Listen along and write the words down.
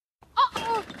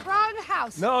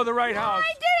house. No, the right house.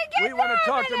 I didn't get We want to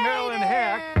talk to Marilyn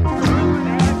Hack.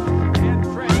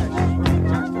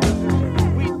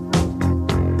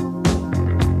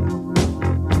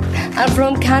 I'm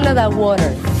from Canada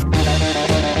Water.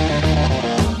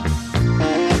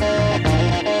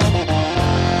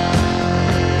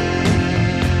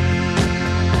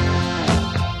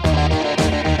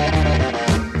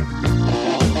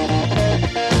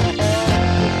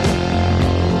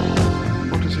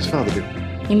 What does his father do?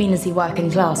 You mean, is he working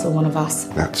class or one of us?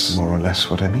 That's more or less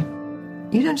what I mean.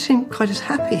 You don't seem quite as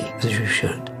happy as you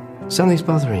should. Something's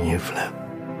bothering you, Flo.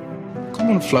 Come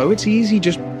on, Flo, it's easy.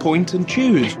 Just point and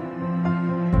choose.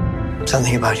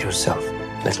 Something about yourself,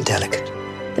 a little delicate.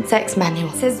 The sex manual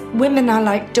says women are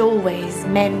like doorways,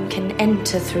 men can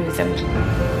enter through them.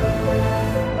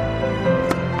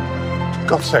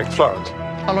 God's sake, Florence.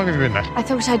 How long have you been there? I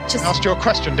thought I'd just... Asked you a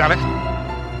question, damn it.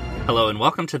 Hello and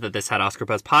welcome to the This Had Oscar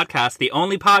Buzz podcast, the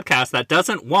only podcast that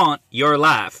doesn't want your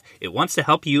laugh. It wants to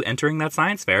help you entering that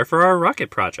science fair for our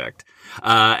rocket project.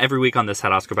 Every week on This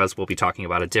Had Oscar Buzz, we'll be talking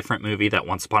about a different movie that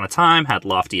once upon a time had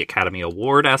lofty Academy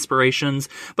Award aspirations,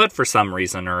 but for some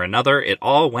reason or another, it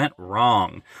all went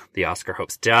wrong. The Oscar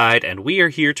hopes died, and we are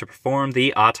here to perform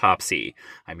the autopsy.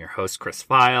 I'm your host, Chris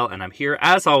File, and I'm here,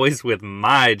 as always, with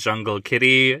my jungle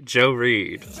kitty, Joe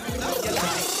Reed.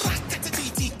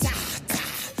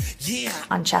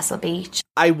 On Chesil Beach.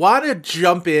 I want to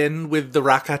jump in with the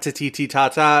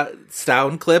Rakatatiti-Tata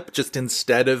sound clip just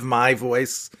instead of my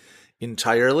voice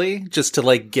entirely, just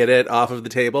to get it off of the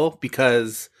table,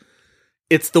 because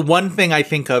it's the one thing I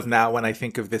think of now when I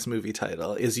think of this movie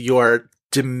title is your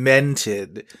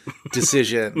demented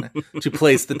decision to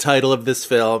place the title of this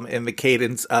film in the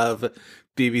cadence of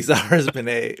Bibi Zahra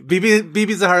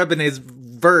Benet's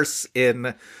verse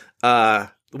in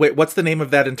wait, what's the name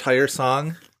of that entire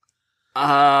song?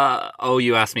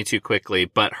 You asked me too quickly,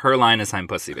 but her line is I'm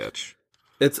pussy bitch.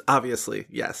 It's obviously,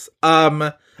 yes.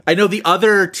 I know the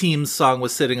other team's song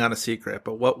was Sitting on a Secret,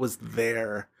 but what was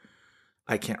there?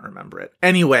 I can't remember it.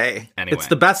 Anyway, it's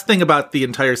the best thing about the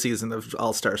entire season of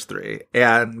All Stars 3,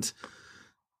 and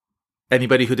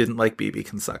anybody who didn't like BB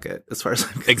can suck it, as far as I'm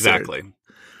concerned. Exactly.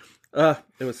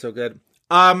 It was so good.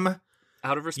 Out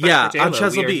of respect for on J-Lo,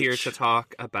 Chesil we are Beach. here to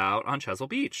talk about On Chesil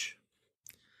Beach.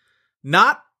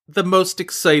 Not the most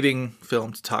exciting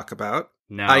film to talk about.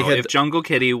 No, if Jungle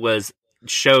Kitty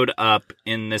showed up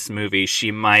in this movie, she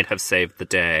might have saved the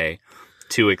day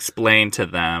to explain to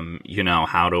them,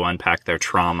 how to unpack their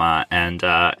trauma and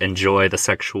enjoy the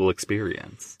sexual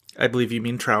experience. I believe you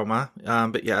mean trauma,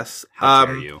 but yes. How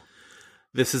dare you?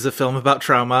 This is a film about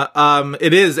trauma.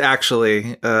 It is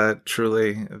actually,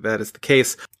 truly, that is the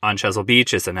case. On Chesil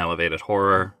Beach is an elevated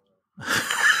horror.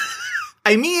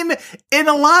 I mean, in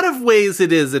a lot of ways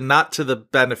it is, and not to the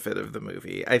benefit of the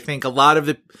movie. I think a lot of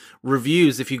the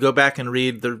reviews, if you go back and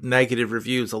read the negative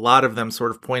reviews, a lot of them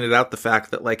sort of pointed out the fact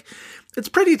that, it's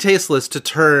pretty tasteless to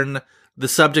turn the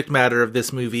subject matter of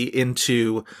this movie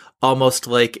into almost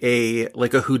like a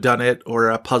whodunit or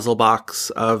a puzzle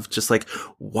box of just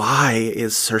why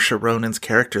is Saoirse Ronan's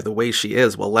character the way she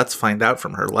is? Well, let's find out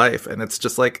from her life. And it's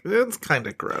just it's kind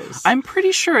of gross. I'm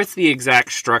pretty sure it's the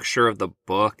exact structure of the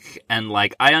book. And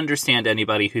I understand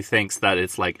anybody who thinks that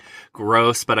it's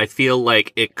gross, but I feel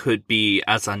like it could be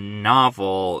as a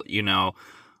novel,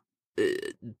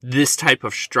 this type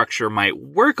of structure might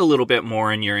work a little bit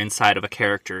more in your inside of a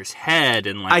character's head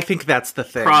and I think that's the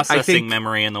thing. Processing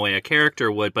memory in the way a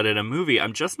character would, but in a movie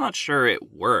I'm just not sure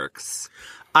it works.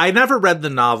 I never read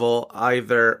the novel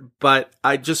either, but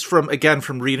I just from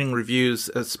reading reviews,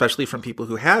 especially from people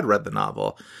who had read the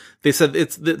novel, they said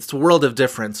it's a world of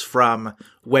difference from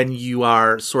when you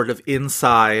are sort of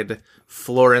inside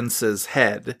Florence's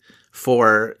head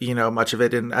for, much of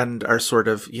it and are sort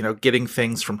of, getting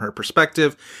things from her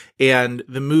perspective. And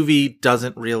the movie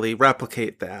doesn't really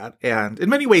replicate that. And in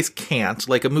many ways can't.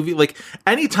 A movie,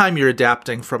 anytime you're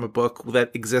adapting from a book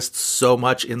that exists so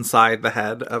much inside the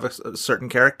head of a certain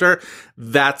character,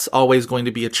 that's always going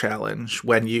to be a challenge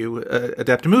when you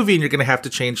adapt a movie, and you're going to have to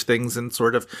change things and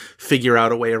sort of figure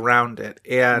out a way around it.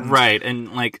 And right. And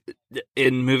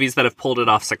in movies that have pulled it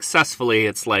off successfully,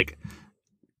 it's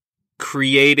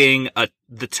creating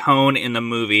the tone in the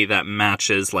movie that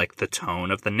matches the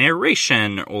tone of the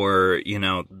narration or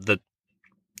the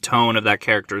tone of that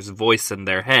character's voice in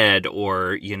their head,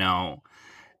 or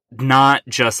not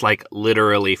just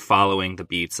literally following the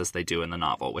beats as they do in the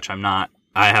novel, which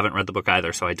I haven't read the book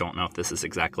either, so I don't know if this is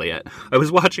exactly it. I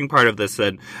was watching part of this,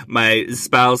 and my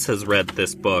spouse has read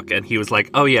this book, and he was like,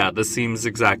 oh yeah, this seems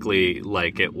exactly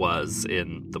like it was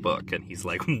in the book. And he's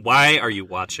like, why are you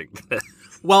watching this?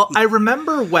 Well, I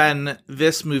remember when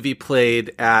this movie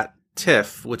played at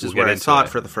TIFF, which is We'll where get I into saw it it.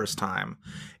 for the first time.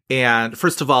 And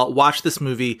first of all, watch this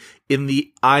movie in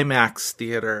the IMAX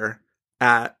theater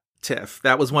at TIFF.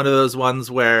 That was one of those ones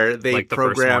where they Like the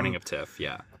first programmed. morning of TIFF,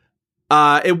 yeah.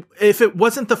 If it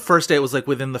wasn't the first day, it was like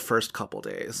within the first couple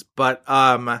days. But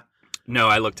No,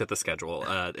 I looked at the schedule.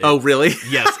 oh, really?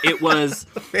 Yes, it was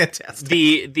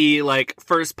Fantastic. the like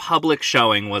first public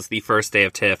showing was the first day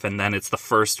of TIFF, and then it's the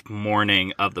first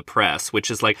morning of the press, which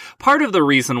is like part of the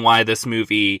reason why this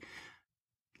movie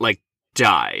like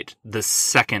died the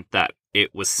second that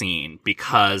it was seen,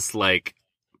 because like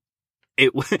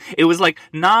it was like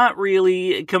not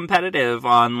really competitive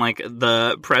on like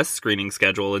the press screening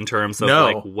schedule in terms of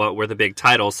like what were the big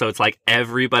titles. So it's like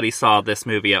everybody saw this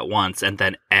movie at once, and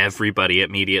then everybody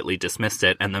immediately dismissed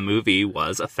it, and the movie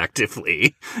was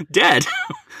effectively dead.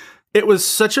 It was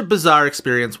such a bizarre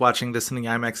experience watching this in the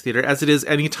IMAX theater, as it is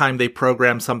anytime they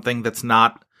program something that's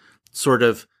not sort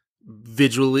of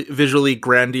visually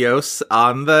grandiose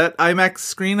on the IMAX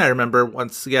screen. I remember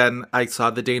once again, I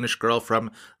saw The Danish Girl from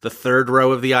the third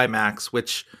row of the IMAX,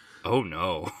 which Oh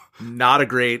no. not a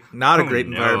great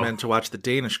environment to watch The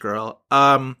Danish Girl.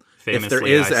 If there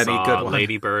is any good one.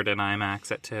 Lady Bird in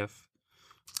IMAX at TIFF.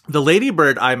 The Lady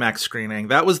Bird IMAX screening,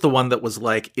 that was the one that was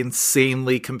like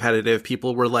insanely competitive.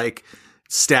 People were like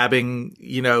stabbing,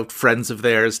 friends of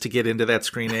theirs to get into that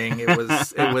screening. It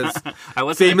was I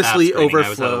wasn't famously at that screening. overflowed. I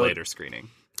was at a later screening.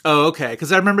 Oh, okay.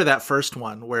 Because I remember that first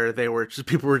one where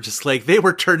people were just like, they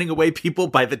were turning away people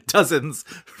by the dozens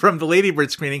from the Lady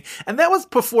Bird screening. And that was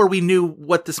before we knew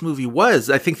what this movie was.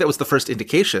 I think that was the first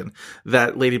indication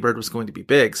that Lady Bird was going to be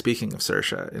big, speaking of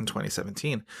Saoirse, in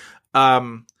 2017.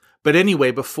 But anyway,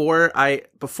 before I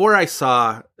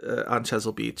saw on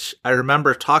Chesil Beach, I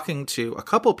remember talking to a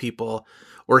couple people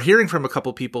or hearing from a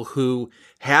couple people who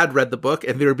had read the book,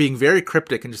 and they were being very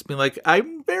cryptic and just being like,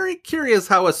 I'm very curious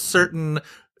how a certain,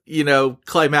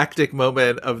 climactic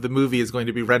moment of the movie is going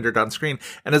to be rendered on screen.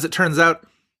 And as it turns out,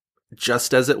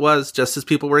 just as it was, just as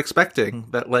people were expecting,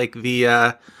 that like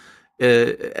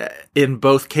in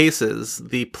both cases,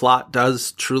 the plot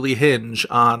does truly hinge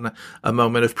on a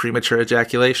moment of premature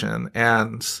ejaculation,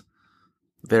 and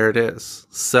there it is.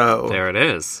 So there it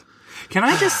is. Can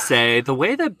I just say, the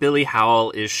way that Billy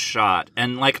Howell is shot,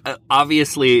 and like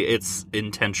obviously it's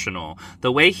intentional,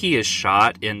 the way he is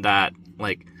shot in that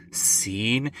like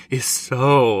scene is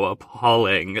so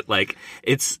appalling. Like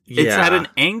it's at an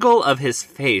angle of his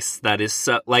face that is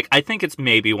so, like, I think it's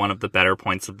maybe one of the better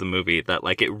points of the movie, that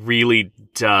like it really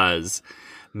does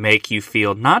make you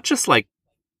feel not just like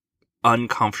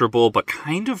uncomfortable, but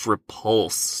kind of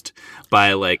repulsed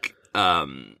by like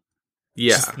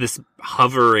just this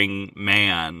hovering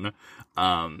man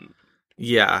who's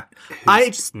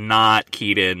just not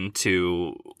keyed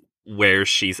into where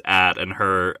she's at and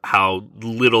how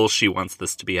little she wants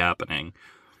this to be happening.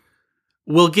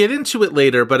 We'll get into it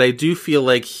later, but I do feel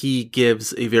like he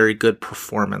gives a very good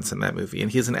performance in that movie, and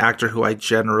he's an actor who I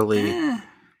generally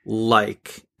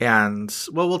like. And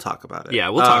well, we'll talk about it. Yeah,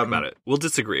 we'll talk about it. We'll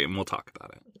disagree and we'll talk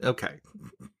about it. Okay.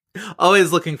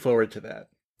 Always looking forward to that.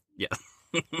 Yeah.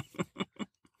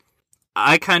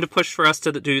 I kind of pushed for us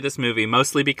to do this movie,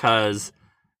 mostly because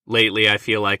lately I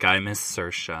feel like I miss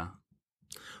Saoirse.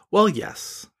 Well,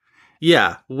 yes.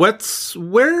 Yeah. When was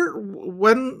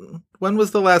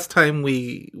the last time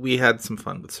we had some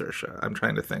fun with Saoirse? I'm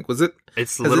trying to think. Has it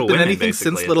been Women, anything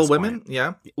since Little Women? Point.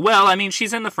 Yeah. Well, I mean,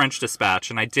 she's in The French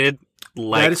Dispatch, and I did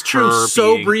like that is true.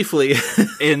 So briefly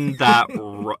in that.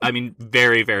 I mean,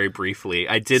 very, very briefly.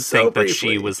 I did think that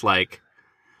she was like,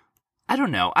 I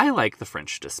don't know. I like The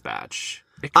French Dispatch.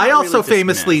 I also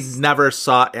famously never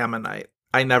saw Ammonite.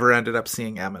 I never ended up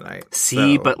seeing Ammonite.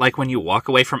 See, but like when you walk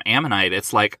away from Ammonite,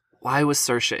 it's like, why was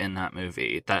Saoirse in that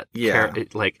movie?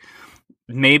 Like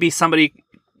maybe somebody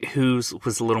who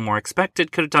was a little more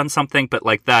expected could have done something, but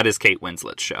like that is Kate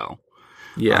Winslet's show.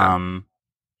 Yeah.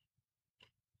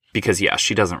 Because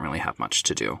she doesn't really have much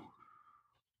to do.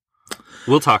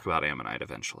 We'll talk about Ammonite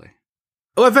eventually.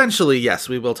 Oh, eventually, yes,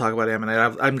 we will talk about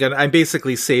Ammonite. I'm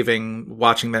basically saving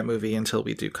watching that movie until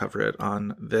we do cover it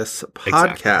on this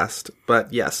podcast. Exactly.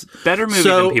 But yes, better movie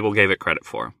than people gave it credit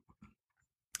for.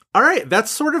 All right,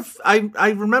 that's sort of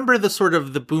I remember the sort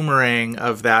of the boomerang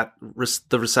of that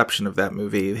the reception of that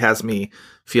movie. It has me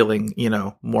feeling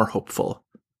more hopeful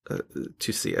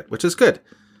to see it, which is good.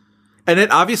 And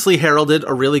it obviously heralded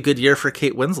a really good year for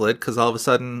Kate Winslet, because all of a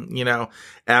sudden,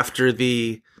 after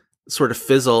the sort of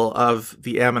fizzle of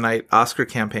the Ammonite Oscar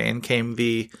campaign came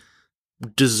the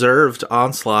deserved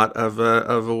onslaught of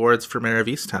awards for Mare of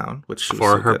Easttown, which she was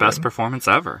for her best performance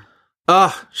ever.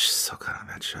 Oh, she's so good on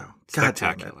that show.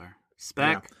 Spectacular.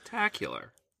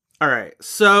 Spectacular. Yeah. All right.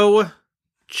 So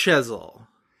Chesil,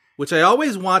 which I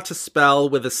always want to spell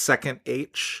with a second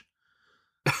H,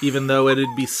 even though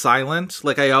it'd be silent.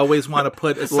 Like, I always want to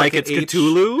put a second like it's H.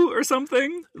 Cthulhu or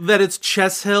something? That it's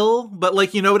Chesil, but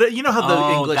like, you know how the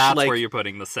English, that's like, where you're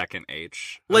putting the second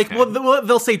H. like, Okay. well,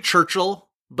 they'll say Churchill,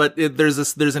 but there's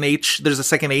an H, there's a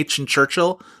second H in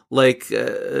Churchill, like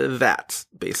that,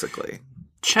 basically.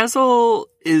 Chesil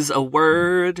is a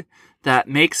word that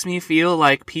makes me feel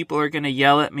like people are going to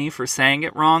yell at me for saying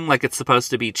it wrong, like it's supposed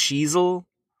to be Chesil.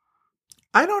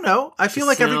 I don't know. I feel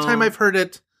like every Chesil. time I've heard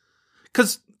it,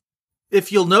 because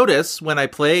if you'll notice when I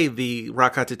play the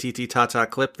Rakatatiti Tata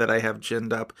clip that I have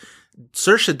ginned up,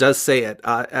 Saoirse does say it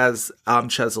as on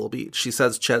Chesil Beach. She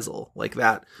says Chesil like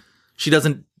that. She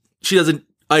doesn't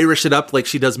Irish it up like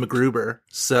she does MacGruber.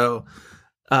 So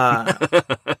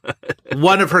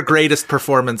one of her greatest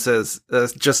performances,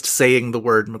 just saying the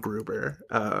word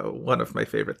MacGruber. One of my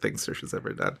favorite things Saoirse's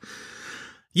ever done.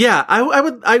 Yeah, I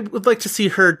would like to see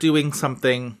her doing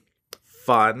something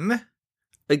fun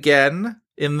again.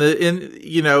 In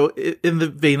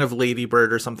the vein of Lady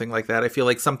Bird or something like that. I feel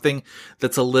like something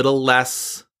that's a little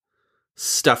less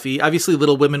stuffy. Obviously,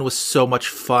 Little Women was so much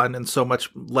fun and so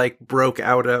much like broke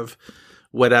out of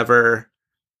whatever,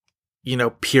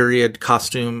 period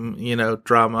costume,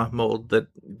 drama mold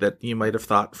that you might have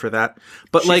thought for that.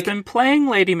 But She's been playing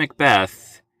Lady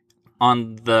Macbeth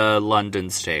on the London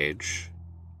stage,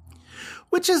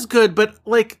 which is good, but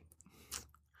like,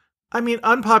 I mean,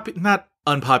 not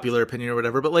unpopular opinion or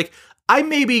whatever, but like, I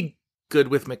may be good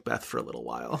with Macbeth for a little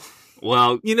while.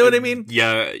 Well, you know what I mean?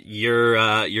 Yeah,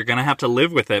 you're gonna have to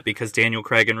live with it because Daniel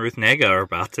Craig and Ruth Negga are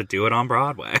about to do it on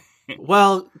Broadway.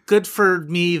 Well, good for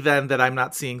me then that I'm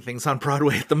not seeing things on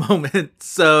Broadway at the moment.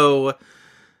 So,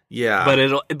 yeah,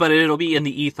 but it'll be in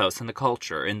the ethos and the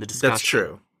culture in the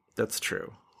discussion. That's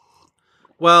true.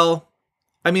 Well,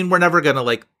 I mean,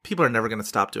 people are never gonna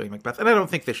stop doing Macbeth, and I don't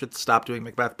think they should stop doing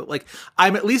Macbeth. But like,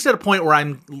 I'm at least at a point where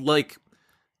I'm like,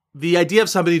 the idea of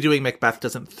somebody doing Macbeth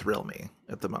doesn't thrill me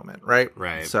at the moment, right?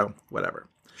 Right. So whatever.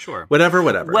 Sure. Whatever.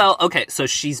 Well, okay, so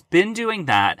she's been doing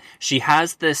that. She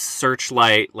has this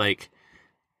Searchlight, like,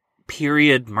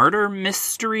 period murder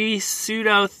mystery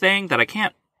pseudo thing that I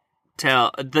can't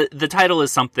tell. The title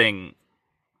is something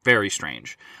very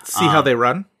strange. See How They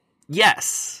Run?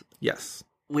 Yes.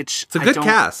 Which it's a good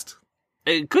cast.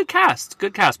 Good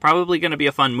cast. Probably going to be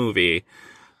a fun movie.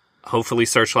 Hopefully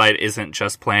Searchlight isn't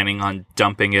just planning on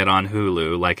dumping it on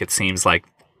Hulu like it seems like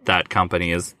that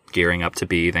company is gearing up to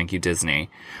be. Thank you,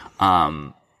 Disney.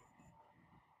 So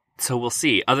we'll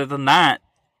see. Other than that,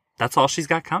 that's all she's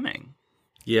got coming.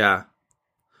 Yeah.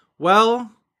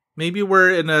 Well, maybe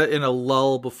we're in a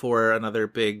lull before another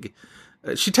big...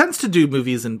 she tends to do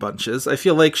movies in bunches. I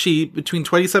feel like between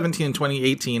 2017 and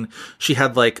 2018, she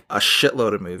had like a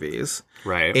shitload of movies.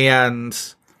 Right. And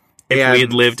if we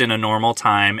had lived in a normal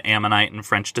time, Ammonite and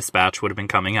French Dispatch would have been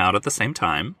coming out at the same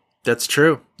time. That's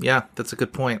true. Yeah, that's a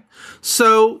good point.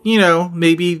 So,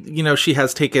 maybe, she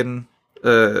has taken,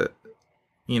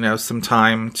 some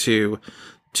time to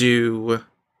do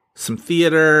some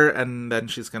theater, and then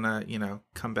she's gonna,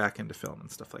 come back into film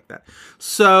and stuff like that.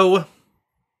 So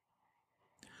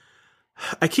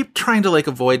I keep trying to like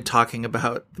avoid talking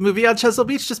about the movie on Chesil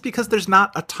Beach just because there's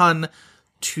not a ton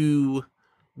to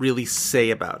really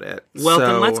say about it. Well,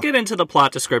 then let's get into the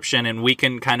plot description and we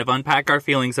can kind of unpack our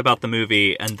feelings about the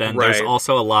movie, and then there's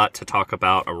also a lot to talk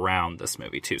about around this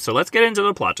movie too. So let's get into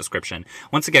the plot description.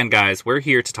 Once again, guys, we're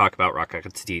here to talk about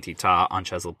Rakatatiti Ta on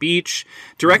Chesil Beach,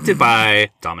 directed by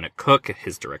Dominic Cooke,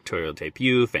 his directorial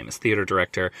debut, famous theater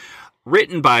director.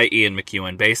 Written by Ian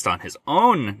McEwan, based on his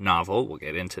own novel. We'll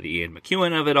get into the Ian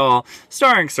McEwan of it all.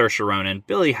 Starring Saoirse Ronan,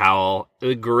 Billy Howell,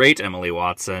 the great Emily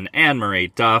Watson, Anne-Marie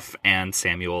Duff, and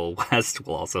Samuel West.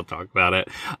 We'll also talk about it.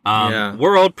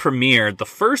 World premiered the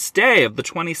first day of the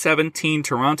 2017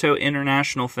 Toronto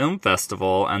International Film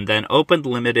Festival, and then opened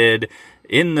limited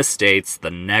in the States the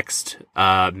next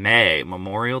May,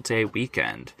 Memorial Day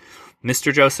weekend.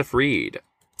 Mr. Joseph Reed,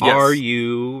 yes. Are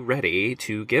you ready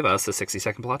to give us a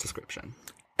 60-second plot description?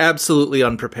 Absolutely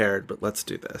unprepared, but let's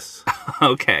do this.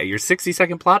 Okay, your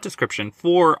 60-second plot description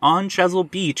for On Chesil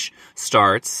Beach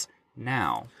starts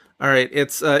now. All right,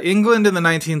 it's England in the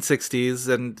 1960s,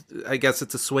 and I guess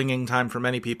it's a swinging time for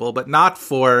many people, but not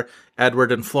for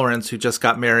Edward and Florence, who just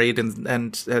got married and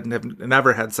have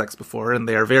never had sex before, and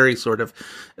they are very sort of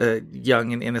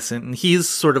young and innocent. And he's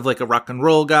sort of like a rock and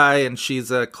roll guy, and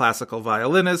she's a classical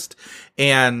violinist,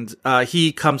 and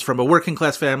he comes from a working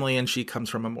class family, and she comes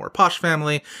from a more posh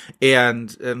family, and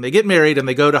they get married, and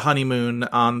they go to honeymoon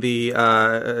on the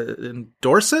in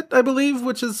Dorset, I believe,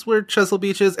 which is where Chesil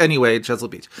Beach is. Anyway, Chesil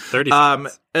Beach. 30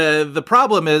 seconds. The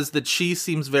problem is that she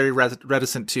seems very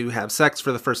reticent to have sex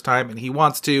for the first time, and he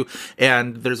wants to,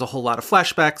 and there's a whole lot of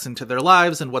flashbacks into their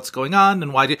lives and what's going on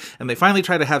and and they finally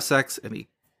try to have sex, and he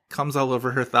comes all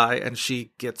over her thigh, and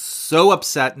she gets so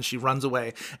upset and she runs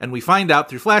away, and we find out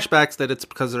through flashbacks that it's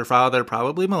because her father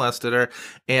probably molested her,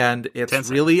 and it's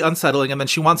really unsettling. And then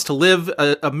she wants to live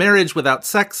a marriage without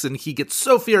sex, and he gets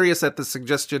so furious at the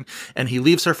suggestion, and he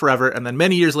leaves her forever. And then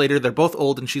many years later, they're both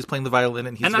old and she's playing the violin,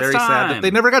 and he's very sad that they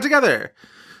never got together.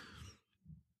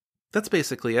 That's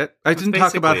basically it. I didn't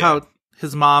talk about how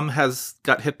his mom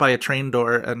got hit by a train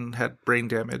door and had brain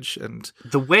damage, and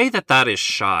the way that is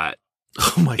shot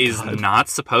is God. not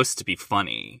supposed to be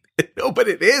funny. No, but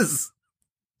it is.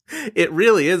 It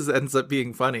really ends up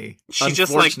being funny. She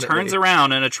just like turns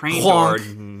around and a train door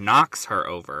knocks her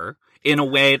over in a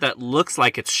way that looks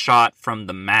like it's shot from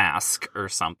The Mask or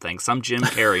something, some Jim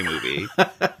Carrey movie.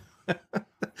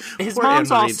 His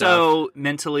mom's also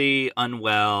mentally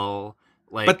unwell.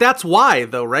 But that's why,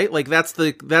 though, right? Like that's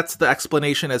the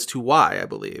explanation as to why, I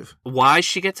believe. Why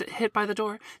she gets hit by the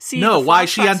door? See, no, why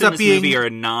she ends up being movie are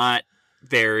not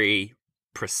very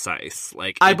precise.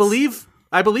 Like I believe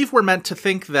we're meant to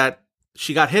think that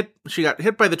she got hit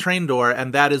by the train door,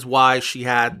 and that is why she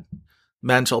had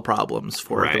mental problems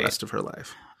for the rest of her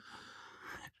life.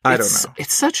 I don't know.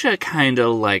 It's such a kind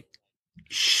of like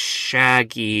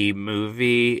shaggy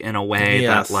movie in a way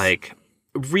that like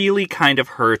really kind of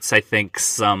hurts, I think,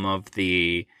 some of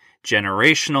the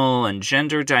generational and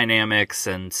gender dynamics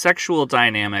and sexual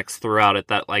dynamics throughout it,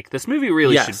 that like this movie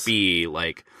really should be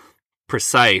like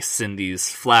precise in these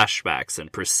flashbacks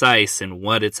and precise in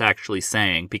what it's actually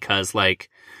saying, because like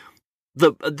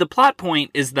the plot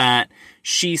point is that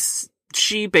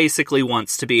she basically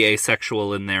wants to be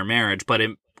asexual in their marriage, but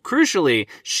crucially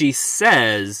she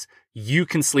says you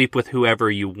can sleep with whoever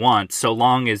you want so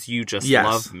long as you just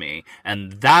love me.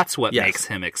 And that's what makes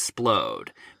him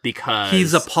explode, because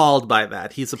he's appalled by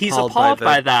that. He's appalled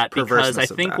by that because I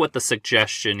think what the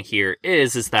suggestion here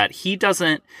is that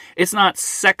it's not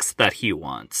sex that he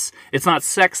wants. It's not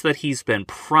sex that he's been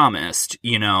promised,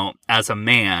 as a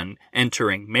man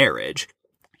entering marriage.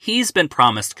 He's been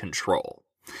promised control.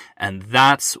 And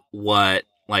that's what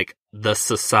like the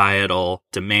societal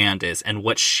demand is, and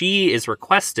what she is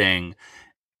requesting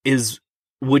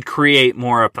would create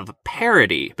more of a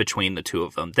parity between the two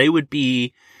of them. They would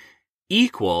be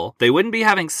equal. They wouldn't be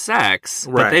having sex,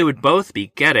 but they would both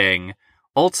be getting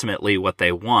ultimately what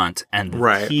they want, and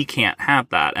he can't have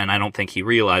that. And I don't think he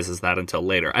realizes that until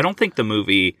later. I don't think the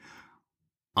movie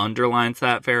underlines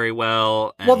that very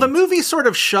well. Well, the movie sort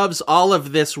of shoves all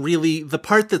of this the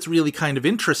part that's really kind of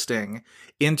interesting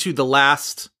into the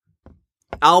last,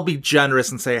 I'll be generous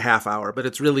and say a half hour, but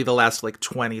it's really the last like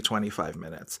 20, 25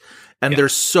 minutes. And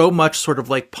there's so much sort of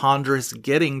like ponderous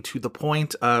getting to the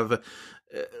point of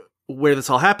where this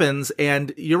all happens.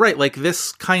 And you're right, like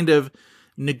this kind of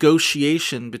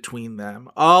negotiation between them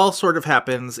all sort of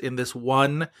happens in this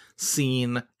one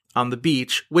scene on the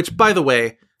beach, which, by the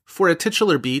way, for a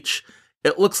titular beach,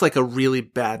 it looks like a really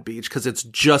bad beach because it's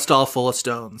just all full of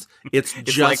stones. It's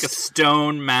just like a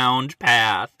stone mound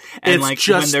path. And like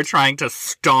when they're trying to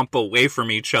stomp away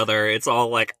from each other, it's all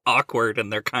like awkward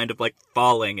and they're kind of like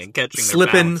falling and catching their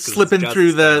balance slipping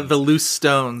through the loose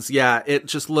stones. Yeah, it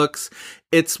just looks,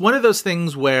 it's one of those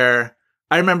things where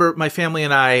I remember my family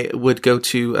and I would go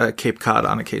to Cape Cod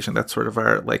on occasion. That's sort of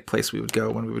our like place we would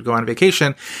go when we would go on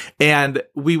vacation. And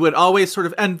we would always sort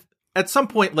of, and at some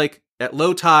point, like at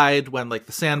low tide, when like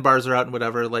the sandbars are out and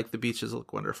whatever, like the beaches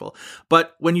look wonderful.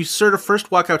 But when you sort of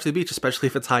first walk out to the beach, especially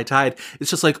if it's high tide, it's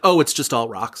just like, oh, it's just all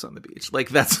rocks on the beach. Like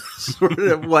that's sort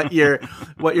of what you're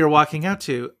walking out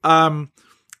to.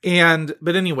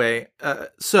 But anyway,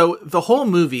 so the whole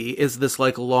movie is this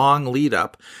like long lead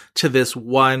up to this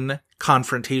one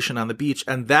confrontation on the beach.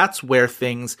 And that's where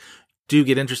things do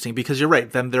get interesting, because you're right.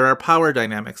 Then there are power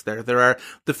dynamics there. There are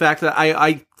the fact that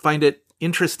I find it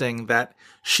interesting that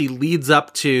she leads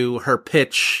up to her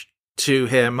pitch to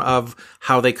him of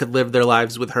how they could live their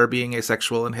lives with her being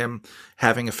asexual and him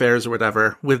having affairs or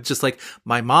whatever, with just like,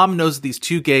 my mom knows these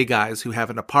two gay guys who have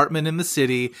an apartment in the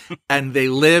city and they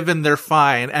live and they're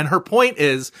fine. And her point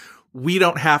is, we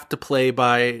don't have to play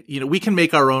by, we can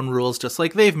make our own rules just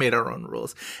like they've made our own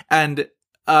rules. And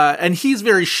he's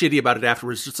very shitty about it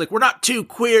afterwards. Just like, we're not two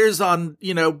queers on,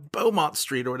 Beaumont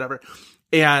Street or whatever.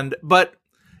 But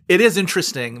it is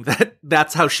interesting that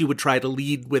that's how she would try to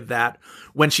lead with that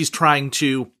when she's trying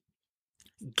to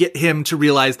get him to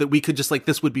realize that we could just like,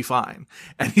 this would be fine.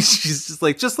 And she's just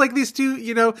like these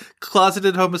two,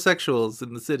 closeted homosexuals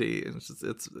in the city. And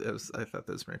I thought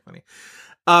that was very funny.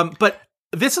 But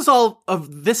this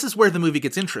is where the movie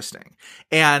gets interesting.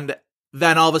 And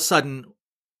then all of a sudden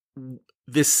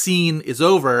this scene is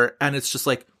over and it's just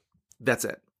like, that's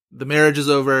it. The marriage is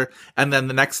over. And then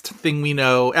the next thing we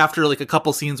know, after like a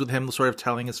couple scenes with him sort of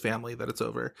telling his family that it's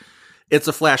over, it's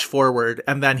a flash forward.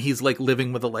 And then he's like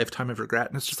living with a lifetime of regret.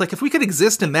 And it's just like, if we could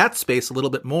exist in that space a little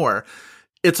bit more,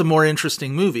 it's a more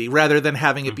interesting movie rather than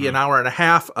having it be an hour and a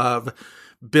half of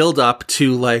build up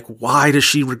to like, why does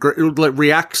she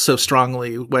react so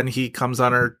strongly when he comes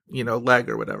on her, leg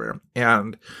or whatever.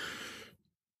 And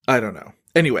I don't know.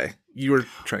 Anyway, you were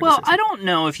trying to say something. I don't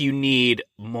know if you need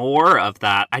more of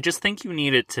that. I just think you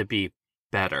need it to be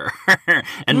better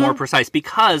and more precise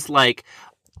because, like,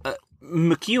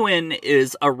 McEwan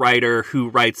is a writer who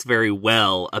writes very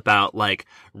well about, like,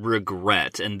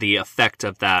 regret and the effect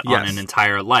of that on an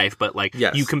entire life. But, like,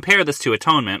 you compare this to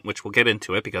Atonement, which we'll get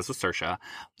into it because of Saoirse.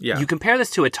 Yeah. You compare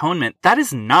this to Atonement, that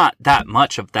is not that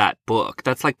much of that book.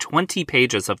 That's like 20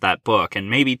 pages of that book and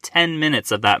maybe 10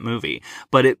 minutes of that movie.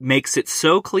 But it makes it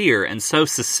so clear and so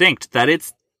succinct that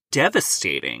it's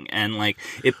devastating, and like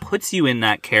it puts you in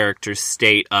that character's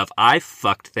state of I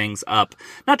fucked things up,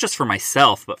 not just for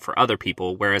myself but for other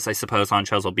people, whereas I suppose on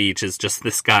Chesil Beach is just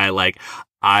this guy like,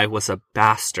 I was a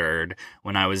bastard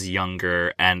when I was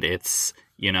younger, and it's,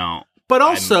 but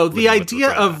also the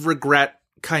idea of regret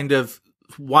kind of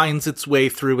winds its way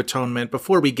through Atonement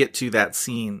before we get to that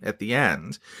scene at the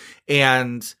end,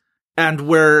 and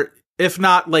we're, if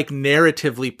not like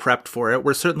narratively prepped for it,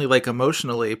 we're certainly like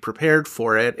emotionally prepared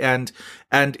for it. And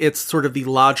it's sort of the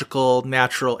logical,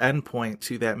 natural endpoint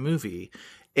to that movie.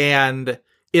 And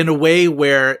in a way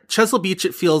where Chesil Beach,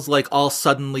 it feels like all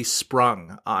suddenly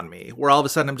sprung on me, where all of a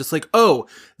sudden I'm just like, oh,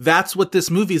 that's what this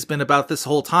movie's been about this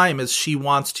whole time, is she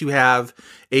wants to have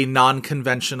a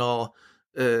non-conventional,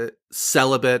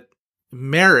 celibate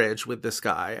marriage with this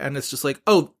guy. And it's just like,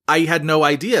 oh, I had no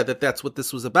idea that that's what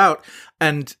this was about.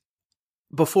 And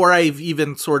before I've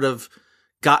even sort of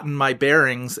gotten my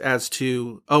bearings as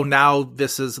to, oh, now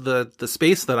this is the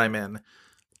space that I'm in,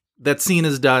 that scene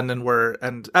is done,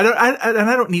 and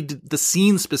I don't need the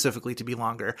scene specifically to be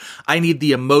longer. I need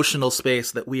the emotional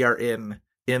space that we are in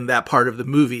that part of the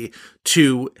movie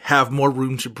to have more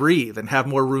room to breathe and have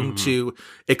more room to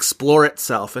explore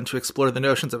itself and to explore the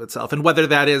notions of itself. And whether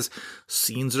that is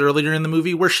scenes earlier in the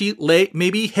movie where she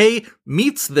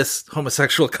meets this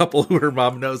homosexual couple who her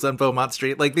mom knows on Beaumont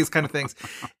Street, like these kind of things.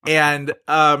 And,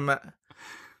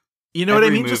 you know Every what I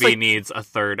mean? Movie Just like, needs a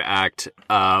third act,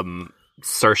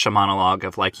 Saoirse monologue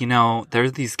of like,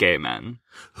 there's these gay men.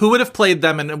 Who would have played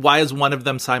them, and why is one of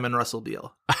them Simon Russell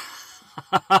Beale?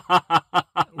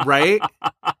 Right?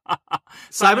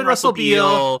 Simon Russell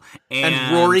Beale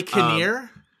and Rory Kinnear.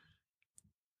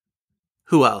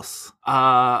 Who else?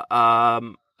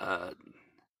 I'm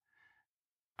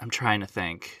trying to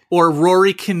think. Or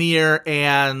Rory Kinnear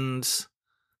and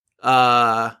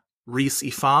Rhys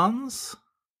Ifans?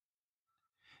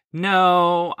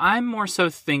 No, I'm more so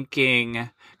thinking,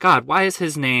 God, why is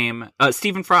his name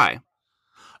Stephen Fry?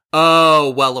 Oh,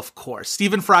 well, of course.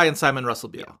 Stephen Fry and Simon Russell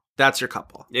Beale. Yeah. That's your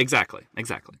couple. Exactly.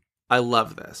 I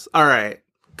love this. All right.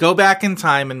 Go back in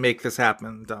time and make this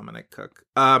happen, Dominic Cook.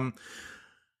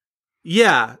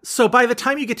 Yeah. So by the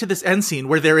time you get to this end scene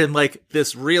where they're in like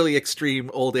this really extreme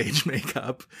old age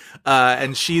makeup,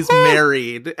 and she's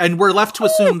married, and we're left to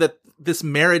assume that this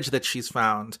marriage that she's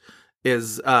found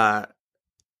is,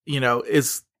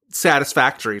 is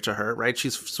satisfactory to her, right?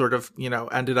 She's sort of,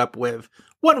 ended up with,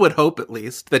 one would hope at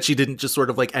least, that she didn't just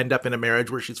sort of like end up in a marriage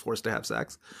where she's forced to have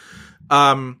sex.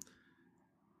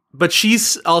 But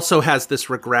she's also has this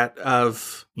regret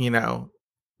of,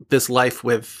 this life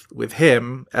with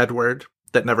him, Edward,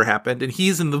 that never happened. And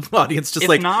he's in the audience just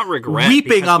not regret,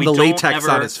 weeping on the latex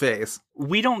on his face.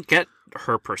 We don't get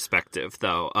her perspective,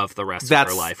 though, of the rest of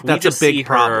her life. That's a big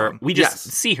problem. We just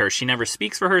see her. She never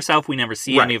speaks for herself. We never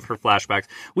see any of her flashbacks.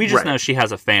 We just know she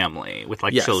has a family with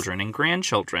like children and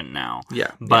grandchildren now.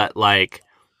 Yeah. But like,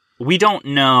 we don't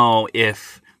know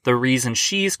if the reason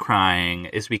she's crying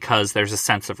is because there's a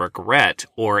sense of regret,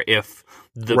 or if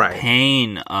the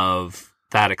pain of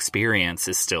that experience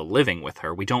is still living with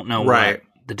her. We don't know what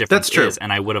the difference is,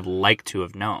 and I would have liked to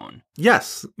have known.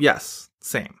 Yes,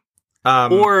 same.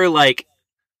 Or like,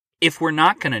 if we're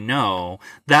not going to know,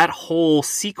 that whole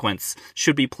sequence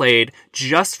should be played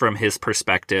just from his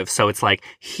perspective. So it's like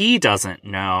he doesn't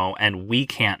know and we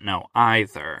can't know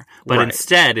either. But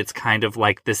instead, it's kind of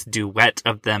like this duet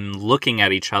of them looking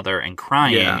at each other and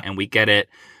crying, and we get it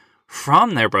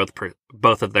from their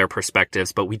both of their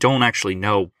perspectives, but we don't actually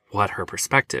know what her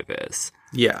perspective is.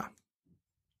 Yeah.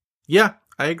 Yeah,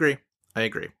 I agree.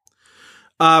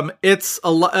 It's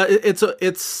a lot.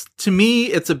 It's to me,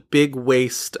 it's a big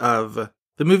waste of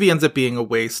the movie. Ends up being a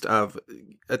waste of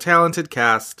a talented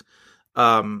cast,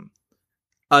 a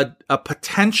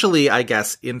potentially, I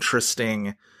guess,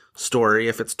 interesting story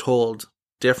if it's told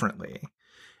differently.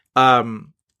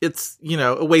 It's,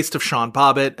 a waste of Sean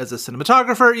Bobbitt as a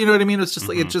cinematographer. You know what I mean? It's just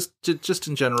like, it just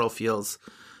in general feels,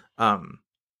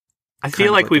 I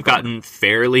feel like we've gotten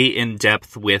fairly in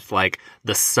depth with like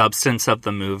the substance of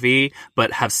the movie,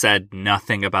 but have said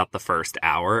nothing about the first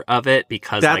hour of it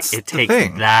because like it takes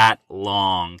that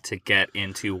long to get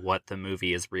into what the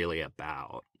movie is really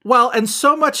about. Well, and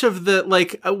so much of the,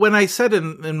 like, when I said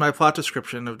in my plot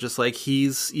description of just like,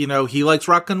 he's, he likes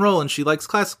rock and roll and she likes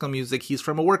classical music. He's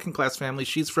from a working class family.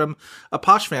 She's from a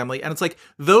posh family. And it's like,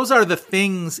 those are the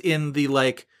things in the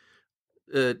like,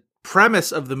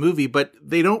 premise of the movie, but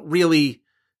they don't really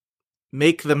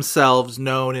make themselves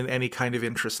known in any kind of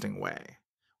interesting way.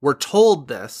 We're told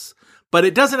this, but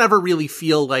it doesn't ever really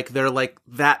feel like they're like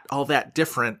that, all that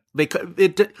different.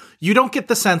 You don't get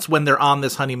the sense when they're on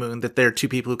this honeymoon that they're two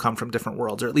people who come from different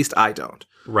worlds, or at least I don't.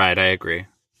 Right, I agree.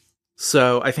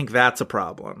 So I think that's a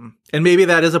problem. And maybe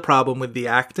that is a problem with the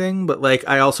acting, but like,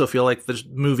 I also feel like the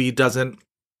movie doesn't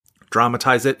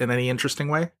dramatize it in any interesting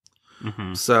way.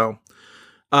 Mm-hmm. So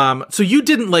you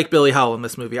didn't like Billy Howell in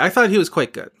this movie. I thought he was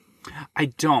quite good. I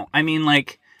don't. I mean,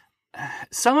 like,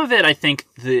 some of it, I think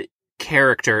the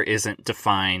character isn't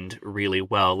defined really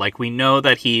well. Like, we know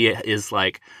that he is,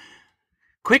 like,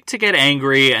 quick to get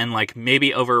angry and, like,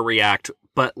 maybe overreact,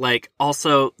 but, like,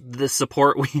 also the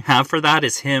support we have for that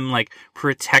is him, like,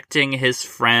 protecting his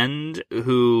friend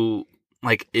who,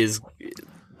 like, is...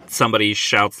 Somebody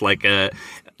shouts, like, a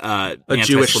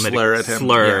Jewish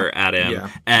slur at him.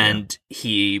 And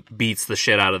he beats the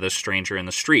shit out of this stranger in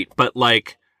the street. But,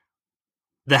 like,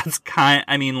 that's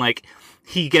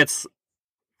he gets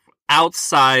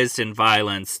outsized in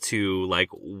violence to, like,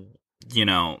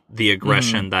 the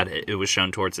aggression that it was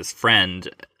shown towards his friend.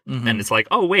 Mm-hmm. And it's like,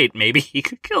 oh, wait, maybe he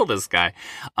could kill this guy.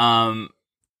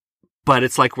 But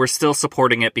it's like, we're still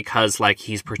supporting it because, like,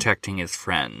 he's protecting his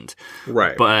friend.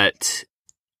 Right. But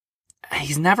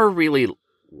he's never really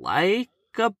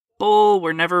likable.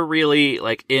 We're never really,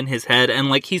 like, in his head. And,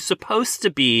 like, he's supposed to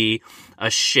be a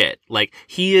shit. Like,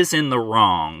 he is in the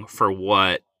wrong for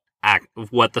what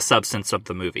the substance of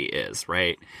the movie is,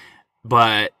 right?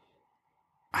 But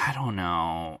I don't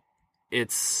know.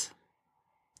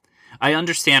 I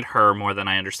understand her more than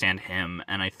I understand him,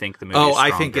 and I think the movie is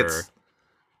stronger.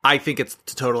 I think it's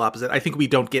the total opposite. I think we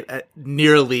don't get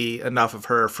nearly enough of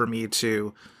her for me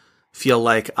to feel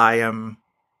like I am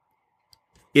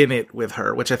in it with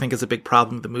her, which I think is a big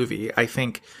problem with the movie. I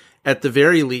think at the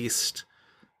very least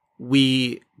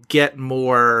we get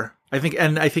more, I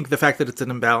think the fact that it's an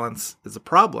imbalance is a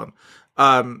problem.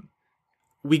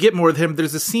 We get more with him.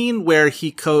 There's a scene where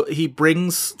he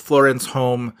brings Florence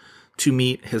home to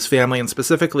meet his family and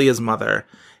specifically his mother.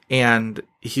 And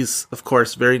he's, of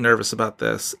course, very nervous about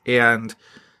this. And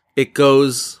it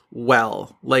goes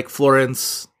well. Like,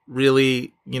 Florence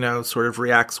really, sort of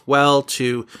reacts well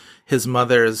to his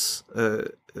mother's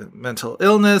mental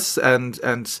illness, and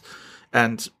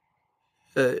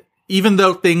even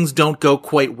though things don't go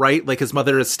quite right, like, his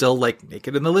mother is still, like,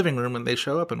 naked in the living room when they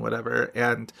show up and whatever,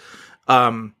 and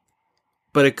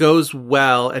but it goes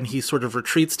well, and he sort of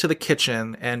retreats to the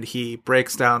kitchen and he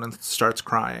breaks down and starts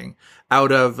crying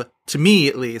out of, to me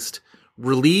at least,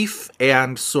 relief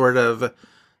and sort of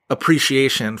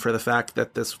appreciation for the fact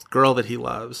that this girl that he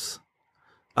loves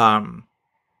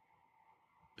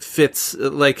fits,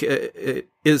 like,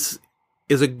 is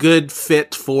a good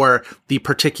fit for the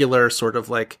particular sort of,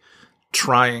 like,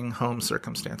 trying home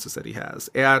circumstances that he has.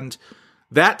 And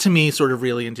that, to me, sort of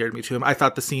really endeared me to him. I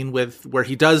thought the scene where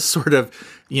he does sort of,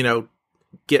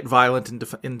 get violent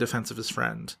in defense of his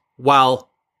friend while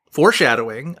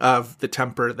foreshadowing of the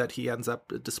temper that he ends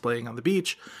up displaying on the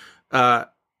beach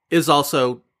is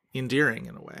also endearing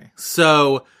in a way.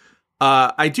 So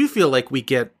I do feel like we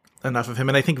get enough of him,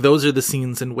 and I think those are the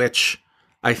scenes in which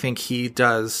I think he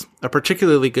does a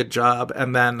particularly good job.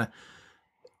 And then,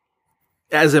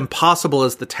 as impossible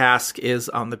as the task is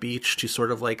on the beach to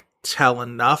sort of, like, tell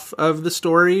enough of the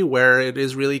story where it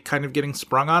is really kind of getting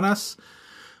sprung on us,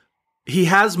 he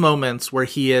has moments where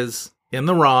he is in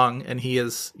the wrong and he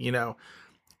is,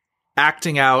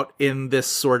 acting out in this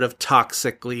sort of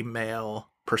toxically male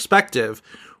perspective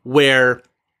where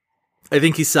I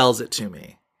think he sells it to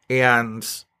me, and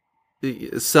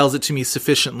sells it to me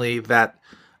sufficiently that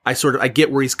I get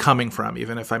where he's coming from,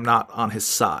 even if I'm not on his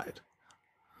side.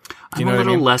 I'm a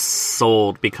little less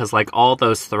sold because, like, all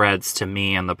those threads to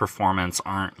me and the performance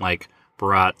aren't, like,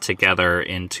 brought together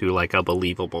into like a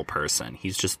believable person.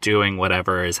 He's just doing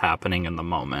whatever is happening in the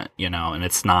moment, and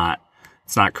it's not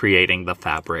creating the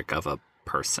fabric of a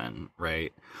person,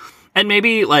 right? And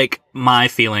maybe like my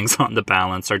feelings on the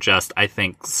balance are just, I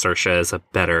think Saoirse is a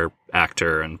better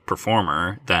actor and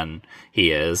performer than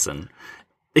he is. And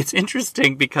it's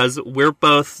interesting because we're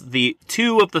both the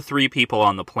two of the three people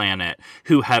on the planet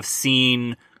who have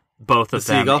seen both of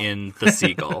them in The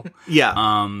Seagull. Yeah.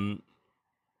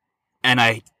 And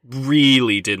I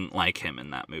really didn't like him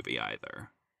in that movie either.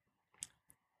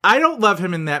 I don't love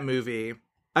him in that movie.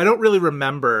 I don't really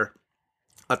remember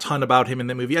a ton about him in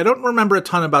the movie. I don't remember a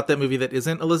ton about that movie that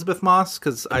isn't Elizabeth Moss,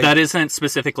 that isn't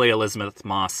specifically Elizabeth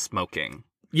Moss smoking.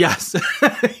 Yes,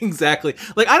 exactly.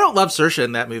 Like, I don't love Saoirse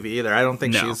in that movie either. I don't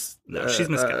think she's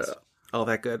miscast. All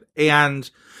that good. And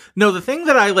no, the thing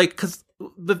that I like, because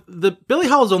the Billy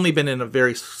Howell's only been in a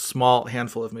very small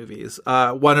handful of movies.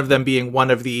 One of them being one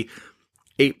of the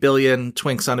 8 billion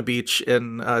twinks on a beach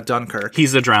in Dunkirk.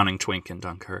 He's a drowning twink in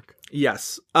Dunkirk.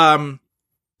 Yes.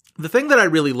 The thing that I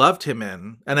really loved him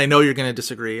in, and I know you're going to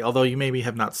disagree, although you maybe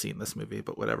have not seen this movie,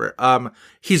 but whatever.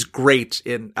 He's great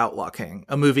in Outlaw King,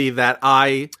 a movie that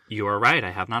You are right.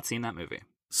 I have not seen that movie.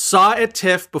 Saw at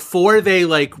TIFF before they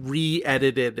like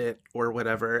re-edited it or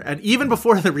whatever. And even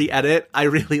before the re-edit, I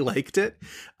really liked it.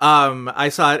 I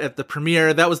saw it at the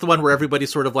premiere. That was the one where everybody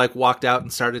sort of like walked out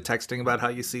and started texting about how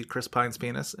you see Chris Pine's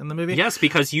penis in the movie. Yes,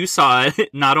 because you saw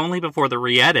it not only before the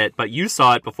re-edit, but you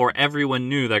saw it before everyone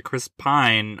knew that Chris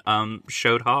Pine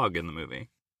showed hog in the movie.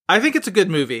 I think it's a good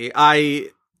movie.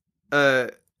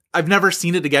 I've never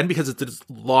seen it again because it's a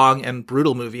long and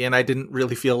brutal movie, and I didn't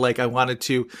really feel like I wanted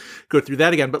to go through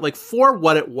that again. But like, for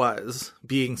what it was,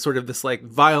 being sort of this like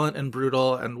violent and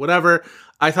brutal and whatever,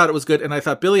 I thought it was good. And I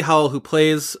thought Billy Howell, who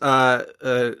plays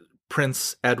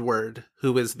Prince Edward,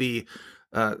 who is the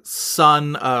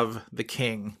son of the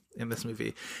king in this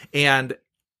movie, and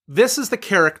this is the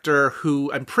character who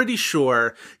I'm pretty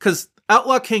sure, because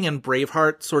Outlaw King and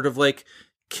Braveheart sort of like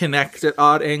connect at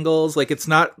odd angles. Like, it's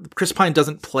not, Chris Pine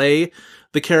doesn't play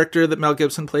the character that Mel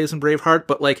Gibson plays in Braveheart,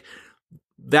 but like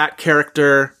that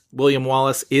character, William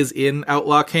Wallace, is in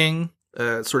Outlaw King,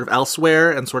 sort of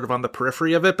elsewhere and sort of on the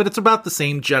periphery of it, but it's about the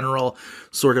same general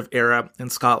sort of era in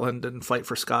Scotland and fight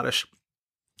for Scottish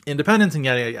independence and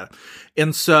yada, yada, yada.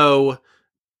 And so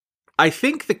I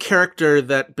think the character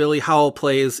that Billy Howell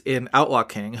plays in Outlaw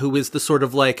King, who is the sort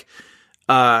of like,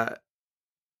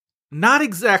 not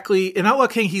exactly, in Outlaw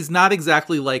King, he's not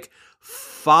exactly like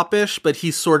foppish, but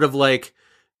he's sort of like,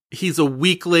 he's a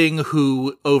weakling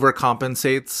who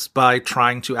overcompensates by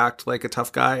trying to act like a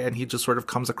tough guy, and he just sort of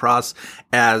comes across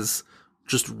as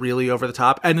just really over the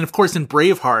top. And then, of course, in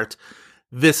Braveheart,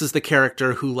 this is the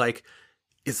character who like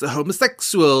is a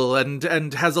homosexual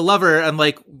and has a lover, and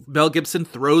like Mel Gibson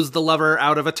throws the lover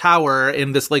out of a tower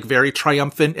in this like very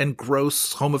triumphant and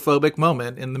gross homophobic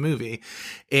moment in the movie.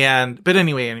 But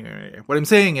anyway, what I'm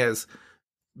saying is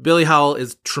Billy Howell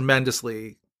is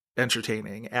tremendously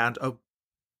entertaining and a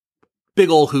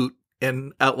big ol' hoot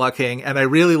in Outlaw King, and I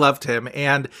really loved him.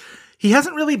 And he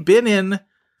hasn't really been in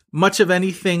much of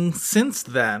anything since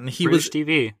then.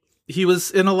 He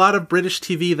was in a lot of British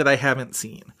TV that I haven't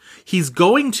seen. He's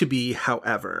going to be,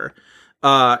 however,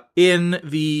 in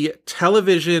the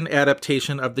television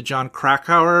adaptation of the John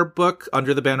Krakauer book,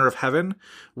 Under the Banner of Heaven,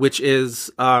 which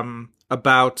is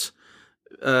about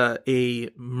a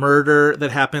murder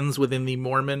that happens within the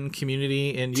Mormon community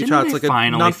in Utah. Didn't they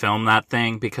finally film that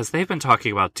thing? Because they've been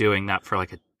talking about doing that for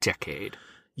like a decade.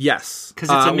 Yes. Because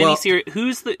it's a miniseries.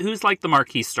 Who's like the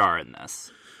marquee star in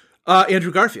this?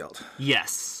 Andrew Garfield.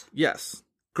 Yes.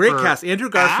 Great cast. Andrew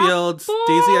Garfield, Apple?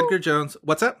 Daisy Edgar Jones.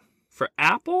 What's that? For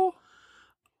Apple?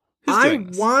 I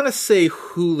want to say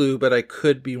Hulu, but I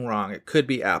could be wrong. It could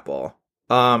be Apple.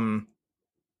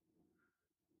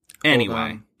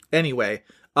 Anyway,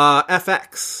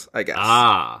 FX, I guess.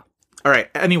 All right.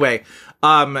 Anyway,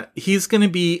 he's going to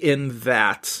be in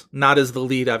that, not as the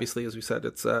lead, obviously, as we said.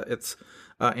 It's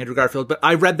Andrew Garfield, but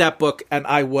I read that book and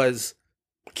I was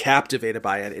captivated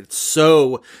by it. It's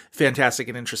so fantastic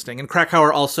and interesting. And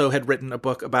Krakauer also had written a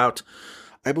book about,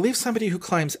 I believe, somebody who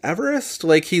climbs Everest.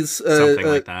 Like, he's something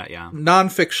like that, yeah.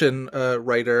 Nonfiction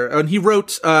writer, and he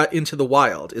wrote Into the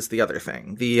Wild is the other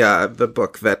thing. The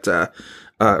book that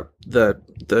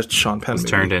the Sean Penn was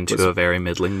movie turned into a very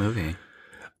middling movie.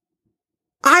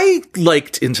 I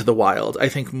liked Into the Wild, I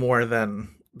think, more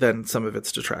than some of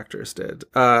its detractors did.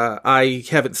 I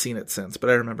haven't seen it since, but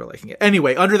I remember liking it.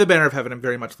 Anyway, Under the Banner of Heaven, I'm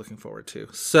very much looking forward to.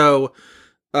 So,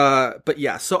 but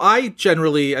yeah, so I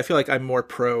feel like I'm more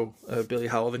pro Billy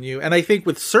Howell than you. And I think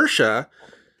with Saoirse,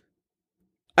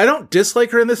 I don't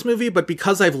dislike her in this movie, but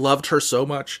because I've loved her so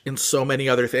much in so many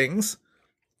other things,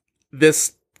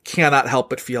 this cannot help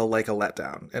but feel like a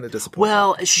letdown and a disappointment.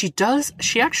 Well, she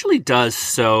actually does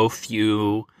so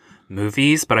few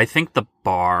movies, but I think the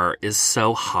bar is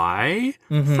so high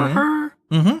for her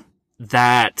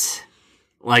that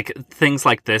like things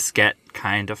like this get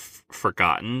kind of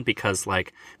forgotten because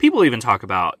like people even talk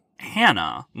about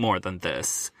Hannah more than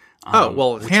this.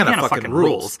 Hannah fucking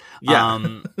rules.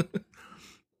 Yeah.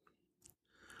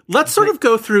 Let's sort of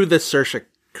go through the Saoirse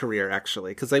career,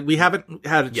 actually, because we haven't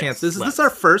had a chance. This might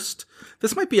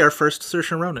be our first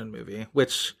Saoirse Ronan movie,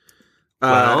 which,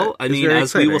 as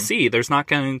exciting. we will see, there's not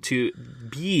going to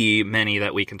be many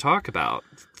that we can talk about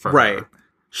for right. her.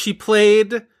 She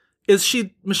played, is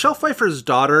she Michelle Pfeiffer's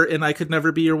daughter in I Could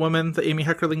Never Be Your Woman, the Amy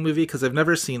Heckerling movie? Because I've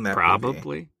never seen that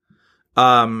Probably.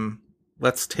 movie.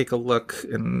 Let's take a look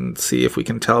and see if we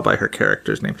can tell by her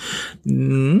character's name.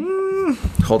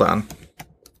 Hold on.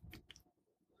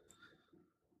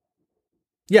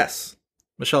 Yes,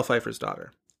 Michelle Pfeiffer's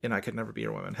daughter in I Could Never Be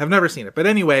Your Woman. Have never seen it. But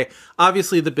anyway,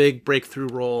 obviously the big breakthrough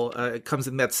role comes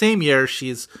in that same year.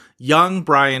 She's young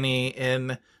Bryony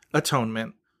in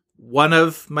Atonement, one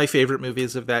of my favorite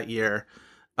movies of that year.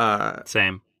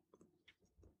 Same.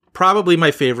 Probably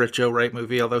my favorite Joe Wright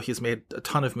movie, although he's made a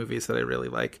ton of movies that I really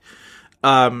like.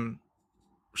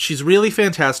 She's really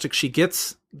fantastic. She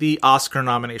gets the Oscar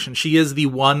nomination. She is the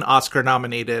one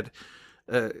Oscar-nominated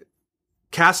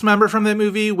cast member from that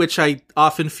movie, which I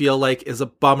often feel like is a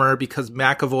bummer because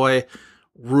McAvoy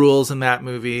rules in that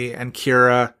movie and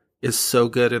Keira is so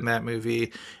good in that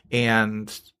movie.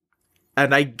 And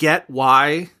I get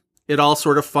why it all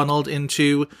sort of funneled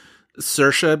into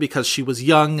Saoirse because she was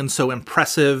young and so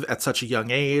impressive at such a young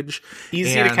age.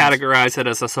 Easy to categorize it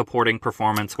as a supporting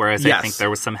performance, whereas I think there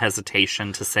was some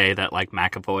hesitation to say that like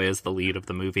McAvoy is the lead of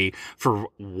the movie for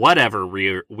whatever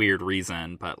weird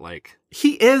reason, but like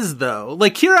he is though.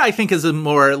 Like Keira, I think is a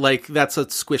more like that's a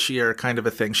squishier kind of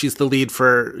a thing. She's the lead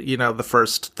for the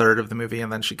first third of the movie,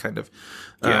 and then she kind of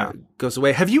goes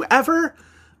away. Have we ever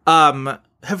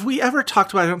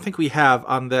talked about? I don't think we have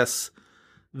on this.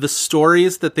 The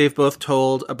stories that they've both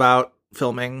told about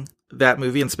filming that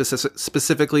movie and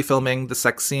specifically filming the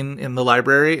sex scene in the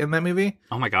library in that movie.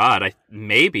 Oh my God,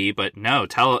 maybe, but no,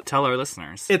 tell our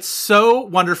listeners. It's so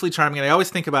wonderfully charming, and I always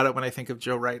think about it when I think of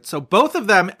Joe Wright. So both of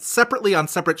them separately on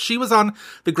separate. She was on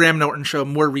the Graham Norton show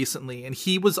more recently, and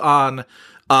he was on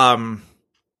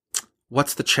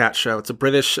what's the chat show? It's a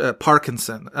British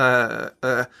Parkinson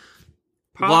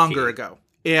longer ago,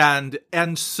 and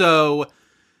so.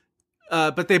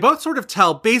 But they both sort of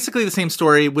tell basically the same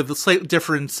story with the slight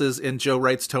differences in Joe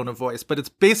Wright's tone of voice. But it's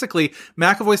basically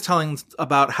McAvoy's telling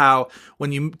about how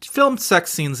when you film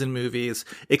sex scenes in movies,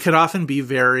 it can often be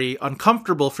very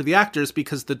uncomfortable for the actors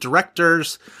because the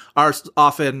directors are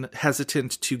often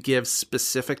hesitant to give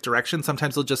specific direction.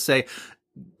 Sometimes they'll just say,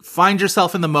 find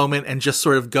yourself in the moment and just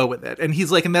sort of go with it. And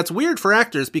he's like, and that's weird for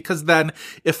actors because then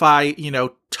if I,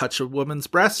 touch a woman's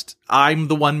breast, I'm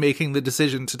the one making the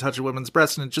decision to touch a woman's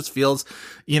breast. And it just feels,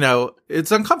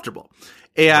 it's uncomfortable.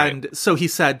 And so he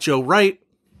said, Joe Wright,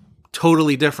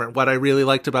 totally different. What I really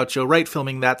liked about Joe Wright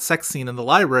filming that sex scene in the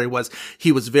library was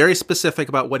he was very specific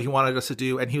about what he wanted us to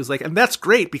do. And he was like, and that's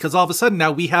great because all of a sudden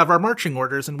now we have our marching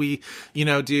orders and we,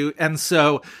 do. And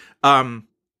so at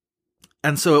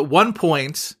one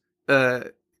point,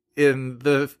 in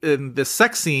the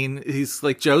sex scene, he's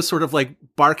like, Joe's sort of like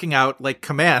barking out like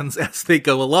commands as they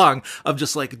go along of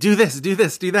just like, do this, do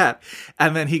this, do that.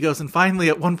 And then he goes, and finally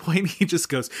at one point he just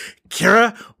goes,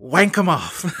 Keira, wank him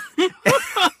off.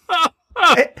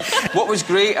 What was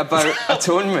great about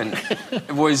Atonement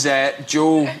was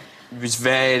Joe was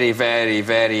very, very,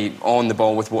 very on the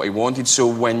ball with what he wanted. So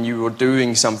when you were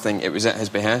doing something, it was at his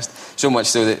behest. So much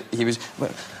so that he was...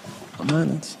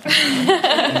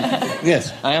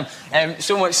 Yes, I am.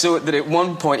 So much so that at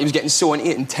one point he was getting so into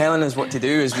it and telling us what to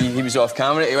do as he was off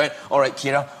camera. He went, all right,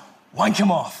 Keira, wank him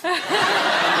off. He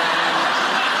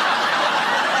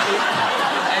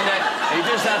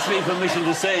just asked me permission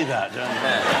to say that, don't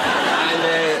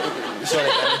he?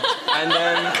 Sorry, and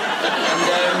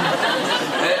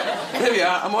here we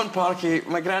are, I'm on Parky.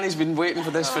 My granny's been waiting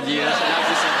for this for years.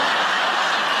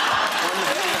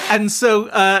 And so,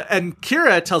 and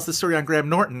Keira tells the story on Graham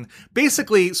Norton,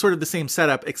 basically sort of the same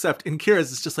setup, except in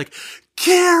Keira's it's just like,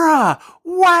 Keira,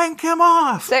 wank him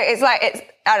off. So it's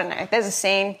like, I don't know, there's a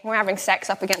scene, we're having sex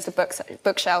up against a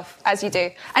bookshelf, as you do.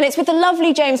 And it's with the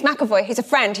lovely James McAvoy, he's a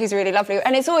friend who's really lovely.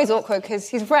 And it's always awkward because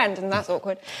he's a friend and that's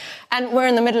awkward. And we're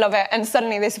in the middle of it and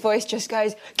suddenly this voice just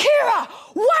goes, Keira,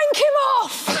 wank him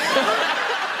off.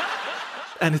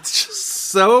 And it's just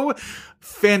so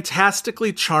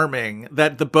fantastically charming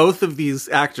that the both of these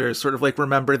actors sort of like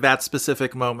remember that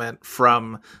specific moment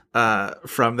from that,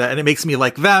 and it makes me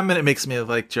like them, and it makes me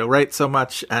like Joe Wright so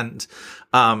much, and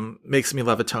makes me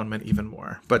love Atonement even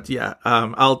more. But yeah,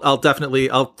 I'll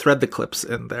thread the clips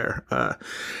in there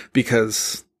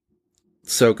because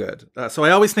so good. So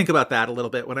I always think about that a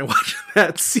little bit when I watch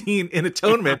that scene in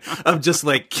Atonement of just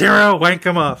like, Kira, wank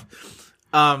him off.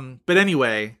 But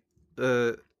anyway,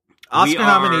 Oscar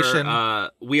nomination.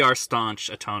 We are staunch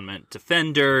Atonement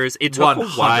defenders. It took 100%. A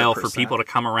while for people to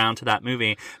come around to that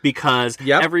movie because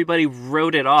everybody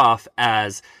wrote it off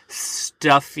as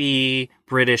stuffy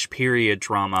British period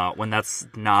drama when that's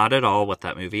not at all what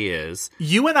that movie is.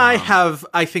 You and I have,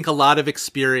 I think, a lot of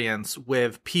experience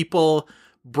with people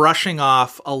brushing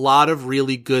off a lot of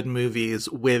really good movies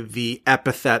with the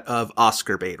epithet of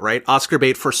Oscar bait, right? Oscar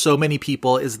bait for so many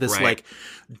people is this like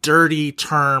dirty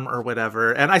term or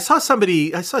whatever. And I saw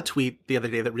a tweet the other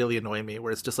day that really annoyed me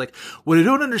where it's just like, what I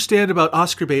don't understand about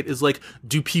Oscar bait is like,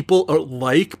 do people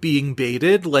like being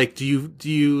baited? Like, do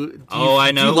you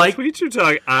I know. Do you like what you're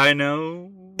talking. I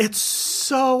know. It's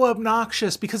so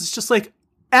obnoxious because it's just like,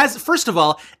 first of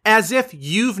all, as if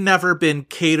you've never been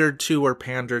catered to or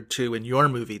pandered to in your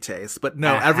movie taste. But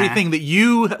no, everything that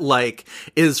you like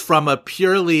is from a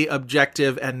purely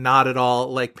objective and not at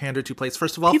all like pandered to place.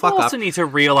 First of all, people fuck also up. need to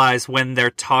realize when they're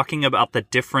talking about the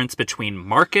difference between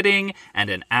marketing and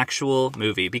an actual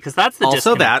movie, because that's the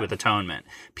disconnect with Atonement.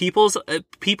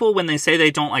 People, when they say they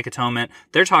don't like Atonement,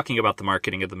 they're talking about the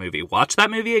marketing of the movie. Watch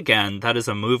that movie again. That is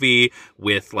a movie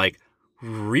with like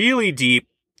really deep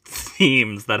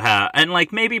themes that have, and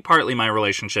like maybe partly my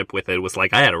relationship with it was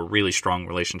like I had a really strong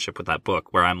relationship with that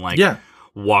book where I'm like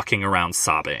walking around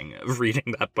sobbing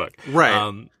reading that book,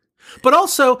 right? But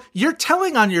also, you're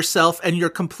telling on yourself and your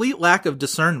complete lack of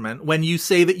discernment when you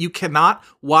say that you cannot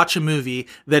watch a movie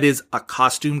that is a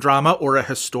costume drama or a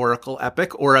historical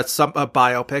epic or a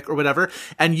biopic or whatever,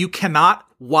 and you cannot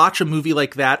watch a movie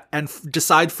like that and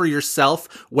decide for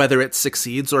yourself whether it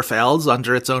succeeds or fails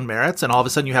under its own merits, and all of a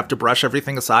sudden you have to brush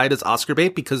everything aside as Oscar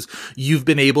bait because you've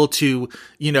been able to,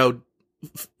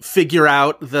 figure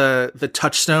out the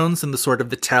touchstones and the sort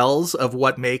of the tells of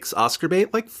what makes Oscar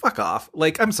bait. Like, fuck off.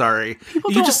 Like, I'm sorry.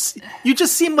 You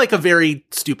just seem like a very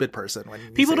stupid person when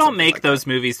people don't make like those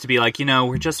movies to be like,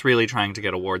 we're just really trying to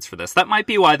get awards for this. That might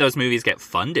be why those movies get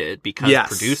funded, because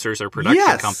producers or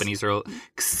production companies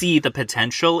see the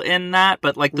potential in that,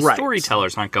 but like the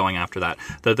storytellers aren't going after that.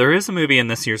 Though there is a movie in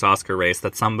this year's Oscar race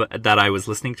that I was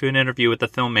listening to an interview with the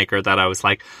filmmaker that I was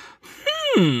like,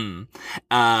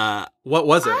 what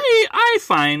was it? I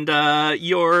find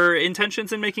your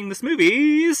intentions in making this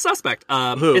movie suspect.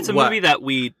 It's a movie that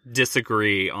we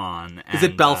disagree on. Is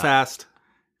it Belfast?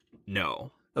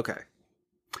 No. Okay.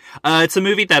 It's a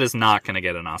movie that is not going to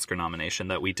get an Oscar nomination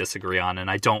that we disagree on, and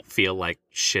I don't feel like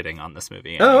shitting on this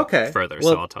movie further,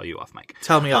 so I'll tell you off mic.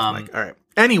 Tell me off mic. All right.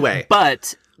 Anyway.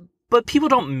 But people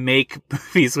don't make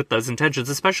movies with those intentions,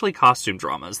 especially costume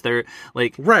dramas. They're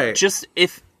like, just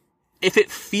if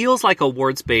it feels like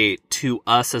awards bait to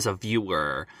us as a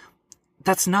viewer,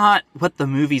 that's not what the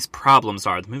movie's problems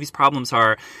are. The movie's problems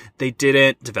are they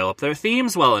didn't develop their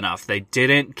themes well enough. They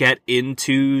didn't get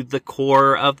into the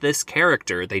core of this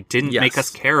character. They didn't make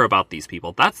us care about these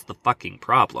people. That's the fucking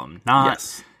problem.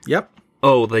 Not,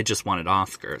 oh, they just wanted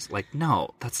Oscars. Like,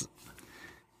 no, that's...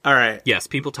 All right. Yes,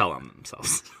 people tell on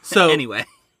themselves. So anyway...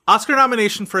 Oscar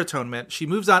nomination for Atonement. She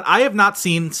moves on. I have not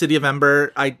seen City of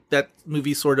Ember. That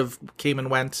movie sort of came and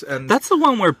went. And that's the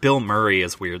one where Bill Murray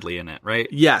is weirdly in it, right?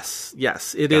 Yes.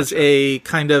 It is a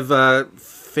kind of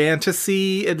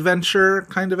fantasy adventure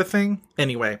kind of a thing.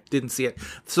 Anyway, didn't see it.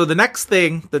 So the next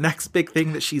big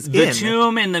thing that she's in. The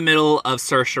tomb in the middle of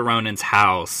Saoirse Ronan's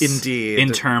house. Indeed.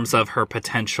 In terms of her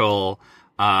potential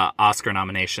Oscar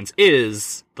nominations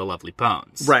is The Lovely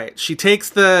Bones. Right. She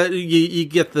takes you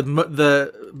get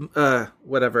the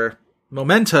whatever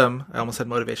momentum, I almost said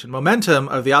motivation, momentum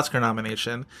of the Oscar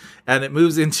nomination, and it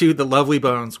moves into The Lovely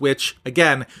Bones, which,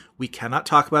 again, we cannot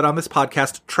talk about on this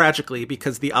podcast, tragically,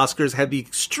 because the Oscars had the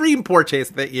extreme poor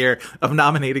taste that year of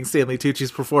nominating Stanley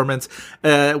Tucci's performance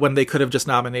when they could have just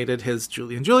nominated his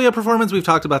Julie and Julia performance. We've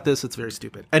talked about this. It's very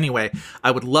stupid. Anyway, I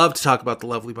would love to talk about The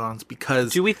Lovely Bones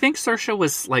because... Do we think Saoirse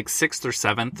was like 6th or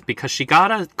 7th? Because she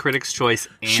got a Critics' Choice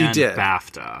and she did.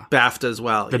 BAFTA. BAFTA as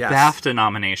well, The BAFTA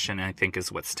nomination, I think,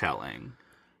 is what's telling.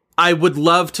 I would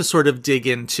love to sort of dig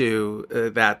into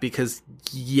that because,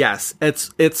 yes,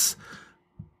 it's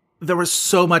there was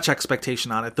so much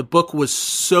expectation on it. The book was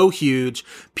so huge.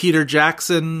 Peter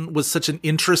Jackson was such an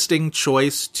interesting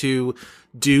choice to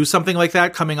do something like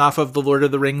that, coming off of The Lord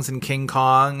of the Rings and King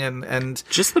Kong, and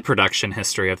just the production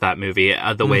history of that movie,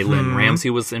 the way Lynn Ramsey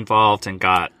was involved and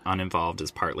got uninvolved is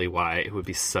partly why it would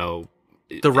be so.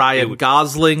 The Ryan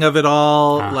Gosling of it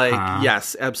all, like,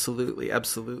 yes, absolutely.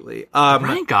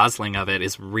 Ryan Gosling of it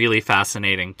is really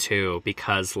fascinating too,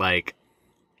 because like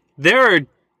there are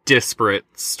disparate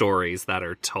stories that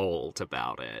are told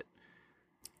about it.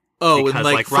 Oh, because,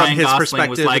 and like from Ryan his Gosling perspective,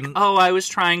 was like,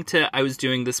 I was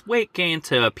doing this weight gain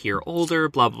to appear older,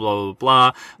 blah, blah, blah,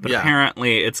 blah. But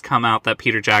apparently it's come out that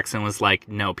Peter Jackson was like,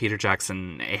 no, Peter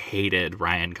Jackson hated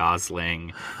Ryan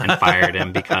Gosling and fired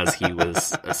him because he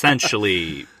was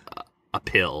essentially a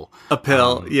pill. A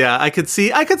pill, yeah. I could see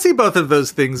both of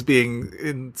those things being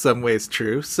in some ways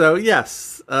true. So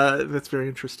yes, that's very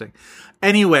interesting.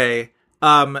 Anyway,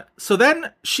 so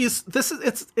then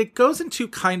it goes into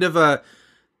kind of a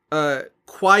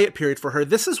quiet period for her.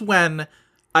 This is when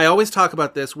I always talk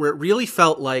about this, where it really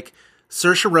felt like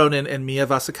Saoirse Ronan and Mia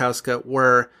Wasikowska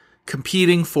were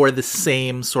competing for the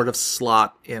same sort of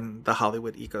slot in the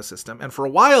Hollywood ecosystem. And for a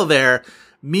while there,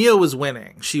 Mia was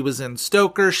winning. She was in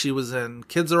Stoker. She was in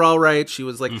Kids Are All Right. She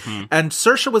was like, and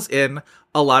Saoirse was in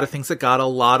a lot of things that got a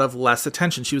lot of less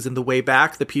attention. She was in The Way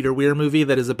Back, the Peter Weir movie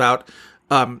that is about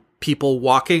people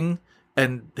walking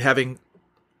and having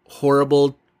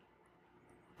horrible,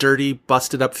 dirty,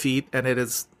 busted up feet, and it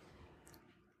is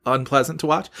unpleasant to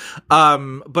watch.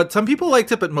 But some people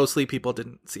liked it, but mostly people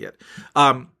didn't see it.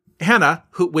 Hannah,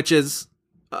 which is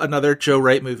another Joe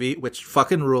Wright movie, which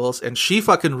fucking rules, and she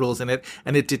fucking rules in it,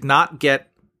 and it did not get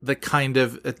the kind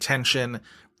of attention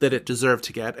that it deserved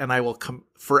to get, and I will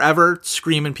forever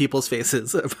scream in people's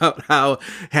faces about how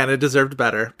Hannah deserved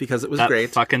better, because it was great.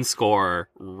 That fucking score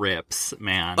rips,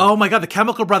 man. Oh my god, the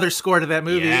Chemical Brothers score to that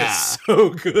movie is so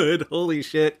good. Holy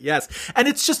shit, yes. And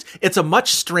it's a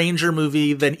much stranger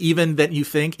movie than you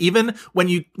think. Even when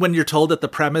you're told that the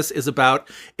premise is about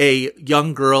a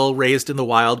young girl raised in the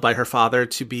wild by her father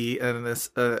to be an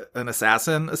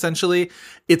assassin, essentially,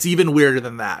 it's even weirder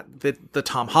than that. The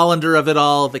Tom Hollander of it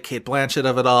all, the Cate Blanchett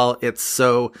of it all, it's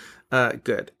so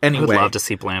good. Anyway, I would love to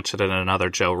see Blanchett in another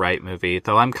Joe Wright movie,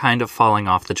 though I'm kind of falling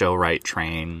off the Joe Wright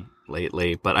train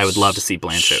lately, but I would love to see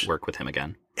Blanchett work with him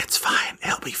again. It's fine.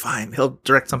 He'll be fine. He'll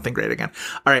direct something great again.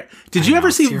 All right. Did you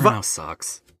ever see Cyrano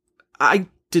sucks. I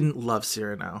didn't love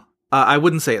Cyrano. I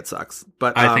wouldn't say it sucks,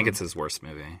 but I think it's his worst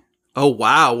movie. Oh,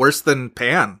 wow. Worse than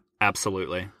Pan.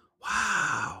 Absolutely.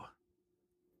 Wow.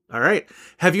 All right.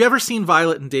 Have you ever seen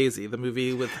Violet and Daisy, the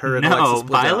movie with her and Alexis Bledel?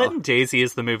 No, Violet and Daisy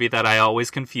is the movie that I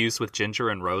always confuse with Ginger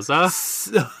and Rosa.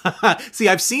 See,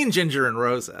 I've seen Ginger and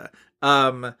Rosa.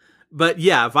 But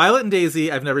yeah, Violet and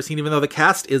Daisy, I've never seen, even though the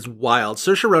cast is wild.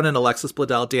 Saoirse Ronan, Alexis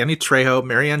Bledel, Danny Trejo,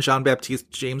 Marianne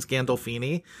Jean-Baptiste, James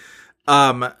Gandolfini,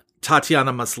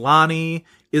 Tatiana Maslany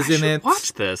is in it.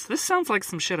 Watch this. This sounds like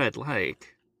some shit I'd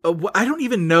like. I don't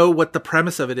even know what the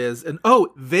premise of it is. And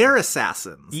they're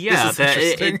assassins. Yeah,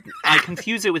 I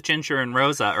confuse it with Ginger and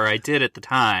Rosa, or I did at the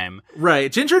time.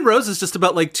 Right. Ginger and Rosa is just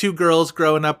about like two girls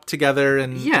growing up together,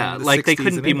 and like they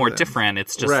couldn't be more different.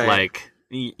 It's just like,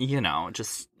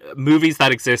 just movies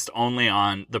that exist only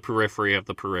on the periphery of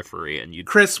the periphery. And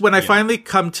Chris, when I finally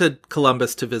come to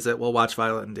Columbus to visit, we'll watch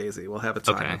Violet and Daisy. We'll have a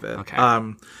time of it.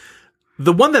 Okay.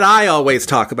 The one that I always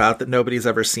talk about that nobody's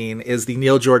ever seen is the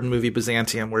Neil Jordan movie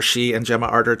Byzantium, where she and Gemma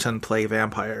Arterton play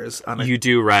vampires on a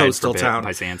coastal town.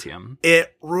 Byzantium.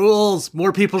 It rules.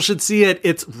 More people should see it.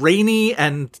 It's rainy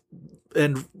and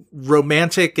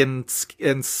romantic and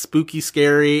spooky,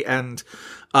 scary, and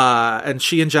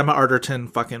she and Gemma Arterton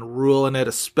fucking rule in it.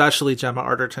 Especially Gemma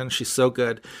Arterton. She's so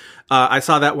good. I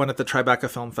saw that one at the Tribeca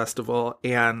Film Festival,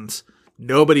 and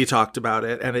nobody talked about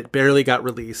it, and it barely got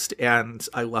released, and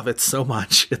I love it so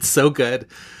much. It's so good.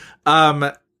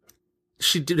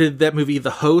 She did that movie, The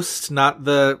Host, not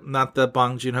the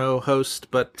Bong Joon-ho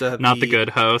host, but not the good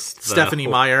host, Stephanie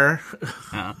Meyer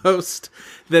host.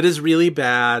 That is really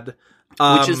bad.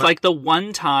 Which is like the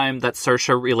one time that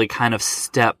Saoirse really kind of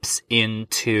steps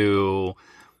into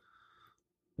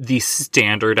the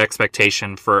standard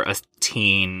expectation for a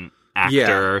teen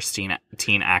actor,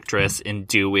 teen actress in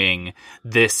doing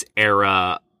this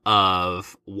era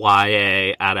of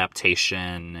YA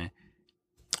adaptation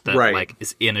that like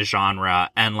is in a genre,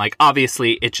 and like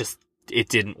obviously it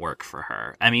didn't work for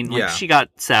her. I mean, like she got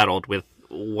saddled with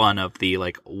one of the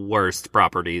like worst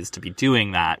properties to be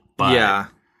doing that, but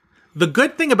The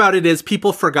good thing about it is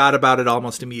people forgot about it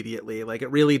almost immediately. Like, it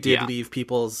really did leave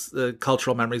people's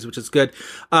cultural memories, which is good.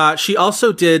 She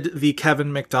also did the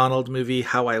Kevin McDonald movie,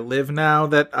 How I Live Now,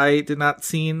 that I did not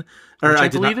seen. Which I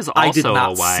believe is also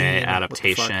a YA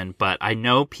adaptation, but I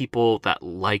know people that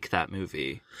like that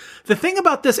movie. The thing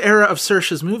about this era of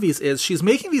Saoirse's movies is she's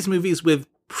making these movies with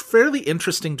fairly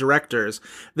interesting directors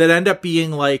that end up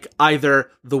being like either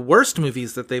the worst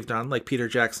movies that they've done, like Peter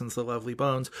Jackson's The Lovely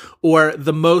Bones, or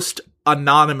the most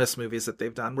anonymous movies that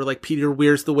they've done, where like Peter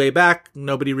Weir's The Way Back,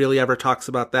 nobody really ever talks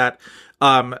about that.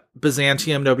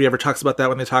 Byzantium, nobody ever talks about that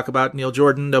when they talk about Neil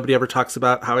Jordan. Nobody ever talks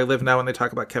about How I Live Now when they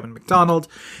talk about Kevin McDonald.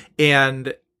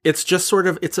 And it's just sort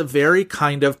of, it's a very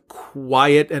kind of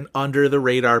quiet and under the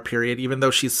radar period, even though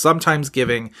she's sometimes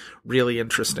giving really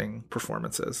interesting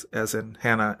performances, as in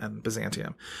Hannah and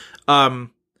Byzantium. And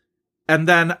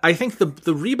then I think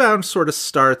the rebound sort of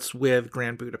starts with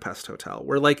Grand Budapest Hotel,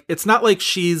 where like, it's not like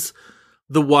she's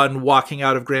the one walking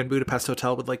out of Grand Budapest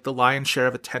Hotel with like the lion's share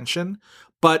of attention,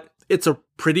 but it's a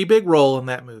pretty big role in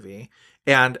that movie.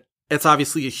 And it's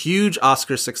obviously a huge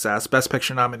Oscar success. Best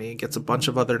Picture nominee, gets a bunch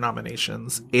of other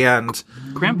nominations. And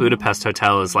Grand Budapest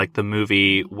Hotel is like the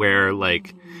movie where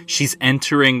like she's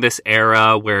entering this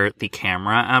era where the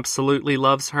camera absolutely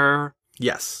loves her.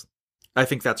 Yes, I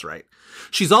think that's right.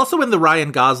 She's also in the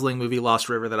Ryan Gosling movie Lost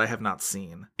River that I have not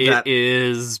seen. I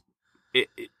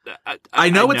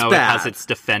know it's bad. It has its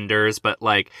defenders, but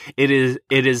like it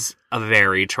is a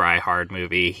very try-hard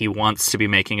movie. He wants to be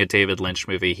making a David Lynch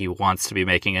movie. He wants to be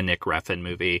making a Nick Refn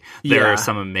movie. There are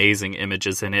some amazing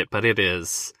images in it, but it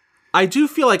is. I do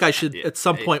feel like I should at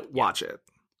some point watch it.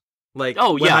 Like,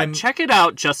 check it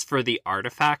out just for the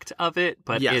artifact of it.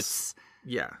 But it's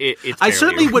I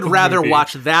certainly would rather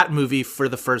watch that movie for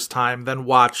the first time than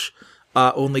watch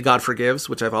Only God Forgives,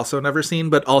 which I've also never seen,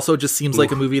 but also just seems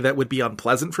like a movie that would be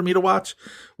unpleasant for me to watch.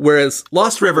 Whereas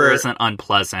Lost River isn't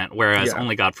unpleasant, whereas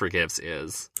Only God Forgives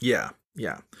is. Yeah.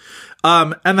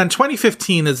 And then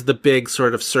 2015 is the big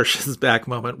sort of Saoirse's back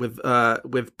moment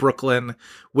with Brooklyn,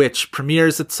 which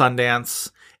premieres at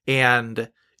Sundance and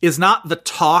is not the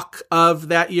talk of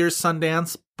that year's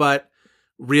Sundance, but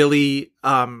really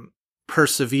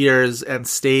perseveres and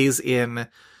stays in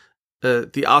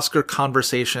the Oscar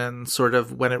conversation sort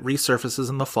of when it resurfaces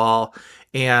in the fall.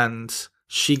 And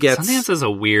she gets... Sundance is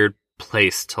a weird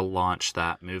place to launch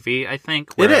that movie, I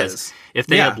think. Whereas it is. If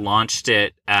they had launched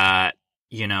it at,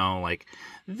 like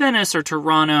Venice or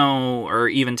Toronto or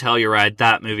even Telluride,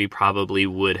 that movie probably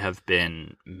would have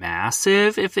been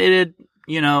massive if it had,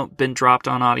 been dropped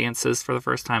on audiences for the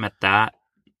first time at that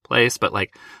place. But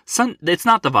like, it's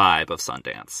not the vibe of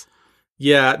Sundance.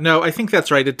 Yeah, no, I think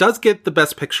that's right. It does get the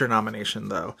Best Picture nomination,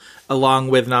 though, along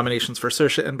with nominations for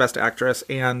Saoirse and Best Actress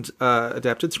and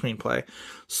Adapted Screenplay.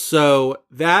 So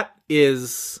that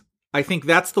is, I think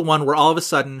that's the one where all of a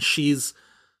sudden she's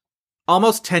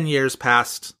almost 10 years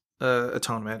past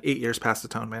Atonement, 8 years past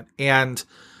Atonement, and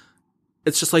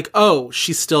it's just like, oh,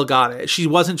 she's still got it. She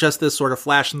wasn't just this sort of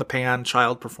flash-in-the-pan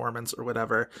child performance or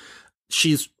whatever.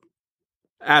 She's,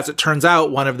 as it turns out,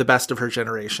 one of the best of her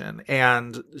generation.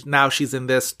 And now she's in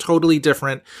this totally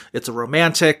different, it's a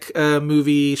romantic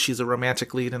movie. She's a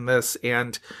romantic lead in this.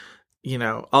 And,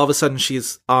 all of a sudden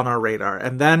she's on our radar.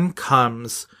 And then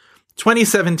comes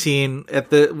 2017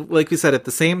 like we said, at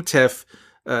the same TIFF,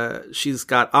 she's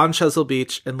got On Chesil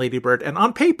Beach and Lady Bird. And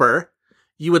on paper,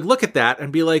 you would look at that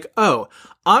and be like, oh,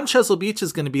 On Chesil Beach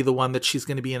is going to be the one that she's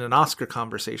going to be in an Oscar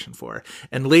conversation for.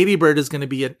 And Lady Bird is going to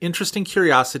be an interesting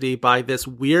curiosity by this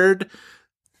weird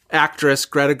actress,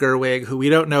 Greta Gerwig, who we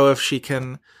don't know if she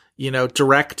can,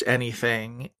 direct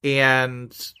anything.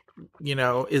 And,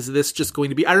 is this just going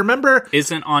to be, I remember.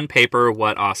 Isn't on paper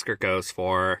what Oscar goes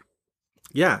for.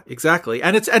 Yeah, exactly.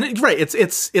 And it's right.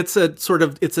 It's a sort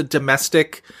of, it's a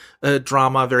domestic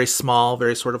drama, very small,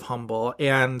 very sort of humble.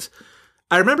 And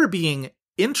I remember being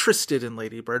interested in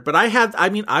Lady Bird, but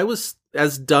I was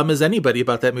as dumb as anybody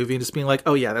about that movie and just being like,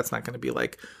 oh yeah, that's not going to be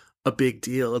like a big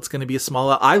deal. It's going to be a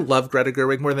small, I love Greta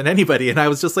Gerwig more than anybody. And I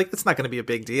was just like, it's not going to be a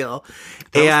big deal.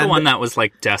 That was the one that was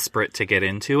like desperate to get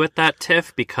into at that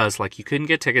TIFF because like you couldn't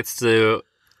get tickets to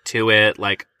it.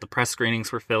 Like the press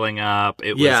screenings were filling up.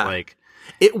 It was like,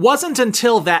 it wasn't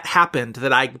until that happened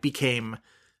that I became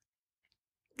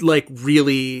like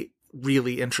really,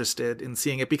 really interested in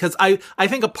seeing it, because I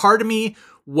think a part of me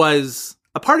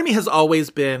has always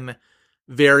been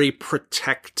very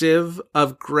protective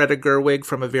of Greta Gerwig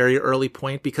from a very early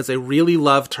point, because I really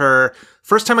loved her.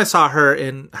 First time I saw her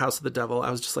in House of the Devil,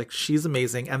 I was just like, she's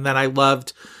amazing. And then I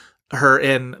loved her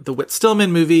in the Whit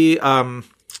Stillman movie. What's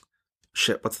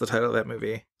the title of that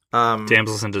movie?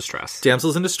 Damsels in Distress.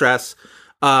 Damsels in Distress.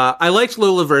 I liked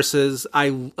Lola Versus.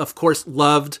 I, of course,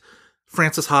 loved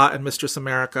Frances Ha and Mistress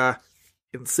America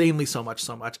insanely so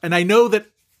much. And I know that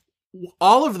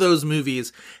all of those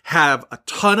movies have a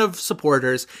ton of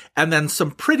supporters and then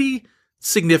some pretty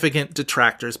significant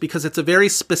detractors because it's a very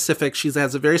specific, she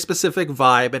has a very specific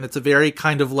vibe, and it's a very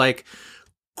kind of like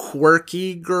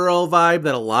quirky girl vibe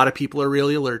that a lot of people are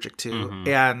really allergic to. Mm-hmm.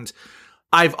 And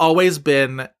I've always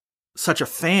been such a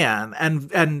fan,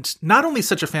 and not only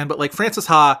such a fan, but like Frances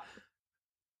Ha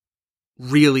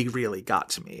really, really got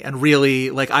to me, and really,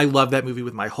 like, I love that movie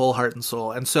with my whole heart and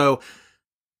soul. And so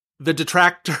the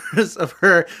detractors of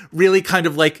her really kind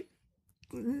of like,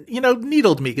 you know,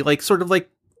 needled me, like sort of like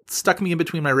stuck me in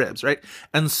between my ribs, right?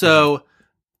 And so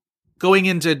going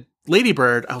into Lady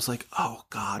Bird, I was like, oh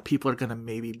God, people are going to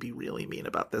maybe be really mean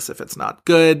about this if it's not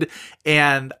good.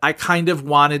 And I kind of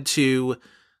wanted to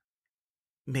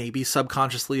maybe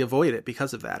subconsciously avoid it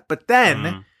because of that. But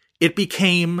then it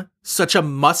became such a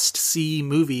must-see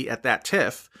movie at that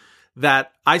TIFF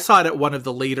that I saw it at one of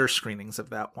the later screenings of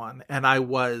that one. And I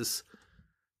was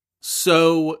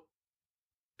so,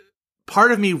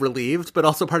 part of me relieved, but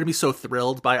also part of me so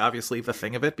thrilled by obviously the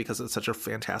thing of it because it's such a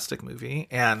fantastic movie.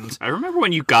 And I remember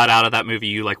when you got out of that movie,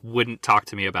 you like wouldn't talk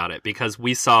to me about it because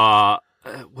we saw,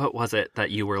 what was it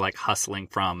that you were like hustling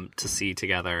from to see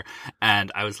together?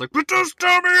 And I was like, but just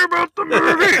tell me about the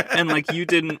movie. And like, you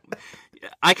didn't,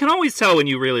 I can always tell when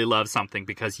you really love something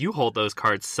because you hold those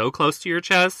cards so close to your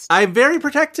chest. I'm very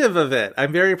protective of it.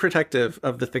 I'm very protective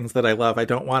of the things that I love. I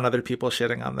don't want other people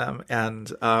shitting on them.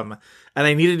 And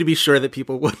I needed to be sure that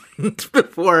people wouldn't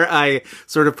before I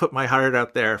sort of put my heart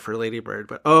out there for Lady Bird.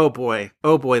 But oh boy,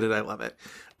 did I love it.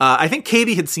 I think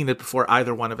Katie had seen it before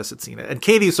either one of us had seen it. And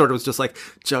Katie sort of was just like,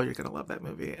 Joe, you're going to love that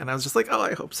movie. And I was just like, oh,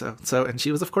 I hope so. And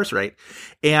she was of course right.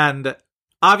 And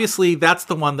obviously that's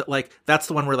the one that like, that's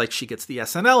the one where like she gets the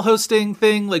SNL hosting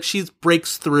thing. Like she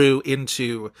breaks through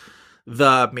into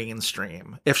the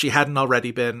mainstream. If she hadn't already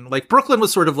been, like, Brooklyn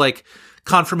was sort of like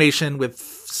confirmation with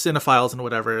cinephiles and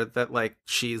whatever that like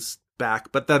she's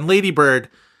back. But then Lady Bird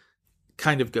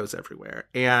kind of goes everywhere.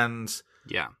 And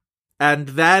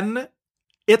then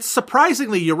it's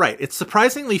surprisingly, you're right, it's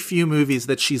surprisingly few movies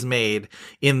that she's made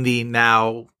in the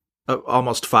now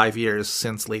almost 5 years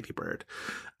since Lady Bird.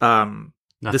 Nothing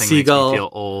the Seagull makes me feel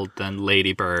old than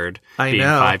Lady Bird I being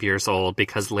know. 5 years old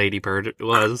because Lady Bird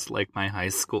was like my high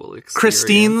school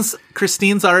experience.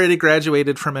 Christine's already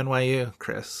graduated from NYU,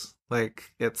 Chris.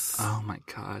 Like, it's... Oh my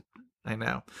God. I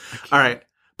know. All right.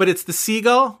 But it's The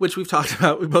Seagull, which we've talked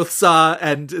about. We both saw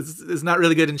and is not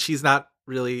really good, and she's not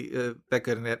really that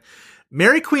good in it.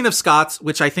 Mary Queen of Scots,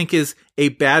 which I think is a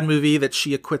bad movie that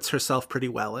she acquits herself pretty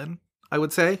well in, I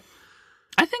would say.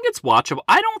 I think it's watchable.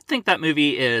 I don't think that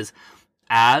movie is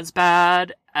as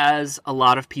bad as a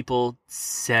lot of people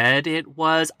said it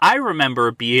was. I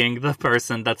remember being the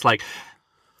person that's like,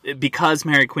 because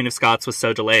Mary Queen of Scots was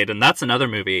so delayed, and that's another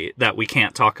movie that we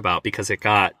can't talk about because it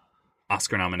got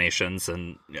Oscar nominations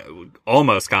and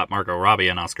almost got Margot Robbie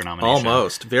an Oscar nomination.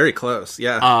 Almost. Very close.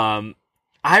 Yeah.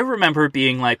 I remember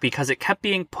being like, because it kept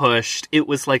being pushed, it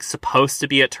was like supposed to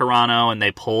be at Toronto and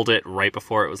they pulled it right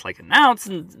before it was like announced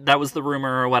and that was the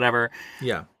rumor or whatever.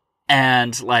 Yeah.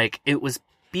 And like, it was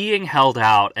being held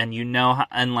out and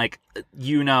and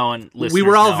listeners we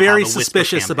were all know very how the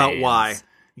suspicious whisper about why.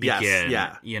 begin,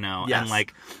 yes. Yeah. And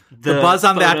like the buzz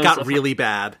on that got really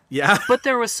bad. Yeah. But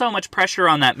there was so much pressure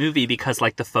on that movie because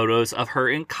like the photos of her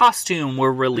in costume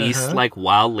were released like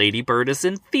while Lady Bird is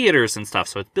in theaters and stuff.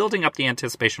 So it's building up the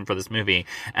anticipation for this movie.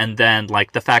 And then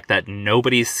like the fact that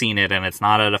nobody's seen it and it's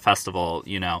not at a festival,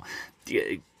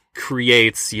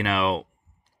 creates,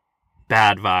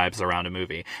 bad vibes around a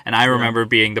movie. And I remember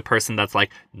being the person that's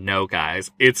like, no guys,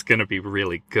 it's gonna be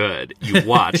really good. You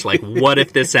watch, like, what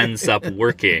if this ends up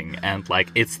working and like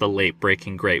it's the late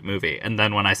breaking great movie? And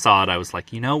then when I saw it, I was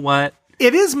like, you know what?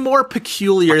 It is more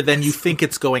peculiar than you think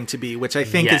it's going to be, which I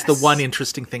think is the one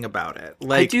interesting thing about it.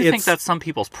 Like, I do think that's some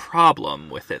people's problem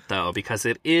with it though, because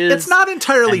it's not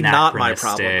entirely not my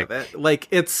problem with it. Like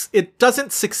it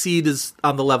doesn't succeed as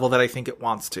on the level that I think it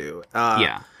wants to.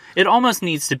 It almost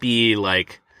needs to be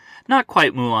like, not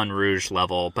quite Moulin Rouge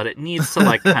level, but it needs to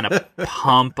like kind of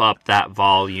pump up that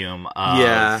volume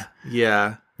of,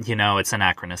 it's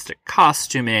anachronistic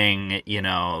costuming,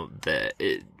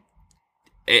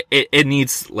 it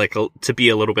needs like to be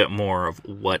a little bit more of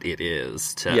what it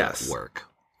is to work.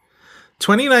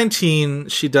 2019,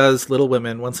 she does Little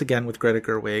Women once again with Greta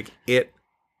Gerwig. It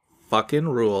fucking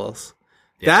rules.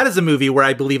 Yeah. That is a movie where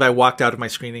I believe I walked out of my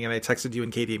screening and I texted you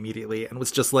and Katie immediately and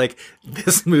was just like,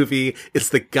 this movie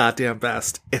is the goddamn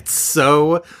best. It's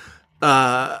so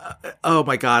Oh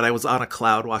my God, I was on a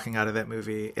cloud walking out of that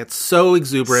movie. It's so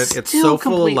exuberant. Still it's so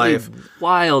full of life.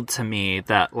 Wild to me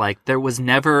that like there was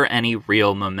never any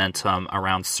real momentum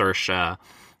around Saoirse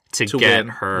to get win.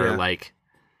 her. Yeah. Like,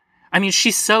 I mean,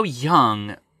 she's so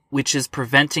young, which is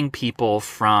preventing people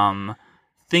from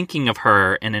thinking of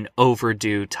her in an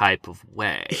overdue type of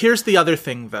way. Here's the other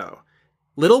thing, though.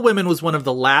 Little Women was one of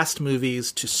the last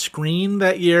movies to screen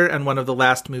that year and one of the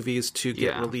last movies to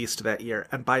get released that year.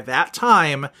 And by that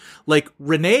time, like,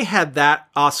 Renee had that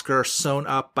Oscar sewn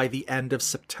up by the end of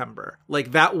September.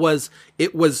 Like, the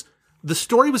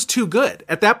story was too good.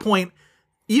 At that point,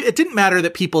 it didn't matter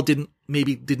that people didn't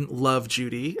love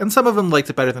Judy, and some of them liked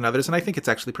it better than others, and I think it's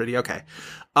actually pretty okay.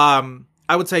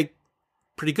 I would say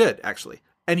pretty good, actually.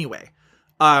 Anyway,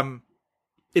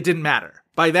 it didn't matter.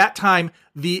 By that time,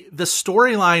 the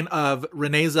storyline of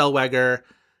Renee Zellweger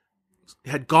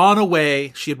had gone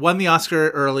away. She had won the Oscar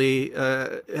early,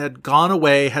 had gone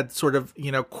away, had sort of,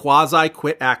 quasi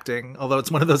quit acting. Although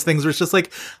it's one of those things where it's just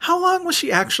like, how long was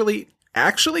she actually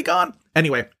gone?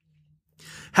 Anyway,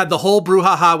 had the whole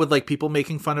brouhaha with like people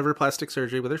making fun of her plastic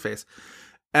surgery with her face.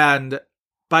 And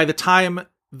by the time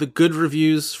the good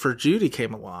reviews for Judy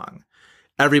came along,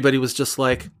 everybody was just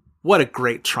like, what a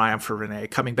great triumph for Renee,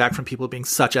 coming back from people being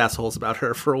such assholes about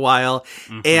her for a while.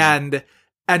 Mm-hmm.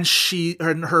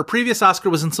 And her previous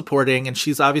Oscar was in supporting, and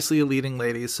she's obviously a leading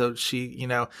lady, so she,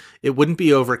 it wouldn't be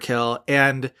overkill.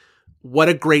 And what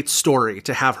a great story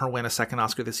to have her win a second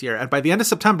Oscar this year. And by the end of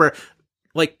September,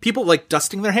 like, people like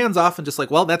dusting their hands off and just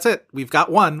like, well, that's it. We've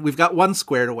got one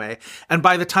squared away. And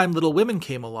by the time Little Women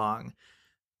came along,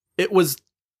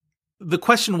 the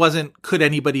question wasn't, could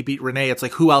anybody beat Renee? It's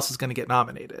like, who else is going to get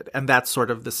nominated? And that's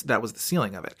sort of that was the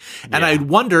ceiling of it. Yeah. And I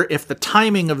wonder if the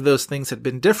timing of those things had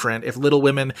been different, if Little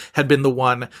Women had been the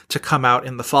one to come out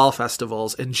in the fall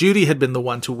festivals and Judy had been the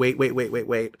one to wait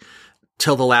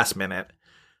till the last minute.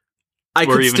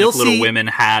 Or even if Little Women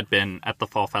had been at the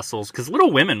fall festivals, because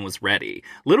Little Women was ready.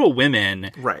 Little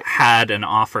Women had an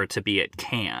offer to be at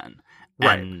Cannes,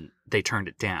 and they turned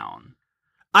it down.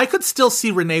 I could still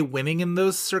see Renee winning in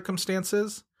those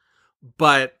circumstances,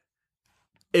 but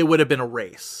it would have been a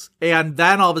race. And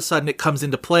then all of a sudden it comes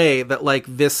into play that, like,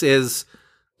 this is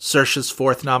Saoirse's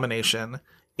fourth nomination,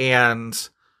 and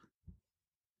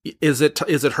is it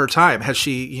her time? Has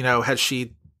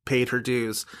she paid her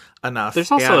dues enough?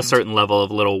 There's also a certain level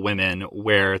of Little Women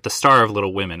where the star of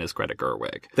Little Women is Greta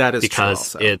Gerwig. That is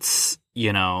because true also.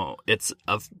 It's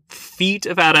a feat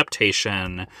of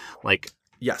adaptation. Like,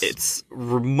 yes, it's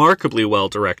remarkably well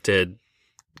directed,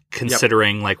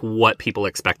 considering like what people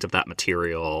expect of that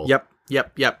material.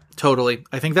 Yep. Totally.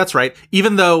 I think that's right.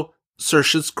 Even though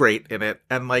Saoirse's great in it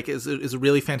and like is a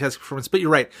really fantastic performance, but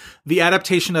you're right. The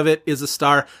adaptation of it is a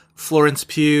star. Florence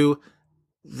Pugh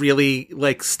really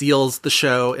like steals the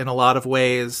show in a lot of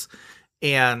ways,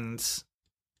 and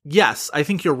yes, I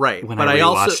think you're right. When I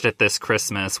rewatched it this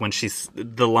Christmas, when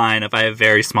the line of "I have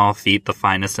very small feet, the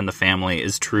finest in the family"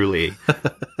 is truly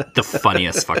the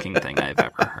funniest fucking thing I've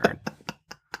ever heard.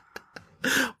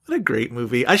 What a great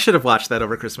movie. I should have watched that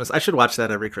over Christmas. I should watch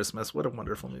that every Christmas. What a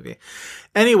wonderful movie.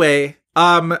 Anyway,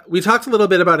 we talked a little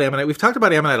bit about Ammonite. We've talked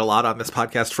about Ammonite a lot on this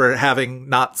podcast for having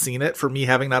not seen it, for me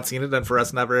having not seen it, and for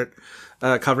us never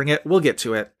covering it. We'll get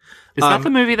to it. Is that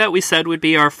the movie that we said would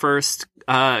be our first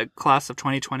class of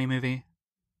 2020 movie?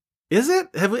 Is it?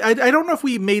 Have we? I don't know if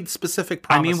we made specific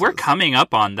promises. I mean, we're coming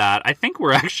up on that. I think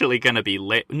we're actually going to be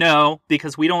late. No,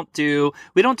 because we don't do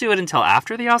it until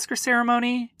after the Oscar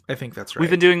ceremony. I think that's right. We've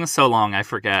been doing this so long, I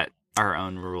forget our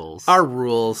own rules. Our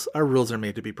rules are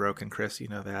made to be broken, Chris. You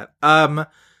know that. And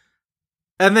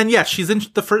then she's in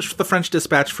the French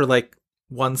Dispatch for like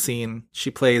one scene.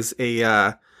 She plays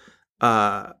a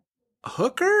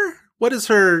hooker. What is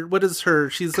her?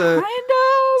 She's kind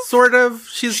of sort of.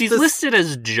 She's listed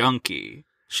as junkie.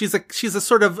 She's a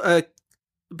sort of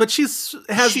but she shows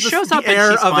up and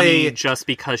air she's of funny just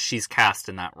because she's cast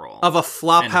in that role of a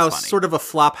flophouse, sort of a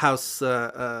flophouse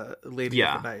lady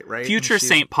of the night, right? Future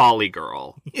St. Pauli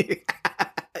girl.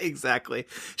 Exactly.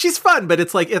 She's fun, but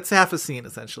it's like it's half a scene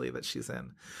essentially that she's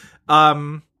in.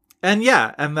 And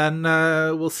then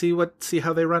we'll see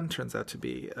how they run turns out to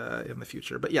be in the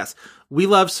future. But yes, we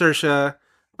love Saoirse.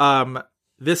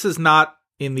 This is not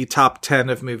in the top 10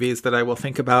 of movies that I will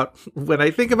think about when I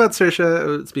think about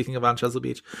Saoirse, speaking of on Chesil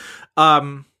Beach.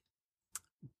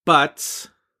 But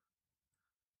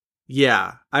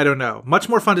yeah, I don't know. Much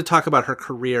more fun to talk about her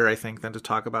career, I think, than to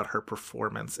talk about her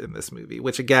performance in this movie,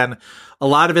 which again, a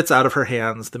lot of it's out of her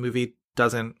hands. The movie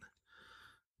doesn't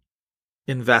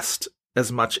invest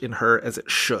as much in her as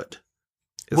it should.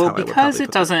 Well, because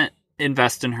it doesn't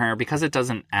invest in her because it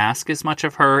doesn't ask as much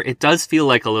of her. It does feel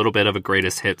like a little bit of a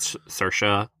greatest hits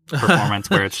Saoirse performance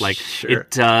where it's like,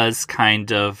 it does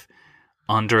kind of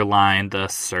underline the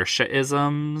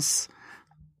Saoirse-isms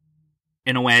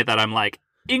in a way that I'm like,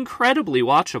 incredibly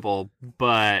watchable,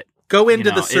 but go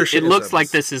into the Saoirse. It looks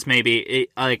like this is maybe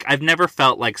like I've never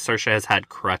felt like Saoirse has had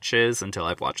crutches until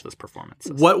I've watched this performance.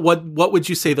 What would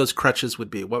you say those crutches would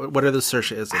be? What are the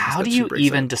Saoirse-isms? How do you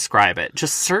even describe it?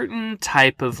 Just certain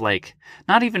type of like,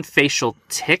 not even facial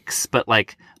tics, but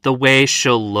like the way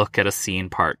she'll look at a scene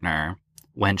partner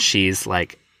when she's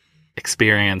like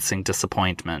experiencing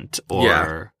disappointment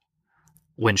or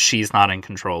when she's not in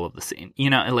control of the scene.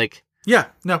 You know, like. Yeah,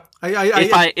 no.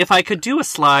 If I could do a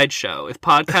slideshow, if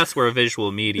podcasts were a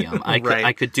visual medium,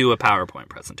 I could do a PowerPoint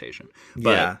presentation. But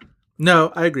yeah,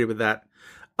 no, I agree with that.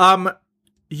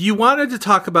 You wanted to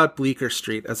talk about Bleecker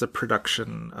Street as a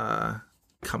production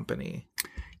company.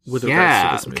 With regards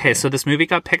to this movie. Okay, so this movie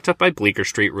got picked up by Bleecker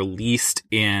Street, released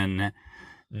in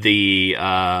the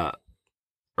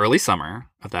early summer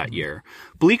of that year.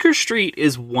 Bleecker Street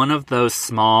is one of those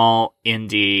small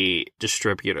indie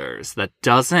distributors that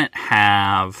doesn't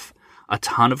have a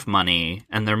ton of money,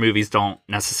 and their movies don't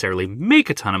necessarily make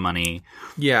a ton of money.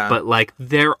 Yeah. But like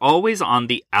they're always on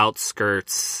the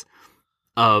outskirts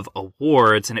of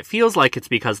awards, and it feels like it's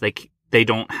because they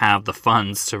don't have the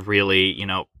funds to really, you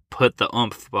know, put the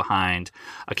oomph behind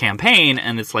a campaign,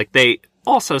 and it's like they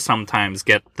also sometimes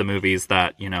get the movies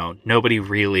that, you know, nobody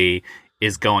really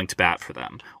is going to bat for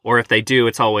them. Or if they do,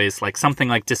 it's always like something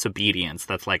like Disobedience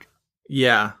that's like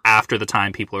after the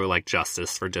time people are like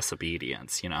justice for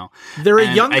disobedience, you know. They're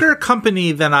a younger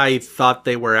company than I thought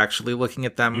they were, actually, looking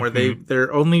at them, where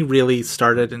they're only really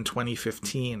started in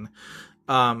 2015.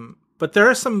 But there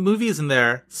are some movies in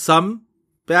there, some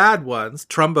bad ones.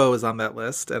 Trumbo is on that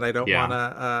list, and I don't want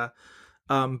to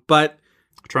but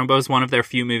Trumbo is one of their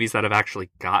few movies that have actually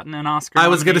gotten an Oscar I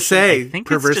was going to say, I think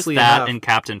perversely it's just that enough. and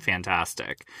Captain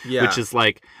Fantastic, which is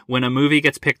like when a movie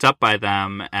gets picked up by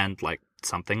them, and like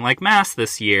something like Mass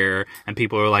this year, and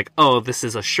people are like, oh, this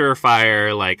is a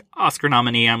surefire like Oscar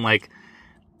nominee. I'm like,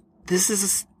 this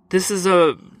is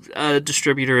a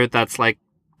distributor that's like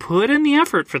put in the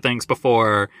effort for things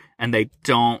before, and they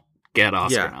don't get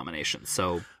Oscar nominations.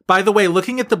 So, by the way,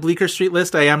 looking at the Bleecker Street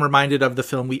list, I am reminded of the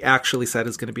film we actually said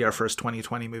is going to be our first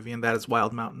 2020 movie, and that is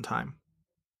Wild Mountain Thyme.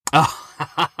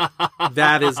 Oh,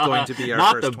 that is going to be our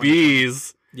not first. Not the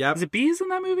bees. Yep. Is it bees in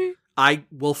that movie? I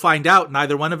will find out.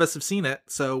 Neither one of us have seen it,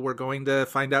 so we're going to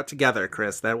find out together,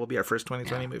 Chris. That will be our first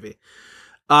 2020 movie.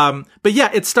 But yeah,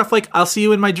 it's stuff like I'll See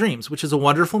You in My Dreams, which is a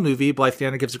wonderful movie. Blythe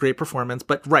Danner gives a great performance,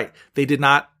 but they did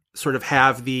not sort of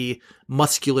have the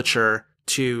musculature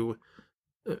to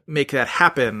make that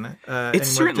happen. It's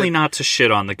certainly not to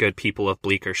shit on the good people of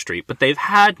Bleecker Street, but they've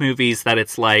had movies that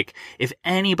it's like, if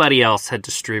anybody else had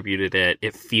distributed it,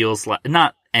 it feels like,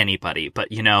 not anybody,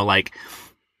 but you know, like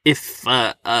if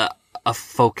a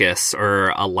Focus or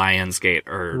a Lionsgate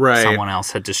or someone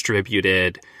else had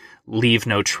distributed Leave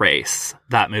No Trace,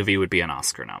 that movie would be an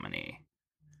Oscar nominee.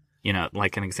 You know,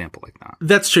 like an example like that.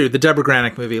 That's true. The Deborah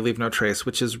Granick movie, Leave No Trace,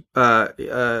 which is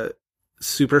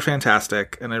super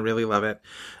fantastic, and I really love it.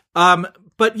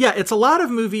 But yeah, it's a lot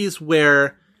of movies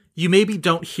where you maybe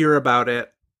don't hear about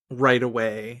it right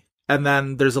away, and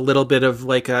then there's a little bit of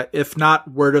like a, if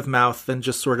not word of mouth, then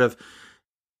just sort of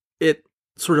it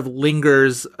sort of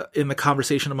lingers in the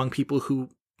conversation among people who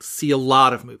see a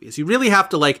lot of movies. You really have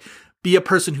to like be a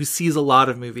person who sees a lot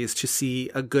of movies to see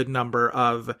a good number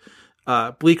of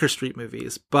Bleecker Street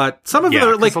movies, but some of them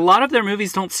are like a lot of their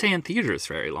movies don't stay in theaters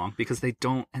very long because they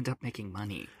don't end up making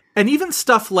money. And even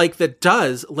stuff like that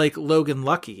does, like Logan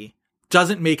Lucky,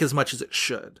 doesn't make as much as it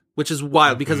should, which is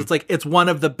wild because it's like it's one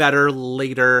of the better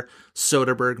later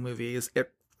Soderbergh movies.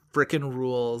 It frickin'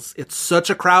 rules. It's such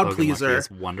a crowd Logan pleaser. Lucky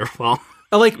is wonderful.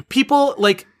 Like people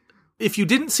like. If you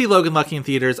didn't see Logan Lucky in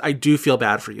theaters, I do feel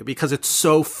bad for you because it's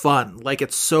so fun. Like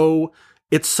it's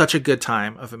such a good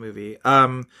time of a movie.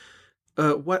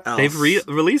 What else? They've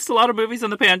released a lot of movies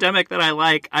in the pandemic that I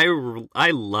like.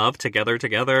 I love Together.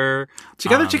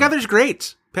 Together's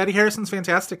great. Patty Harrison's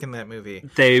fantastic in that movie.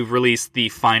 They released the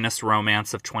finest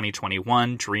romance of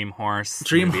 2021, Dream Horse.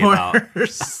 Dream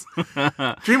Horse,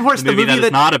 the movie that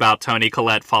is not about Toni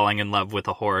Collette falling in love with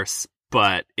a horse,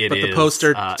 but the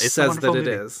poster says that it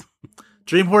is.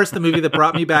 Dream Horse, the movie that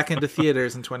brought me back into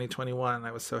theaters in 2021.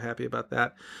 I was so happy about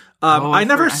that. I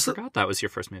forgot that was your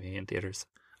first movie in theaters.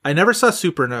 I never saw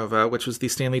Supernova, which was the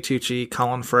Stanley Tucci,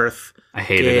 Colin Firth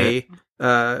gay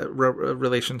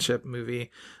relationship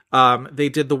movie. They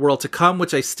did The World to Come,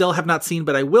 which I still have not seen,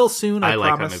 but I will soon. I like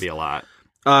promise. that movie a lot.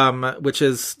 which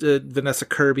is Vanessa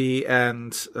Kirby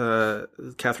and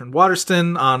Catherine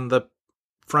Waterston on the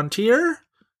frontier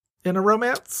in a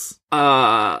romance.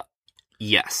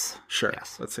 Yes. Sure.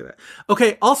 Yes. Let's say that.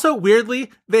 Okay. Also,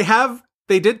 weirdly,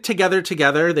 they did Together.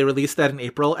 They released that in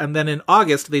April, and then in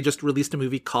August they just released a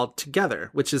movie called Together,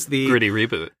 which is the gritty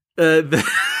reboot.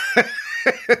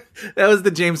 That was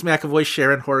the James McAvoy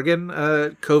Sharon Horgan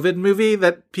COVID movie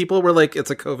that people were like,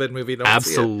 it's a COVID movie. Don't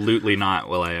Absolutely not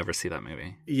will I ever see that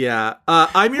movie. Yeah.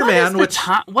 I'm Your Man.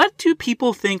 What do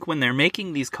people think when they're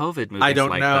making these COVID movies I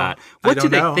don't like know. that? What do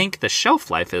they think the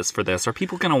shelf life is for this? Are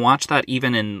people going to watch that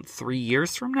even in 3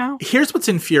 years from now? Here's what's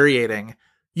infuriating.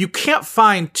 You can't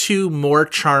find two more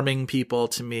charming people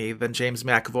to me than James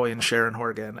McAvoy and Sharon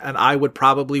Horgan, and I would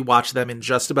probably watch them in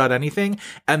just about anything.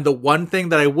 And the one thing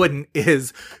that I wouldn't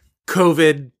is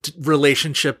COVID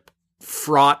relationship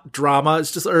fraught drama.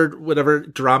 It's just, or whatever,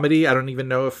 dramedy. I don't even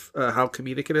know if how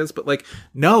comedic it is, but like,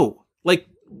 no, like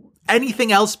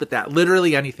anything else but that.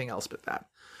 Literally anything else but that.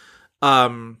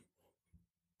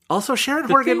 Also, Sharon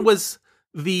Horgan was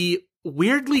the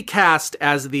weirdly cast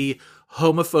as the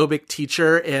homophobic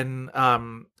teacher in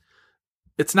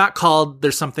it's not called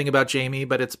There's Something About Jamie,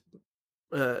 but it's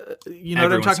you know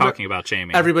Everyone's what I'm talking about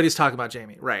Jamie. Everybody's talking about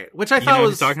Jamie, right? Which I thought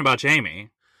was talking about Jamie.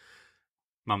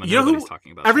 Mama, you know nobody's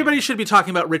talking about everybody Jamie. Should be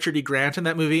talking about Richard E. Grant in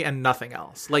that movie and nothing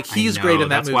else. Like, he's great in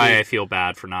that movie. That's why I feel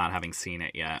bad for not having seen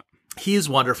it yet. He's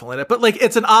wonderful in it, but like,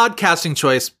 it's an odd casting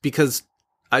choice because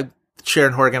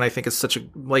Sharon Horgan, I think, is such a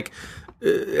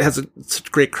has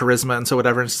such great charisma and so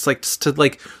whatever. And it's just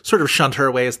to sort of shunt her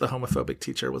away as the homophobic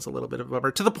teacher was a little bit of a bummer,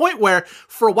 to the point where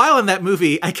for a while in that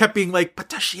movie I kept being like, but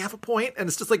does she have a point? And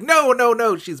it's just like,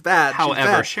 no, she's bad.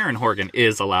 However, Sharon Horgan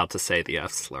is allowed to say the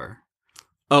F slur.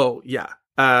 Oh yeah,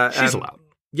 she's allowed.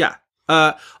 Yeah.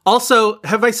 Also,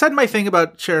 have I said my thing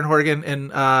about Sharon Horgan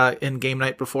in Game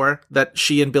Night before? That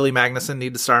she and Billy Magnuson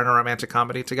need to star in a romantic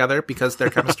comedy together because their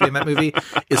chemistry in that movie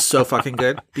is so fucking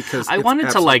good. Because I wanted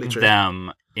to like true.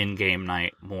 them in Game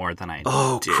Night more than I did.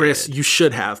 Oh, Chris, you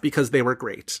should have, because they were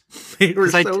great. They were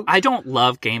I don't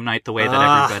love Game Night the way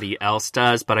that everybody else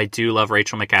does, but I do love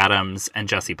Rachel McAdams and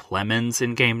Jesse Plemons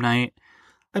in Game Night.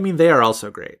 I mean, they are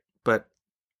also great, but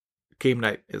Game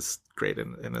Night is great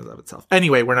in and of itself.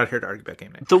 Anyway, we're not here to argue about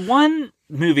Game Night. The one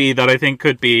movie that I think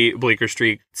could be Bleecker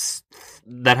Street's,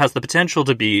 that has the potential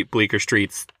to be Bleecker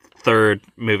Street's third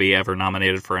movie ever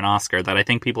nominated for an Oscar, that I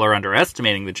think people are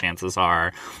underestimating the chances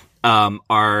are an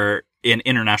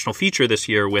international feature this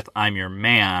year with I'm Your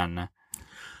Man.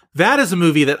 That is a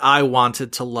movie that I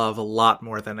wanted to love a lot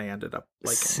more than I ended up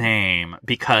liking. Same,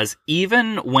 because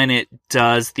even when it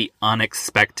does the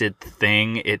unexpected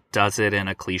thing, it does it in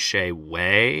a cliche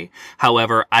way.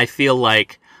 However, I feel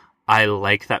like I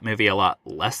like that movie a lot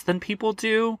less than people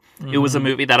do. Mm-hmm. It was a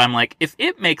movie that I'm like, if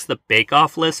it makes the Bake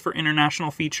Off list for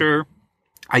international feature,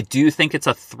 I do think it's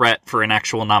a threat for an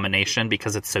actual nomination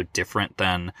because it's so different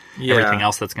than everything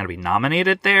else that's going to be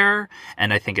nominated there.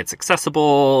 And I think it's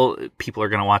accessible. People are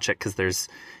going to watch it because there's,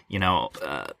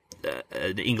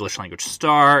 an English language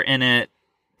star in it.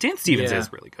 Dan Stevens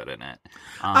is really good in it.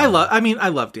 I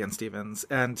love Dan Stevens,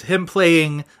 and him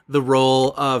playing the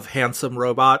role of handsome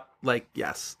robot. Like,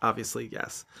 yes, obviously,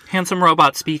 yes. Handsome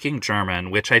robot speaking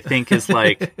German, which I think is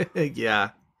like, yeah.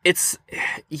 It's,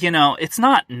 it's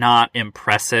not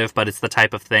impressive, but it's the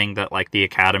type of thing that, like, the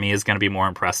Academy is going to be more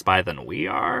impressed by than we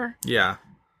are. Yeah.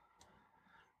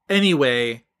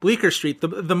 Anyway, Bleecker Street,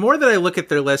 the more that I look at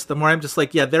their list, the more I'm just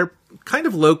like, yeah, they're kind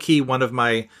of low-key one of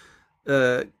my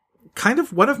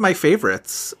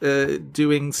favorites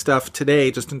doing stuff today,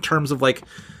 just in terms of, like,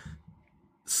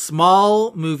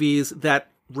 small movies that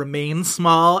remain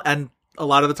small, and a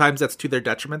lot of the times that's to their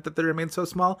detriment that they remain so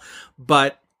small,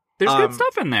 but there's good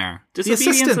stuff in there.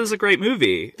 Disobedience is a great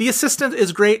movie. The Assistant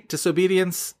is great.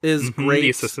 Disobedience is great.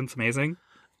 The Assistant's amazing.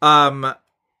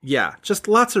 Yeah, just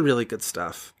lots of really good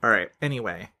stuff. All right.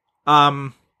 Anyway,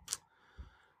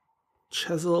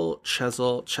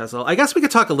 Chesil. I guess we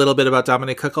could talk a little bit about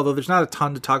Dominic Cook, although there's not a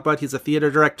ton to talk about. He's a theater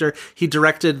director. He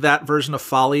directed that version of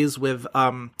Follies with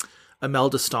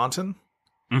Imelda Staunton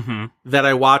that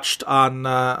I watched on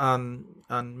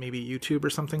maybe YouTube or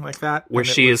something like that. Where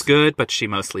she is good, but she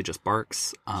mostly just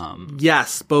barks.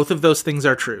 Yes, both of those things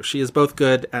are true. She is both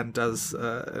good and does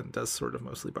sort of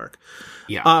mostly bark.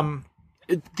 Yeah.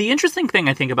 The interesting thing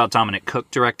I think about Dominic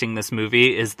Cook directing this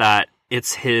movie is that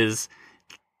he's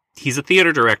a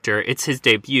theater director. It's his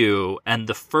debut, and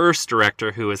the first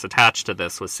director who was attached to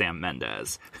this was Sam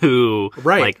Mendes, who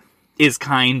is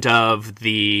kind of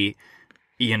the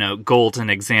golden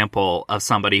example of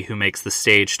somebody who makes the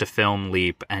stage to film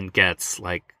leap and gets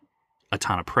like a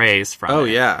ton of praise from it. Oh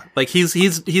yeah. Like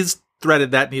he's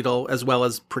threaded that needle as well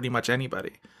as pretty much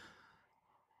anybody.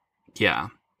 Yeah.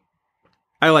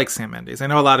 I like Sam Mendes. I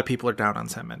know a lot of people are down on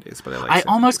Sam Mendes, but I like I Sam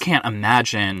almost Mendes. can't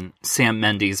imagine Sam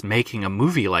Mendes making a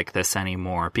movie like this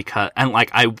anymore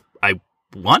I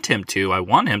want him to. I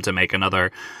want him to make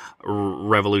another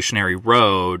Revolutionary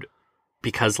Road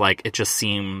because like it just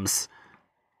seems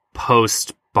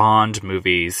post Bond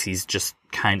movies he's just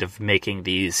kind of making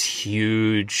these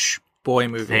huge boy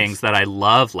movies things that I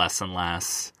love less and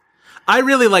less. I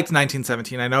really liked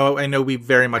 1917. I know we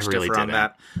very much really differ on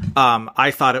didn't. that.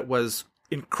 I thought it was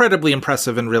incredibly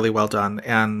impressive and really well done,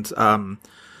 and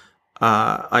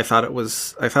I thought it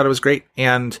was great.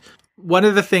 And one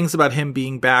of the things about him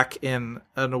being back in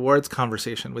an awards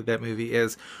conversation with that movie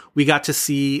is we got to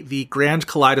see the grand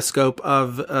kaleidoscope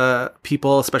of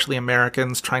people, especially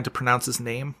Americans, trying to pronounce his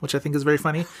name, which I think is very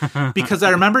funny. Because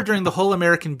I remember during the whole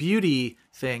American Beauty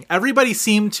thing, everybody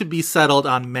seemed to be settled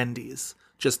on Mendes,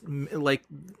 just like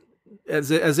as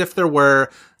if there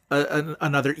were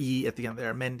another E at the end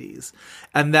there, Mendes.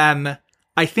 And then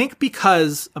I think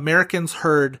because Americans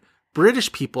heard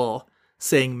British people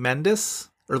saying Mendes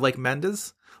or like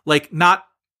Mendes, like not,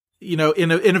 in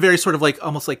a very sort of like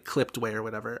almost like clipped way or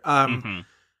whatever.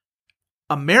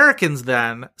 Americans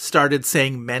then started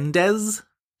saying Mendes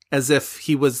as if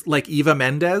he was like Eva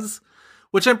Mendes,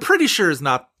 which I'm pretty sure is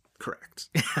not correct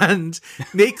and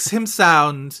makes him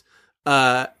sound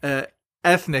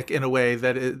ethnic in a way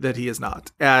that he is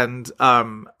not. And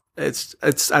it's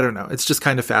I don't know, it's just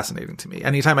kind of fascinating to me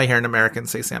anytime I hear an American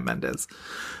say Sam Mendes.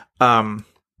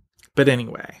 But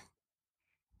anyway,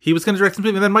 he was going to direct this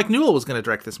movie, and then Mike Newell was going to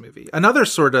direct this movie. Another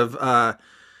sort of I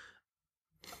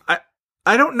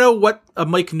don't know what a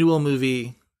Mike Newell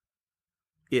movie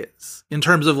is in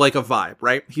terms of like a vibe,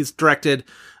 right? He's directed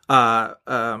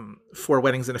Four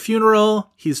Weddings and a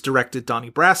Funeral. He's directed Donnie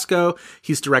Brasco.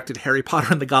 He's directed Harry Potter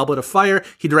and the Goblet of Fire.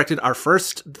 He directed our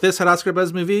first This Had Oscar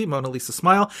Buzz movie, Mona Lisa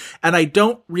Smile. And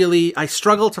I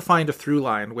struggle to find a through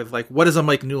line with like, what is a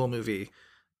Mike Newell movie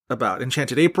about?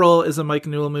 Enchanted April is a Mike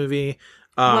Newell movie.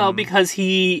 Well, because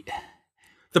The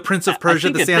Prince of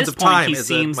Persia, The Sands of Time he is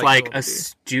seems a Mike like Newell a movie.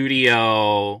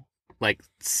 studio like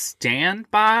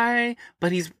standby,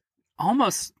 but he's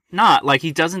almost not. Like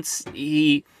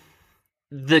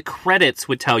the credits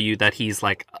would tell you that he's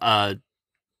like a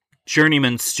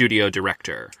journeyman studio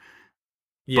director.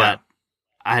 Yeah. But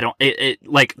I don't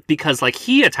because like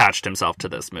he attached himself to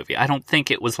this movie. I don't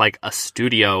think it was like a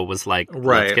studio was like,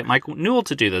 let's get Mike Newell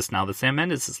to do this now that Sam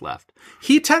Mendes is left.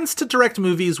 He tends to direct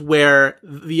movies where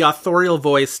the authorial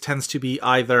voice tends to be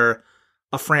either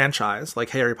a franchise, like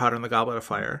Harry Potter and the Goblet of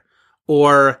Fire,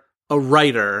 or a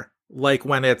writer, like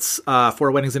when it's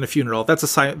Four Weddings and a Funeral.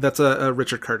 That's a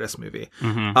Richard Curtis movie.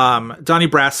 Mm-hmm. Donnie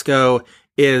Brasco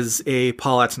is a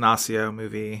Paul Attanasio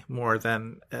movie more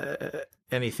than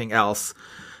anything else.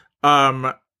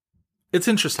 It's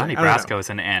interesting. Donnie Brasco is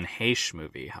an Anne Heche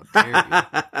movie. How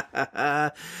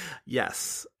dare you?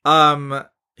 Yes.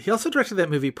 He also directed that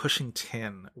movie Pushing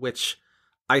Tin, which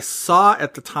I saw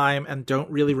at the time and don't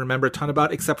really remember a ton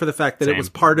about, except for the fact that it was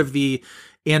part of the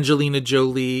Angelina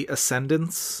Jolie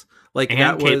ascendance. Like and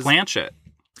that Kate was Blanchett.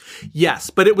 Yes,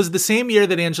 but it was the same year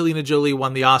that Angelina Jolie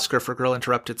won the Oscar for Girl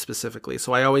Interrupted specifically.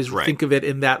 So I always think of it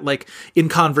in that, like, in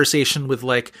conversation with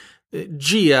like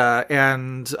Gia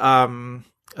and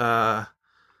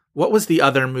what was the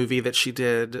other movie that she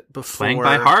did before? Playing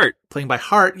by Heart. Playing by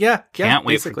Heart, yeah. Can't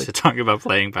wait to talk about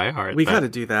Playing by Heart. We got to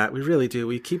do that. We really do.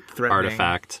 We keep threatening.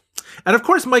 Artifact. And of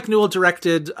course, Mike Newell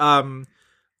directed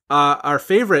our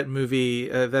favorite movie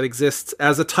that exists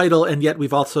as a title, and yet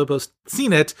we've also both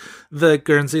seen it, the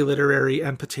Guernsey Literary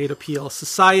and Potato Peel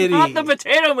Society. Not the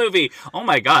potato movie! Oh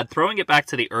my god, throwing it back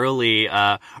to the early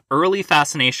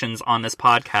fascinations on this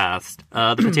podcast,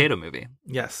 the potato movie.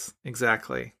 Yes,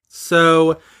 exactly.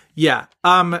 So, yeah.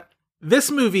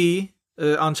 This movie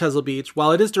on Chesil Beach,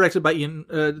 while it is directed by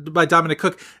by Dominic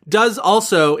Cook, does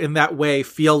also in that way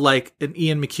feel like an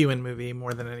Ian McEwan movie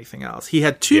more than anything else. He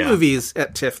had two movies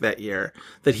at TIFF that year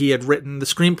that he had written the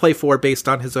screenplay for based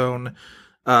on his own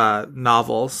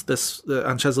novels, this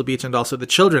on Chesil Beach, and also The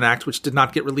Children Act, which did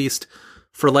not get released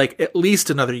for like at least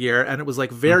another year, and it was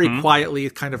like very quietly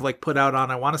kind of like put out on,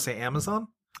 I want to say, Amazon.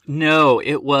 No,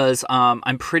 it was,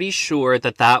 I'm pretty sure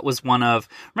that was one of,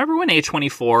 remember when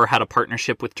A24 had a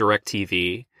partnership with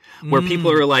DirecTV, where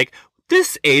people are like,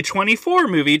 this A24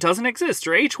 movie doesn't exist,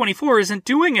 or A24 isn't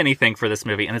doing anything for this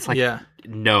movie. And it's like,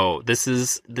 no, this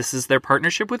is their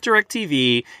partnership with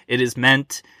DirecTV. It is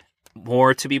meant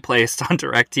more to be placed on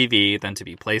DirecTV than to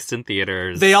be placed in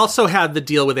theaters. They also had the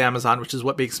deal with Amazon, which is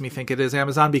what makes me think it is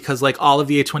Amazon, because like all of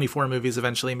the A24 movies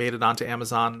eventually made it onto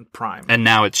Amazon Prime. And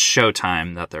now it's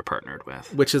Showtime that they're partnered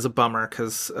with. Which is a bummer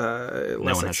because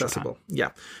less one accessible.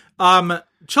 Yeah.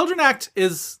 Children Act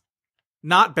is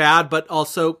not bad, but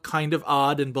also kind of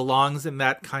odd and belongs in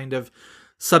that kind of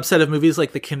subset of movies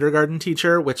like The Kindergarten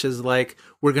Teacher, which is like,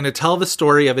 we're going to tell the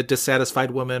story of a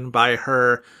dissatisfied woman by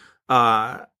her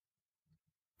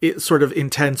sort of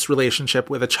intense relationship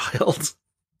with a child.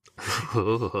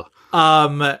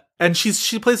 And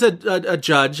she plays a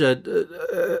judge, right?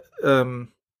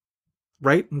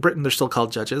 In Britain, they're still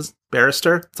called judges.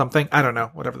 Barrister, something. I don't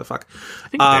know. Whatever the fuck. I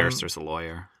think barrister's a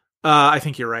lawyer. I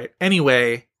think you're right.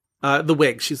 Anyway, the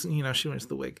wig. She wears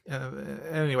the wig.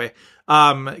 Anyway,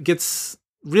 gets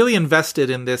really invested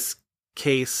in this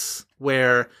case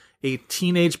where a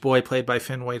teenage boy played by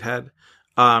Finn Whitehead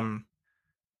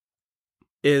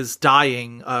is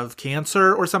dying of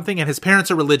cancer or something, and his parents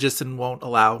are religious and won't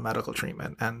allow medical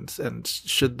treatment, and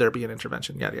should there be an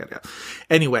intervention, yada yada yada.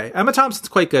 Anyway, Emma Thompson's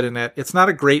quite good in it. It's not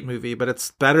a great movie, but it's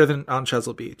better than On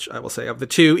Chesil Beach, I will say. Of the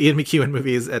two Ian McEwan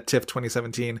movies at TIFF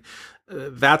 2017,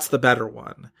 that's the better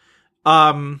one.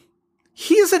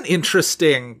 He's an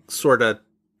interesting sort of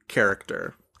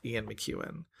character, Ian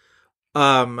McEwan.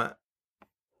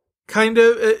 Kind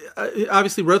of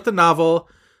obviously wrote the novel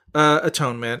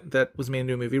Atonement that was made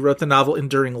into a movie, wrote the novel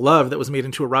Enduring Love that was made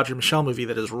into a Roger Michell movie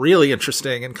that is really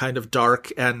interesting and kind of dark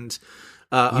and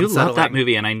you unsettling. love that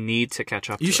movie, and I need to catch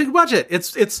up. You should watch it.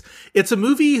 It's a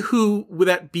movie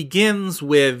that begins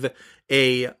with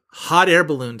a hot air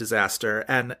balloon disaster,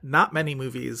 and not many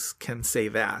movies can say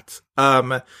that.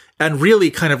 And really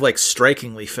kind of like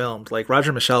strikingly filmed. Like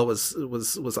Roger Michell was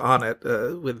on it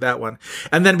with that one,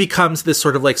 and then becomes this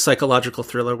sort of like psychological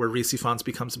thriller where Reese Ifans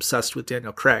becomes obsessed with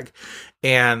Daniel Craig,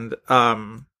 and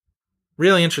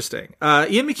really interesting.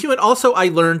 Ian McEwan also, I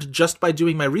learned just by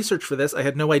doing my research for this, I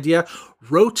had no idea,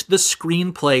 wrote the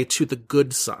screenplay to The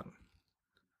Good Son.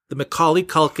 The Macaulay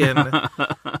Culkin,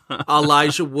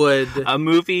 Elijah Wood, a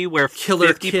movie where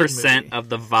 50% movie. of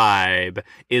the vibe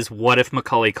is what if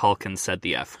Macaulay Culkin said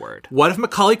the F word? What if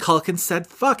Macaulay Culkin said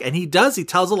fuck? And he does. He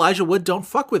tells Elijah Wood, don't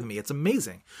fuck with me. It's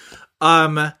amazing.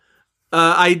 I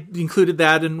included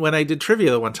that in when I did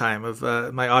trivia the one time of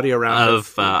my audio round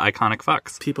of iconic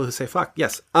fucks. People who say fuck.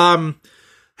 Yes.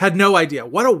 Had no idea.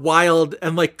 What a wild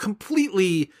and like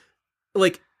completely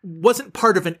like wasn't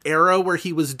part of an era where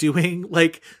he was doing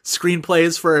like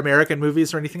screenplays for American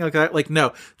movies or anything like that. Like,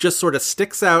 no, just sort of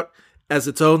sticks out as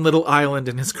its own little island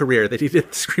in his career that he did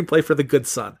the screenplay for The Good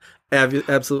Son.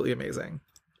 Absolutely amazing.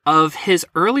 Of his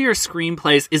earlier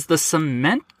screenplays, is The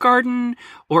Cement Garden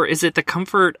or is it The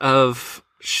Comfort of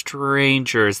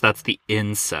Strangers? That's the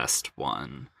incest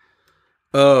one.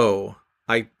 Oh,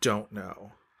 I don't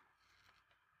know.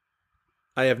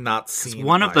 I have not seen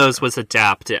one of those was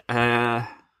adapted.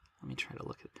 Let me try to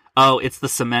look at. Oh, it's The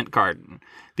Cement Garden,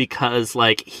 because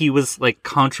like he was like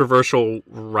controversial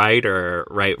writer,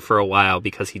 right, for a while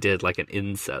because he did like an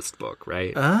incest book,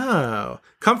 right? Oh,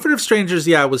 Comfort of Strangers,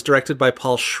 yeah, was directed by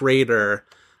Paul Schrader.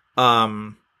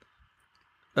 A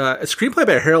screenplay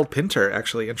by Harold Pinter,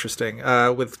 actually interesting,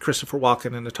 with Christopher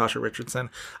Walken and Natasha Richardson.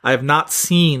 I have not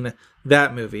seen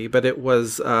that movie, but it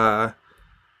was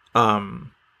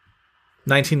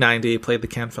 1990, played the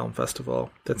Cannes Film Festival.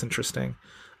 That's interesting.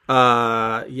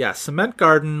 Yeah, Cement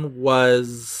Garden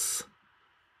was...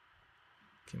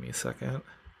 Give me a second.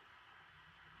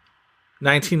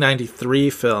 1993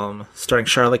 film starring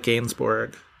Charlotte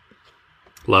Gainsbourg.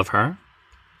 Love her.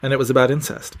 And it was about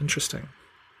incest. Interesting.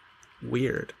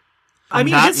 Weird. On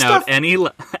that note, any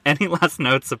last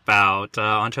notes about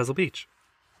On Chesil Beach?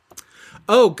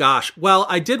 Oh, gosh. Well,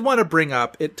 I did want to bring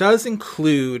up, it does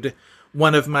include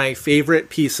one of my favorite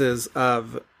pieces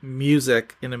of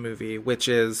music in a movie, which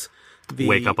is the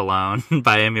Wake Up Alone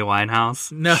by Amy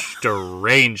Winehouse. No.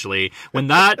 Strangely. When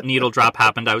that needle drop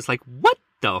happened, I was like, what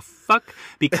the fuck?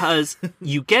 Because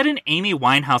you get an Amy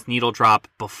Winehouse needle drop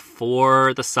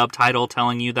before the subtitle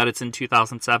telling you that it's in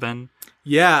 2007.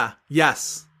 Yeah.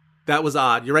 Yes. That was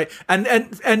odd. You're right.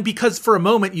 And because for a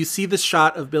moment you see this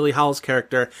shot of Billy Howell's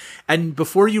character, and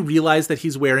before you realize that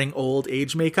he's wearing old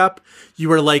age makeup,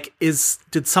 you are like,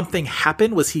 did something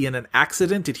happen? Was he in an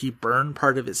accident? Did he burn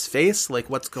part of his face? Like,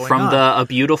 what's going on? From A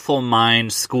Beautiful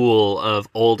Mind school of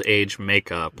old age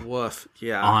makeup. Woof.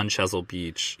 Yeah. On Chesil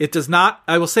Beach. It does not,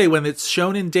 I will say, when it's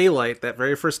shown in daylight that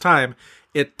very first time,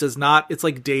 it does not, it's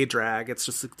like day drag. It's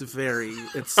just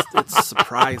it's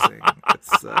surprising.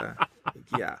 It's,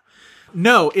 yeah.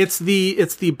 No, it's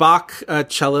the Bach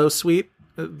cello suite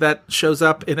that shows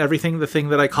up in everything, the thing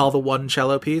that I call the one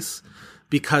cello piece,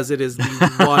 because it is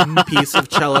the one piece of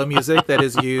cello music that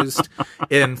is used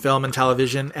in film and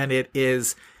television, and it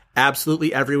is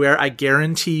absolutely everywhere. I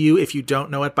guarantee you, if you don't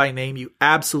know it by name, you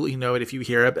absolutely know it if you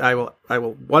hear it. I will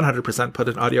 100% put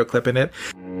an audio clip in it.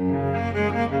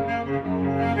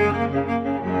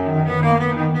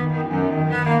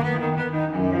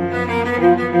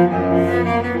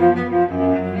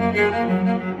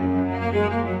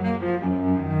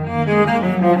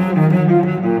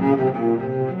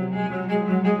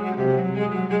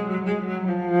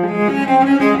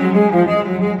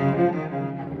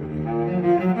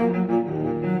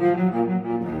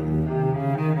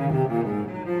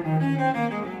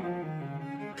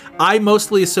 I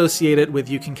mostly associate it with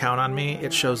You Can Count on Me.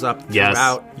 It shows up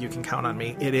throughout You Can Count on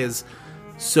Me. It is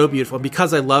so beautiful.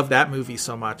 Because I love that movie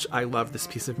so much, I love this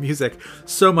piece of music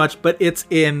so much. But it's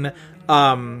in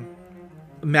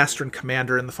Master and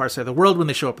Commander in The Far Side of the World when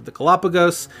they show up at the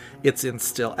Galapagos. It's in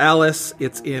Still Alice.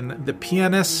 It's in The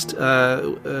Pianist.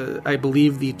 I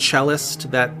believe the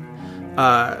cellist that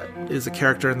is a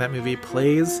character in that movie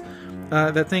plays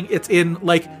that thing. It's in,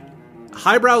 like,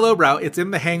 highbrow, lowbrow. It's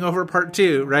in The Hangover Part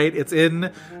 2, right? It's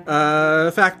in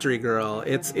Factory Girl.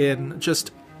 It's in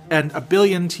just a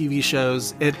billion TV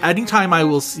shows. Anytime I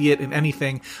will see it in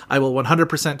anything, I will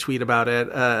 100% tweet about it.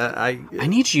 I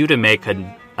need you to make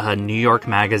a New York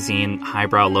Magazine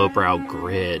highbrow, lowbrow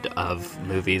grid of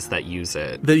movies that use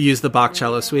it. That use the Bach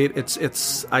cello suite.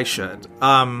 I should.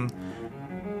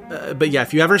 But yeah,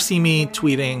 if you ever see me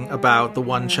tweeting about the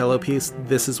one cello piece,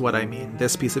 this is what I mean.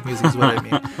 This piece of music is what I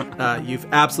mean. You've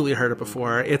absolutely heard it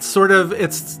before.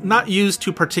 It's not used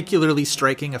to particularly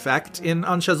striking effect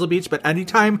on Chesil Beach, but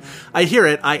anytime I hear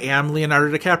it, I am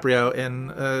Leonardo DiCaprio in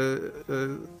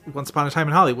Once Upon a Time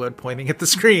in Hollywood, pointing at the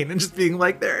screen and just being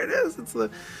like, there it is.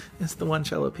 It's the one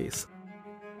cello piece.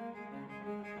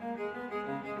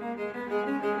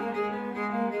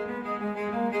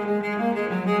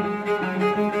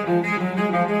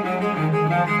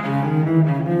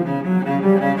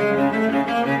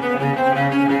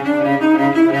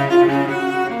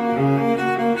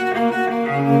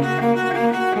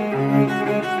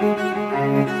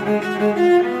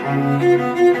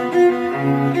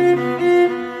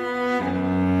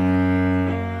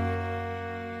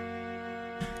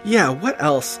 Yeah, what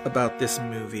else about this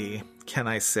movie can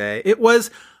I say? It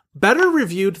was better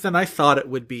reviewed than I thought it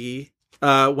would be.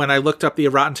 When I looked up the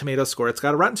Rotten Tomato score, it's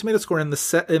got a Rotten Tomato score in the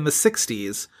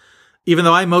 60s, even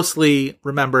though I mostly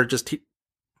remember just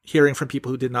hearing from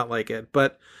people who did not like it,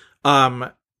 but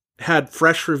had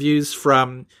fresh reviews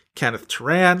from Kenneth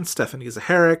Turan, Stephanie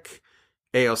Zaharik,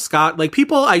 A.O. Scott, like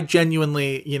people I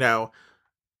genuinely,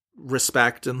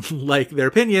 respect and like their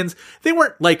opinions. They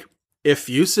weren't like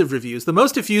effusive reviews. The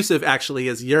most effusive actually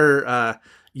is your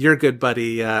good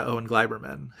buddy, Owen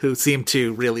Gleiberman, who seemed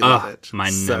to really love it. My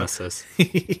nemesis.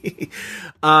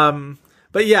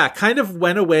 But yeah, kind of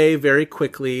went away very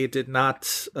quickly. Did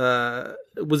not,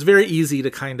 it was very easy to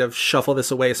kind of shuffle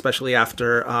this away, especially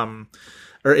after,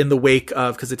 or in the wake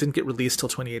of, because it didn't get released till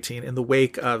 2018, in the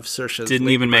wake of Saoirse's. Didn't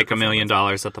even make $1 million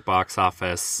at the box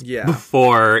office. Yeah.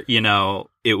 Before,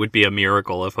 it would be a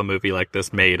miracle if a movie like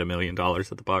this made $1 million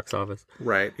at the box office.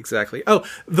 Right, exactly. Oh,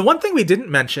 the one thing we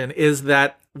didn't mention is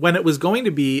that when it was going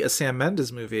to be a Sam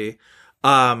Mendes movie,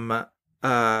 Mendes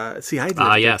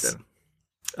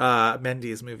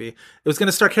movie, it was going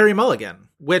to star Carey Mulligan,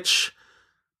 which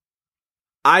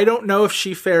I don't know if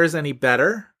she fares any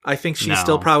better. I think she's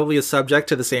still probably a subject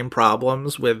to the same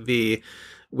problems with the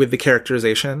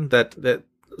characterization that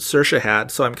Saoirse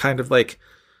had. So I'm kind of like,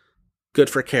 good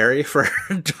for Carey for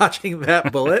dodging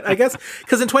that bullet, I guess.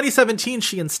 Because in 2017,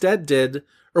 she instead did,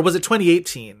 or was it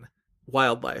 2018,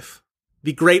 Wildlife,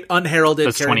 the great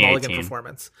unheralded Carey Mulligan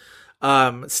performance.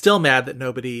 Still mad that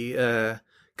nobody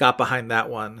got behind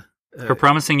that one. Her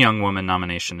Promising Young Woman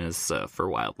nomination is for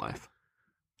Wildlife.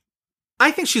 I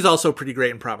think she's also pretty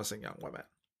great in Promising Young Woman.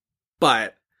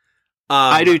 But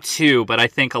I do too, but I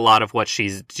think a lot of what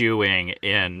she's doing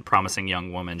in Promising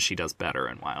Young Woman, she does better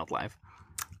in Wildlife.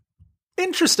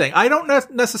 Interesting. I don't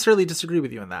necessarily disagree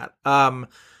with you on that.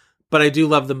 But I do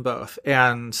love them both.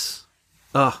 And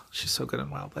she's so good in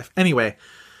Wildlife. Anyway,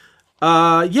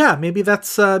 maybe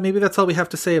that's all we have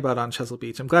to say about On Chesil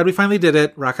Beach. I'm glad we finally did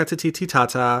it. Rakatatiti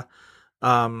tata.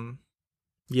 I'm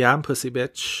pussy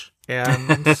bitch.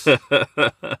 And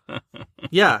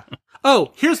yeah.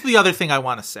 Oh, here's the other thing I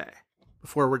want to say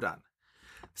before we're done.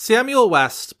 Samuel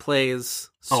West plays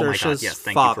Saoirse's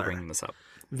Thank father. you for bringing this up.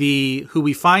 Who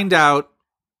we find out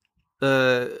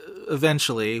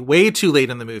eventually, way too late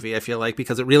in the movie, I feel like,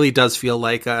 because it really does feel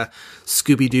like a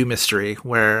Scooby-Doo mystery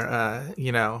where,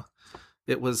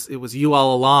 it was you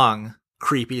all along,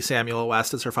 creepy Samuel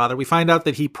West as her father. We find out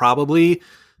that he probably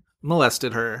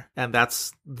molested her, and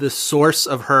that's the source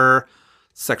of her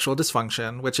sexual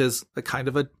dysfunction, which is a kind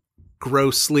of a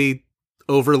grossly,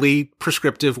 overly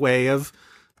prescriptive way of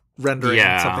rendering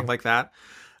something like that.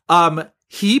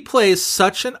 He plays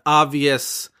such an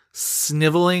obvious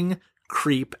sniveling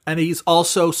creep, and he's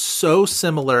also so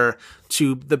similar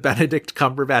to the Benedict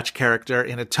Cumberbatch character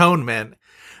in Atonement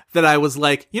that I was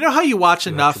like, you know how you watch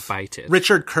enough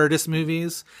Richard Curtis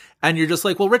movies and you're just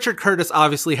like, well, Richard Curtis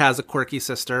obviously has a quirky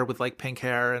sister with like pink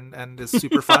hair and is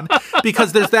super fun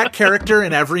because there's that character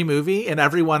in every movie, in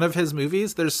every one of his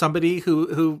movies. There's somebody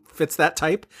who fits that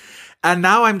type. And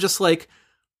now I'm just like,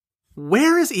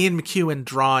 where is Ian McEwan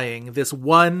drawing this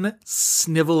one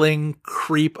sniveling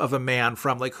creep of a man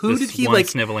from? Like, who did he like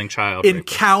sniveling child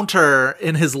encounter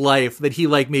in his life that he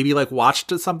like maybe like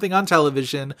watched something on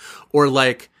television or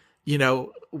like,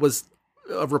 was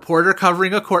a reporter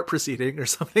covering a court proceeding or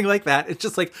something like that? It's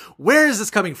just like, where is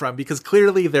this coming from? Because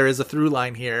clearly there is a through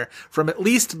line here from at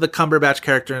least the Cumberbatch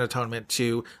character in Atonement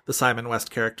to the Simon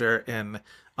West character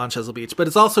on Chesil Beach. But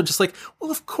it's also just like, well,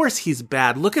 of course he's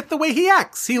bad. Look at the way he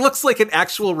acts. He looks like an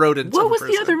actual rodent. What was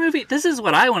the other movie? This is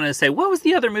what I want to say. What was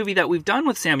the other movie that we've done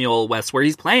with Samuel West where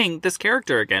he's playing this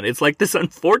character again? It's like this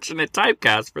unfortunate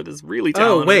typecast for this really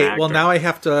talented actor. Well, now I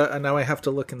have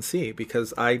to look and see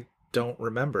because I don't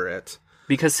remember it.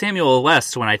 Because Samuel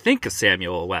West, when I think of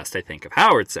Samuel West, I think of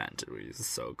Howard's End. He's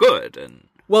so good. And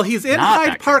well, he's in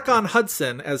Hyde Park on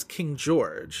Hudson as King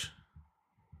George.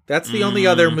 That's the only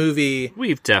other movie.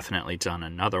 We've definitely done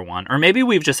another one. Or maybe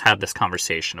we've just had this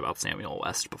conversation about Samuel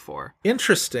West before.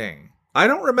 Interesting. I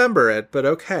don't remember it, but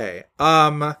okay.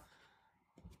 Yeah,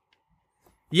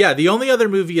 the only other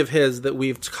movie of his that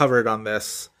we've covered on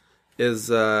this is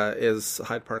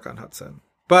Hyde Park on Hudson.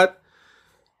 But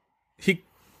he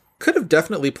could have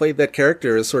definitely played that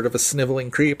character as sort of a sniveling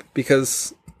creep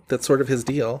because that's sort of his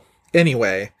deal.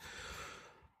 Anyway.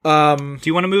 Do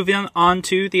you want to move on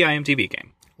to the IMDb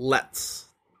game? Let's.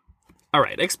 All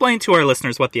right. Explain to our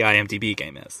listeners what the IMDb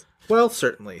game is. Well,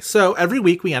 certainly. So every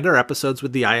week we end our episodes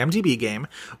with the IMDb game,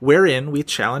 wherein we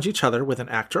challenge each other with an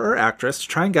actor or actress to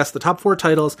try and guess the top 4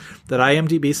 titles that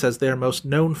IMDb says they are most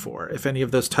known for. If any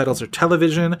of those titles are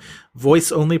television,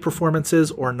 voice-only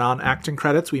performances, or non-acting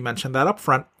credits, we mention that up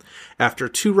front. After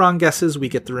 2 wrong guesses, we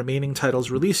get the remaining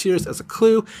titles' release years as a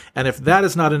clue, and if that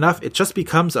is not enough, it just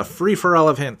becomes a free-for-all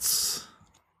of hints.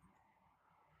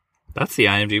 That's the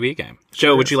IMDb game.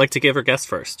 Joe, would you like to give or guess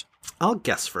first? I'll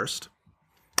guess first.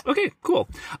 Okay, cool.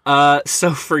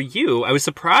 So for you, I was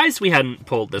surprised we hadn't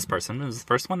pulled this person. It was the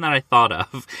first one that I thought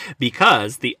of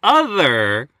because the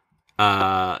other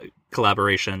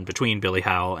collaboration between Billy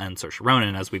Howell and Saoirse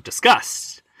Ronan, as we've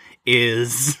discussed,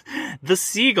 is The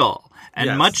Seagull.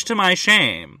 And much to my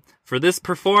shame, for this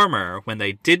performer, when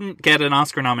they didn't get an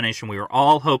Oscar nomination we were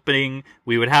all hoping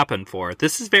we would happen for,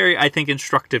 this is very, I think,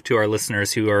 instructive to our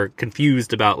listeners who are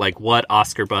confused about like what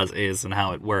Oscar buzz is and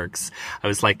how it works. I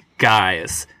was like,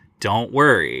 guys, don't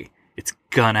worry. It's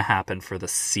gonna happen for The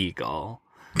Seagull.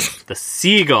 The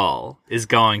Seagull is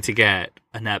going to get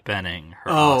Annette Bening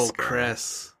her Oscar. Oh,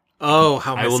 Chris. Oh,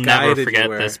 how misguided I will never forget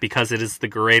this because it is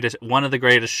one of the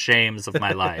greatest shames of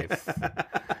my life.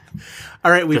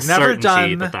 All right, we've never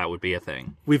done that would be a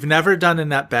thing. We've never done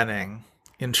Annette Bening.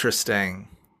 Interesting.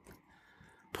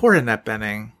 Poor Annette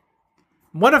Bening.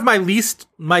 One of my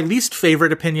least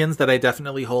favorite opinions that I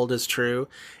definitely hold is true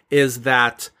is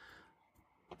that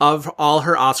of all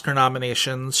her Oscar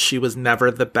nominations, she was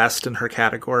never the best in her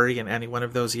category in any one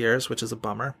of those years, which is a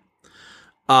bummer.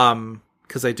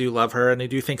 Because I do love her, and I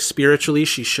do think spiritually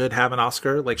she should have an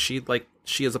Oscar.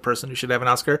 She is a person who should have an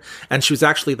Oscar, and she was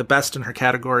actually the best in her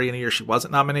category in a year she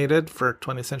wasn't nominated for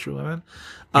 20th Century Women.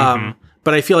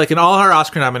 But I feel like in all her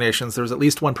Oscar nominations, there was at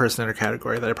least one person in her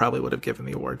category that I probably would have given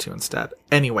the award to instead.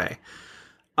 Anyway,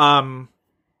 well,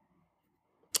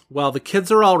 The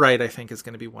Kids Are All Right, I think, is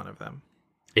going to be one of them.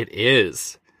 It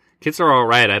is. Kids Are All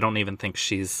Right. I don't even think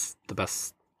she's the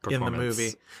best performance in the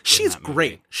movie. She's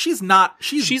great. Movie. She's not.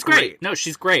 She's great. No,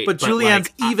 she's great. But Julianne's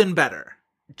even better.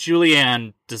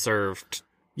 Julianne deserved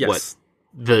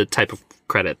the type of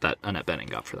credit that Annette Bening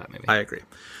got for that movie. I agree.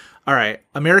 All right.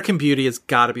 American Beauty has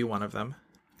got to be one of them.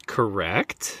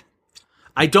 Correct.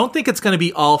 I don't think it's going to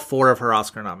be all 4 of her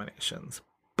Oscar nominations,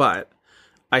 but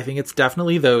I think it's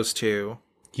definitely those 2.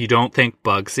 You don't think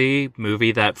Bugsy,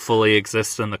 movie that fully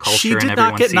exists in the culture and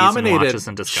everyone sees and watches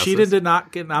and discusses? She did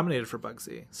not get nominated for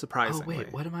Bugsy, surprisingly. Oh,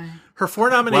 wait, what am I? Her 4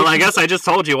 nominations... Well, I guess I just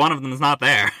told you one of them is not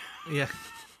there. Yeah.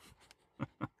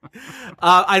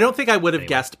 I don't think I would have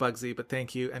guessed Bugsy, but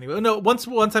thank you anyway. No, once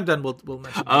I'm done, we'll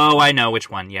mention. Oh, I know which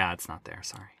one. Yeah, it's not there.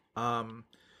 Sorry.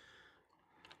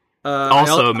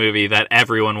 A movie that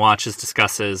everyone watches,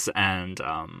 discusses, and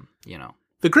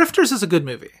The Grifters is a good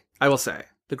movie. I will say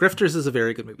The Grifters is a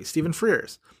very good movie. Stephen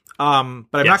Frears. But I'm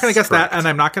not going to guess that, and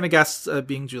I'm not going to guess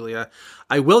Being Julia.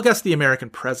 I will guess The American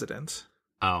President.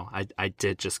 Oh, I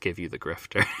did just give you The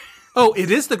Grifter. Oh,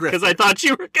 it is The Grifter. Because I thought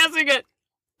you were guessing it.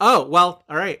 Oh, well,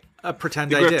 all right.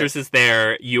 Pretend I did. The Grifters is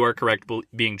there. You are correct.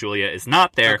 Being Julia is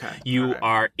not there. Okay. You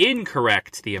are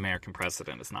incorrect. The American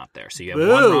President is not there. So you have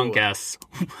Ooh. one wrong guess,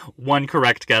 one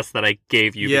correct guess that I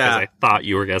gave you because I thought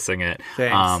you were guessing it.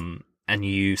 Thanks. And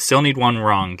you still need one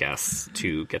wrong guess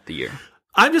to get the year.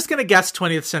 I'm just going to guess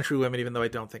 20th Century Women, even though I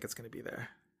don't think it's going to be there.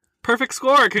 Perfect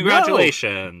score.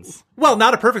 Congratulations. No. Well,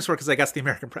 not a perfect score because I guessed The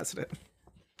American President.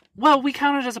 Well, we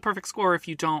count it as a perfect score if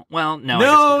you don't. Well,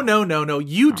 no. No.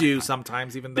 You do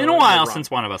sometimes, even though. Been a while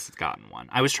since one of us has gotten one.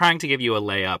 I was trying to give you a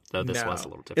layup, though this was a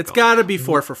little difficult. It's got to be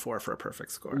 4 for 4 for a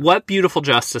perfect score. What beautiful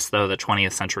justice, though, that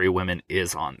 20th Century Women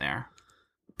is on there.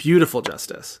 Beautiful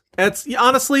justice. It's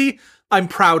honestly, I'm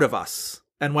proud of us.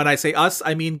 And when I say us,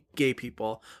 I mean gay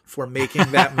people for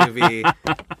making that movie.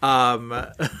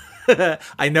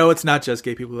 I know it's not just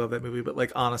gay people who love that movie, but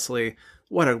like honestly,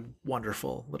 what a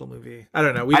wonderful little movie. I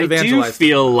don't know. We've evangelized. I do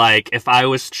feel like if I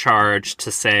was charged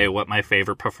to say what my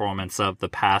favorite performance of the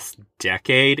past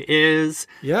decade is,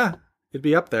 yeah, it'd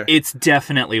be up there. It's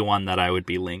definitely one that I would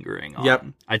be lingering on. Yep,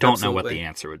 I don't know what the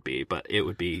answer would be, but it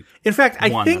would be. In fact, I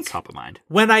think that's top of mind.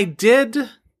 When I did,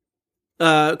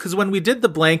 because when we did the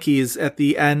Blankies at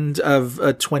the end of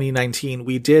 2019,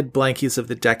 we did Blankies of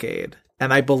the decade,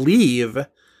 and I believe.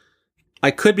 I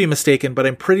could be mistaken, but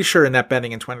I'm pretty sure Annette Bening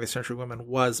in 20th Century Women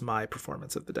was my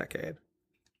performance of the decade.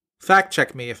 Fact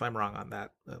check me if I'm wrong on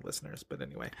that, listeners. But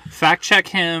anyway. Fact check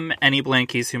him, any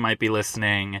Blankies who might be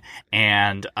listening.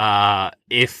 And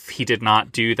if he did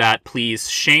not do that, please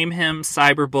shame him,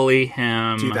 cyberbully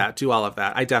him. Do that. Do all of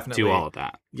that. I definitely. Do all of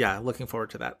that. Yeah, looking forward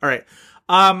to that. All right.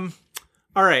 All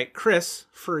right, Chris,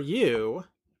 for you...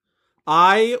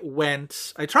 there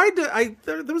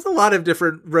was a lot of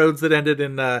different roads that ended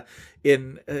in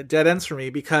dead ends for me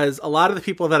because a lot of the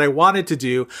people that I wanted to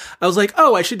do, I was like,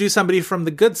 oh, I should do somebody from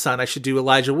The Good Son. I should do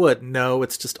Elijah Wood. No,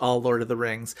 it's just all Lord of the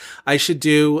Rings. I should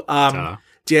do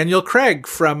Daniel Craig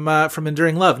from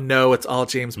Enduring Love. No, it's all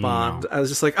James Bond. I was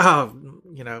just like, oh,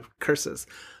 curses.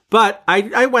 But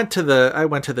I went to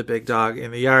the big dog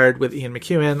in the yard with Ian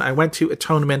McEwan. I went to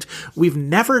Atonement. We've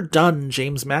never done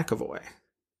James McAvoy.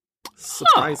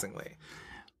 Surprisingly.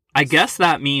 I guess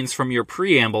that means from your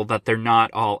preamble that they're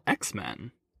not all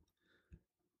X-Men.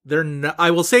 I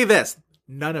will say this.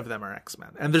 None of them are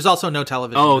X-Men. And there's also no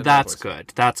television. Oh, that's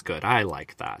good. That's good. I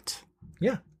like that.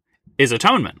 Yeah. Is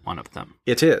Atonement one of them?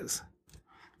 It is.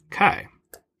 Okay.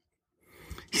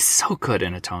 He's so good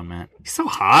in Atonement. He's so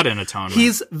hot in Atonement.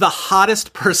 He's the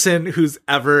hottest person who's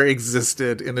ever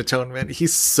existed in Atonement.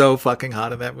 He's so fucking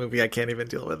hot in that movie. I can't even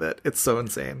deal with it. It's so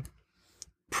insane.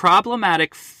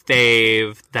 Problematic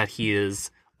fave that he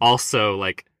is also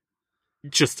like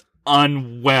just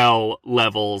unwell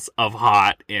levels of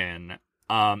hot in.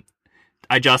 I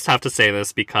just have to say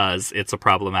this because it's a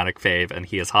problematic fave and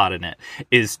he is hot in it.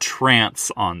 Is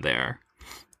Trance on there?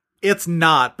 It's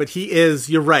not, but he is.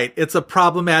 You're right. It's a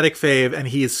problematic fave and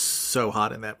he is so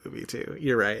hot in that movie too.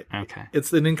 You're right. Okay.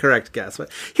 It's an incorrect guess. But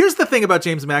here's the thing about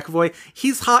James McAvoy.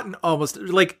 He's hot in almost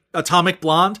like Atomic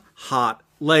Blonde. Hot.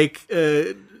 Like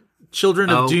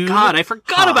Children of Dune. Oh God, I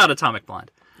forgot about Atomic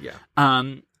Blonde. Yeah.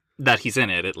 That he's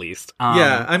in it, at least.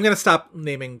 Yeah, I'm going to stop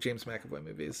naming James McAvoy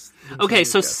movies. Okay,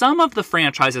 so some of the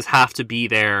franchises have to be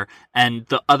there, and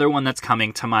the other one that's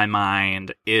coming to my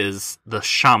mind is the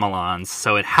Shyamalans,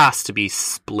 so it has to be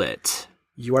Split.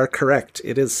 You are correct.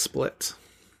 It is Split.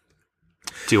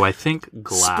 Do I think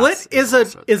Glass Split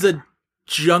is a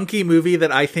junky movie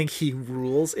that I think he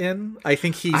rules in. I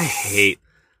think he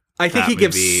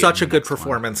gives such a good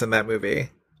performance in that movie.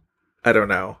 I don't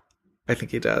know. I think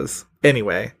he does.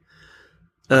 Anyway,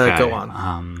 go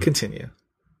on. Continue.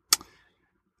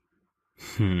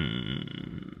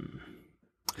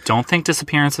 Don't think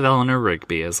Disappearance of Eleanor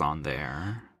Rigby is on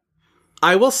there.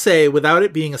 I will say, without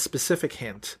it being a specific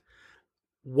hint,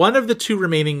 one of the two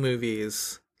remaining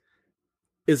movies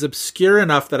is obscure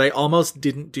enough that I almost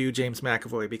didn't do James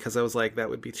McAvoy because I was like, that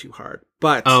would be too hard.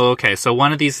 But okay, so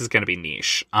one of these is going to be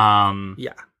niche.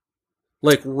 Yeah,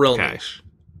 like real niche.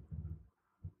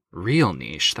 Real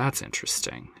niche. That's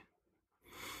interesting.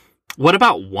 What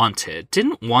about Wanted?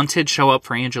 Didn't Wanted show up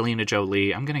for Angelina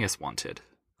Jolie? I'm going to guess Wanted.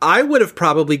 I would have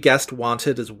probably guessed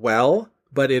Wanted as well,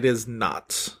 but it is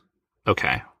not.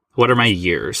 Okay. What are my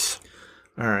years?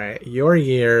 All right. Your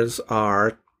years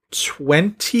are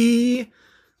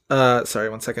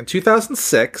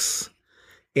 2006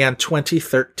 and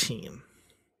 2013.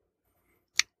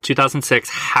 2006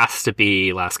 has to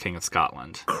be Last King of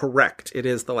Scotland. Correct. It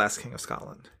is The Last King of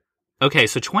Scotland. Okay,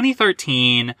 so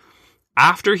 2013,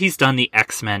 after he's done the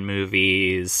X-Men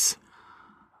movies,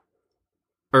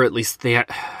 or at least they...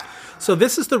 So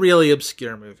this is the really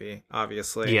obscure movie,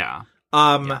 obviously. Yeah.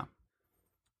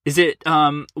 Is it,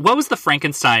 what was the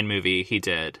Frankenstein movie he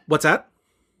did? What's that?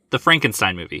 The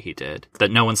Frankenstein movie he did that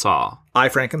no one saw. I,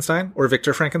 Frankenstein? Or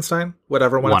Victor Frankenstein?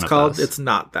 Whatever one it's called. It's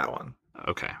not that one.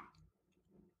 Okay.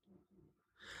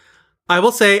 I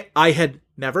will say I had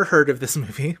never heard of this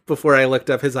movie before I looked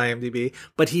up his IMDb,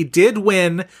 but he did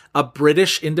win a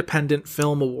British Independent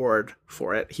Film Award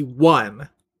for it. He won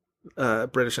a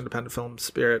British Independent Film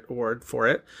Spirit Award for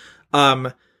it.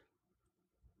 On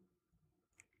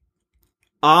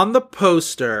the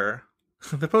poster,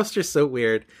 the poster's so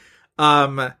weird.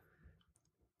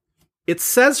 It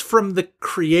says from the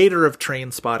creator of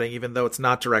Trainspotting, even though it's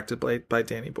not directed by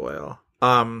Danny Boyle.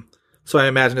 So I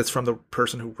imagine it's from the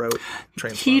person who wrote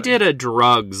Trainspotting. He did a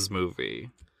drugs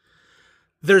movie.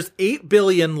 There's 8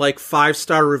 billion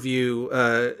 5-star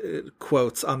review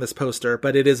quotes on this poster,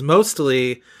 but it is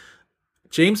mostly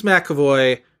James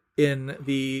McAvoy in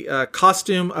the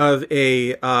costume of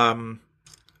a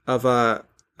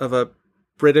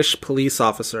British police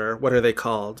officer. What are they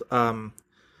called?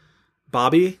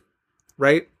 Bobby,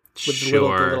 right? With the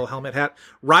little helmet hat,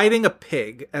 riding a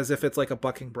pig as if it's like a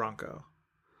bucking bronco.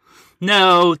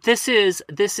 No, this is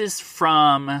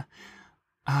from.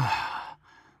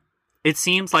 It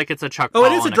seems like it's a Chuck. Oh,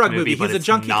 it is a drug movie. He's a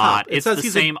junkie not. cop. It's the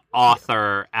same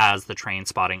author as the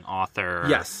Trainspotting author.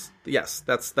 Yes,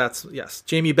 that's yes.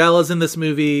 Jamie Bella's in this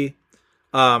movie.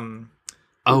 Oh,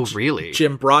 really?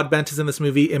 Jim Broadbent is in this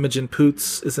movie. Imogen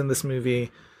Poots is in this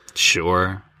movie.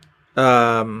 Sure.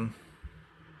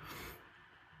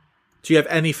 Do you have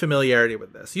any familiarity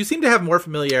with this? You seem to have more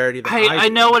familiarity than I do. I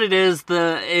know what it is.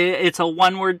 It's a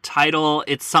one-word title.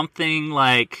 It's something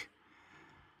like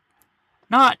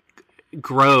not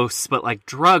gross, but like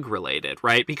drug-related,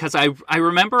 right? Because I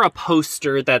remember a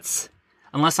poster that's,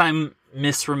 unless I'm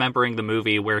misremembering the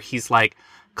movie, where he's like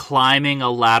climbing a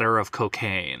ladder of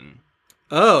cocaine.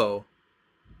 Oh.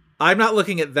 I'm not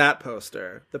looking at that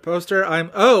poster. The poster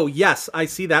oh, yes, I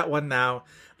see that one now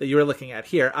that you were looking at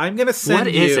here. I'm going to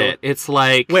send you... What is it? It's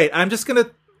like... Wait, I'm going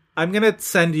to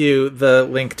send you the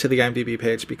link to the IMDb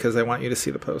page because I want you to see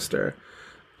the poster.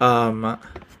 The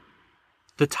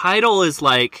title is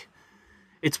like...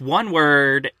 It's one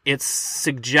word. It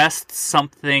suggests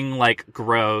something like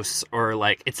gross or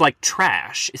like... It's like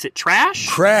trash. Is it trash?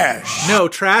 Trash. No,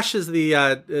 Trash is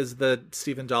the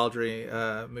Stephen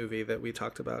Daldry movie that we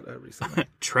talked about recently.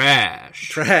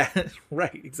 Trash.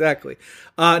 Right, exactly.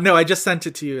 No, I just sent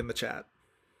it to you in the chat.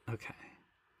 Okay.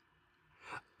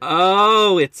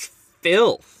 Oh, it's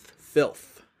filth.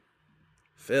 Filth.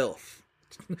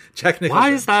 Check Nicholson.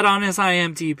 Why is that on his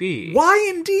IMDb?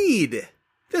 Why indeed?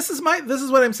 This is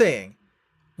what I'm saying.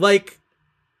 Like,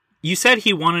 you said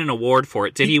he won an award for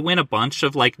it. Did he win a bunch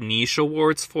of like niche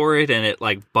awards for it and it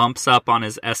like bumps up on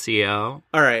his SEO?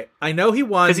 All right. I know he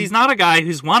won. Because he's not a guy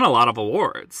who's won a lot of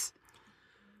awards.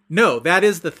 No, that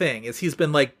is the thing, is he's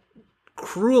been like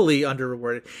cruelly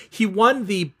under-rewarded. He won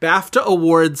the BAFTA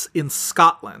awards in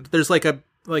Scotland. There's like a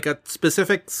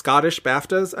specific Scottish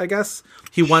BAFTAs, I guess.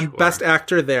 He won Best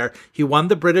Actor there. He won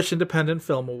the British Independent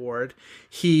Film Award.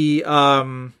 He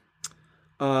also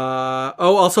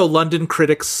London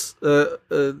Critics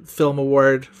Film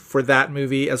Award for that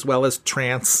movie, as well as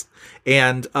Trance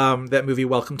and that movie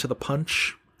Welcome to the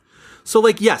Punch. So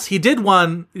like, yes, he did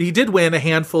win a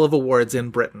handful of awards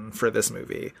in Britain for this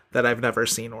movie that I've never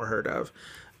seen or heard of.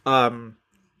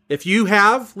 If you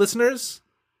have, listeners,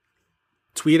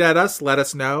 tweet at us, let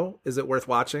us know. Is it worth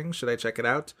watching? Should I check it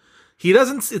out?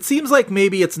 It seems like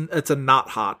maybe it's a not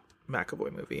hot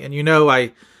McAvoy movie. And you know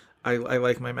I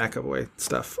like my McAvoy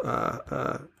stuff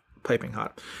piping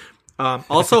hot.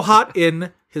 Also hot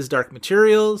in His Dark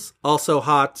Materials. Also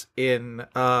hot in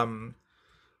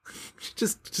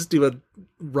just do a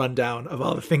rundown of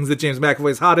all the things that James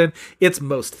McAvoy is hot in. It's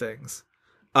most things.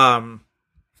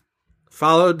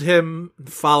 Followed him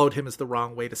is the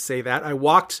wrong way to say that. I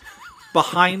walked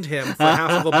behind him for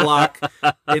half of a block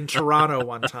in Toronto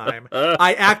one time.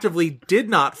 I actively did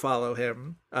not follow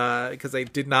him because I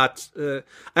did not. I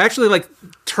actually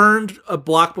turned a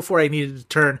block before I needed to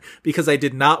turn because I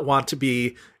did not want to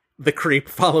be the creep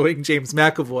following James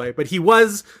McAvoy. But he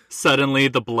was. Suddenly,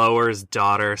 the blower's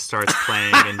daughter starts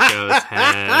playing in Joe's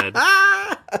head.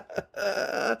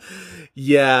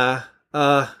 Yeah.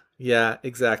 Yeah,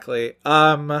 exactly.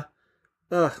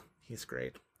 He's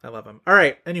great. I love him. All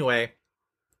right. Anyway,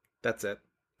 that's it.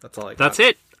 That's all I got. That's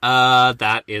it.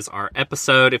 That is our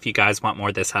episode. If you guys want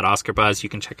more This Had Oscar Buzz, you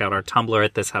can check out our Tumblr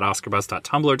at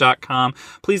thishadoscarbuzz.tumblr.com.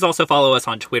 Please also follow us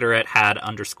on Twitter at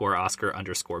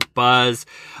had_Oscar_buzz.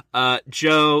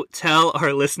 Joe, tell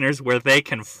our listeners where they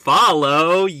can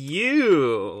follow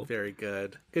you. Very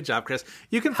good. Good job, Chris.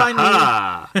 You can find me.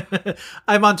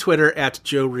 I'm on Twitter at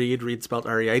Joe Reed, Reed spelled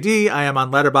R-E-I-D. I am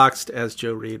on Letterboxd as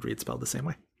Joe Reed, Reed spelled the same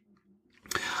way.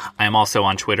 I am also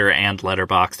on Twitter and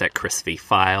Letterboxd at Chris V.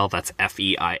 Feil. That's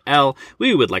F-E-I-L.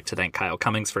 We would like to thank Kyle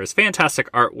Cummings for his fantastic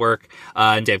artwork,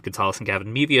 and Dave Gonzalez and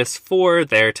Gavin Mevius for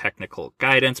their technical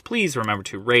guidance. Please remember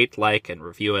to rate, like, and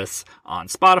review us on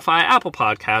Spotify, Apple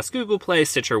Podcasts, Google Play,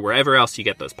 Stitcher, wherever else you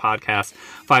get those podcasts.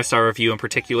 5-star review in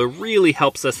particular really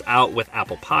helps us out with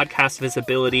Apple Podcast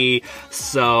visibility.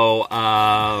 So,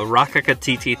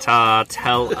 Rakakatitita,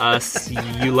 tell us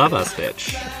you love us,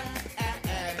 bitch.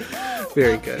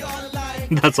 Very good.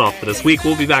 That's all for this week.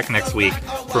 We'll be back next week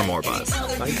for more Buzz.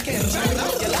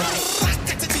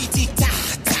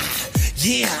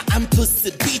 Yeah, I'm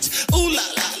Chesil Beach. Ooh la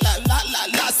la la la la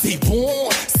la. C'est bon,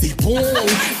 c'est bon.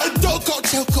 Doko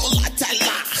chocolate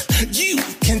la. You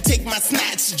can take my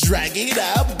snatch, drag it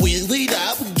up, wheel it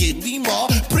up, give me more,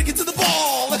 bring it to the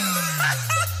ball.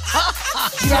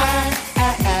 Drag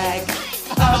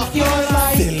up your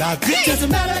life.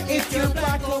 Doesn't matter if you're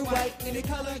black or white, any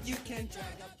color you can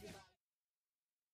drag up.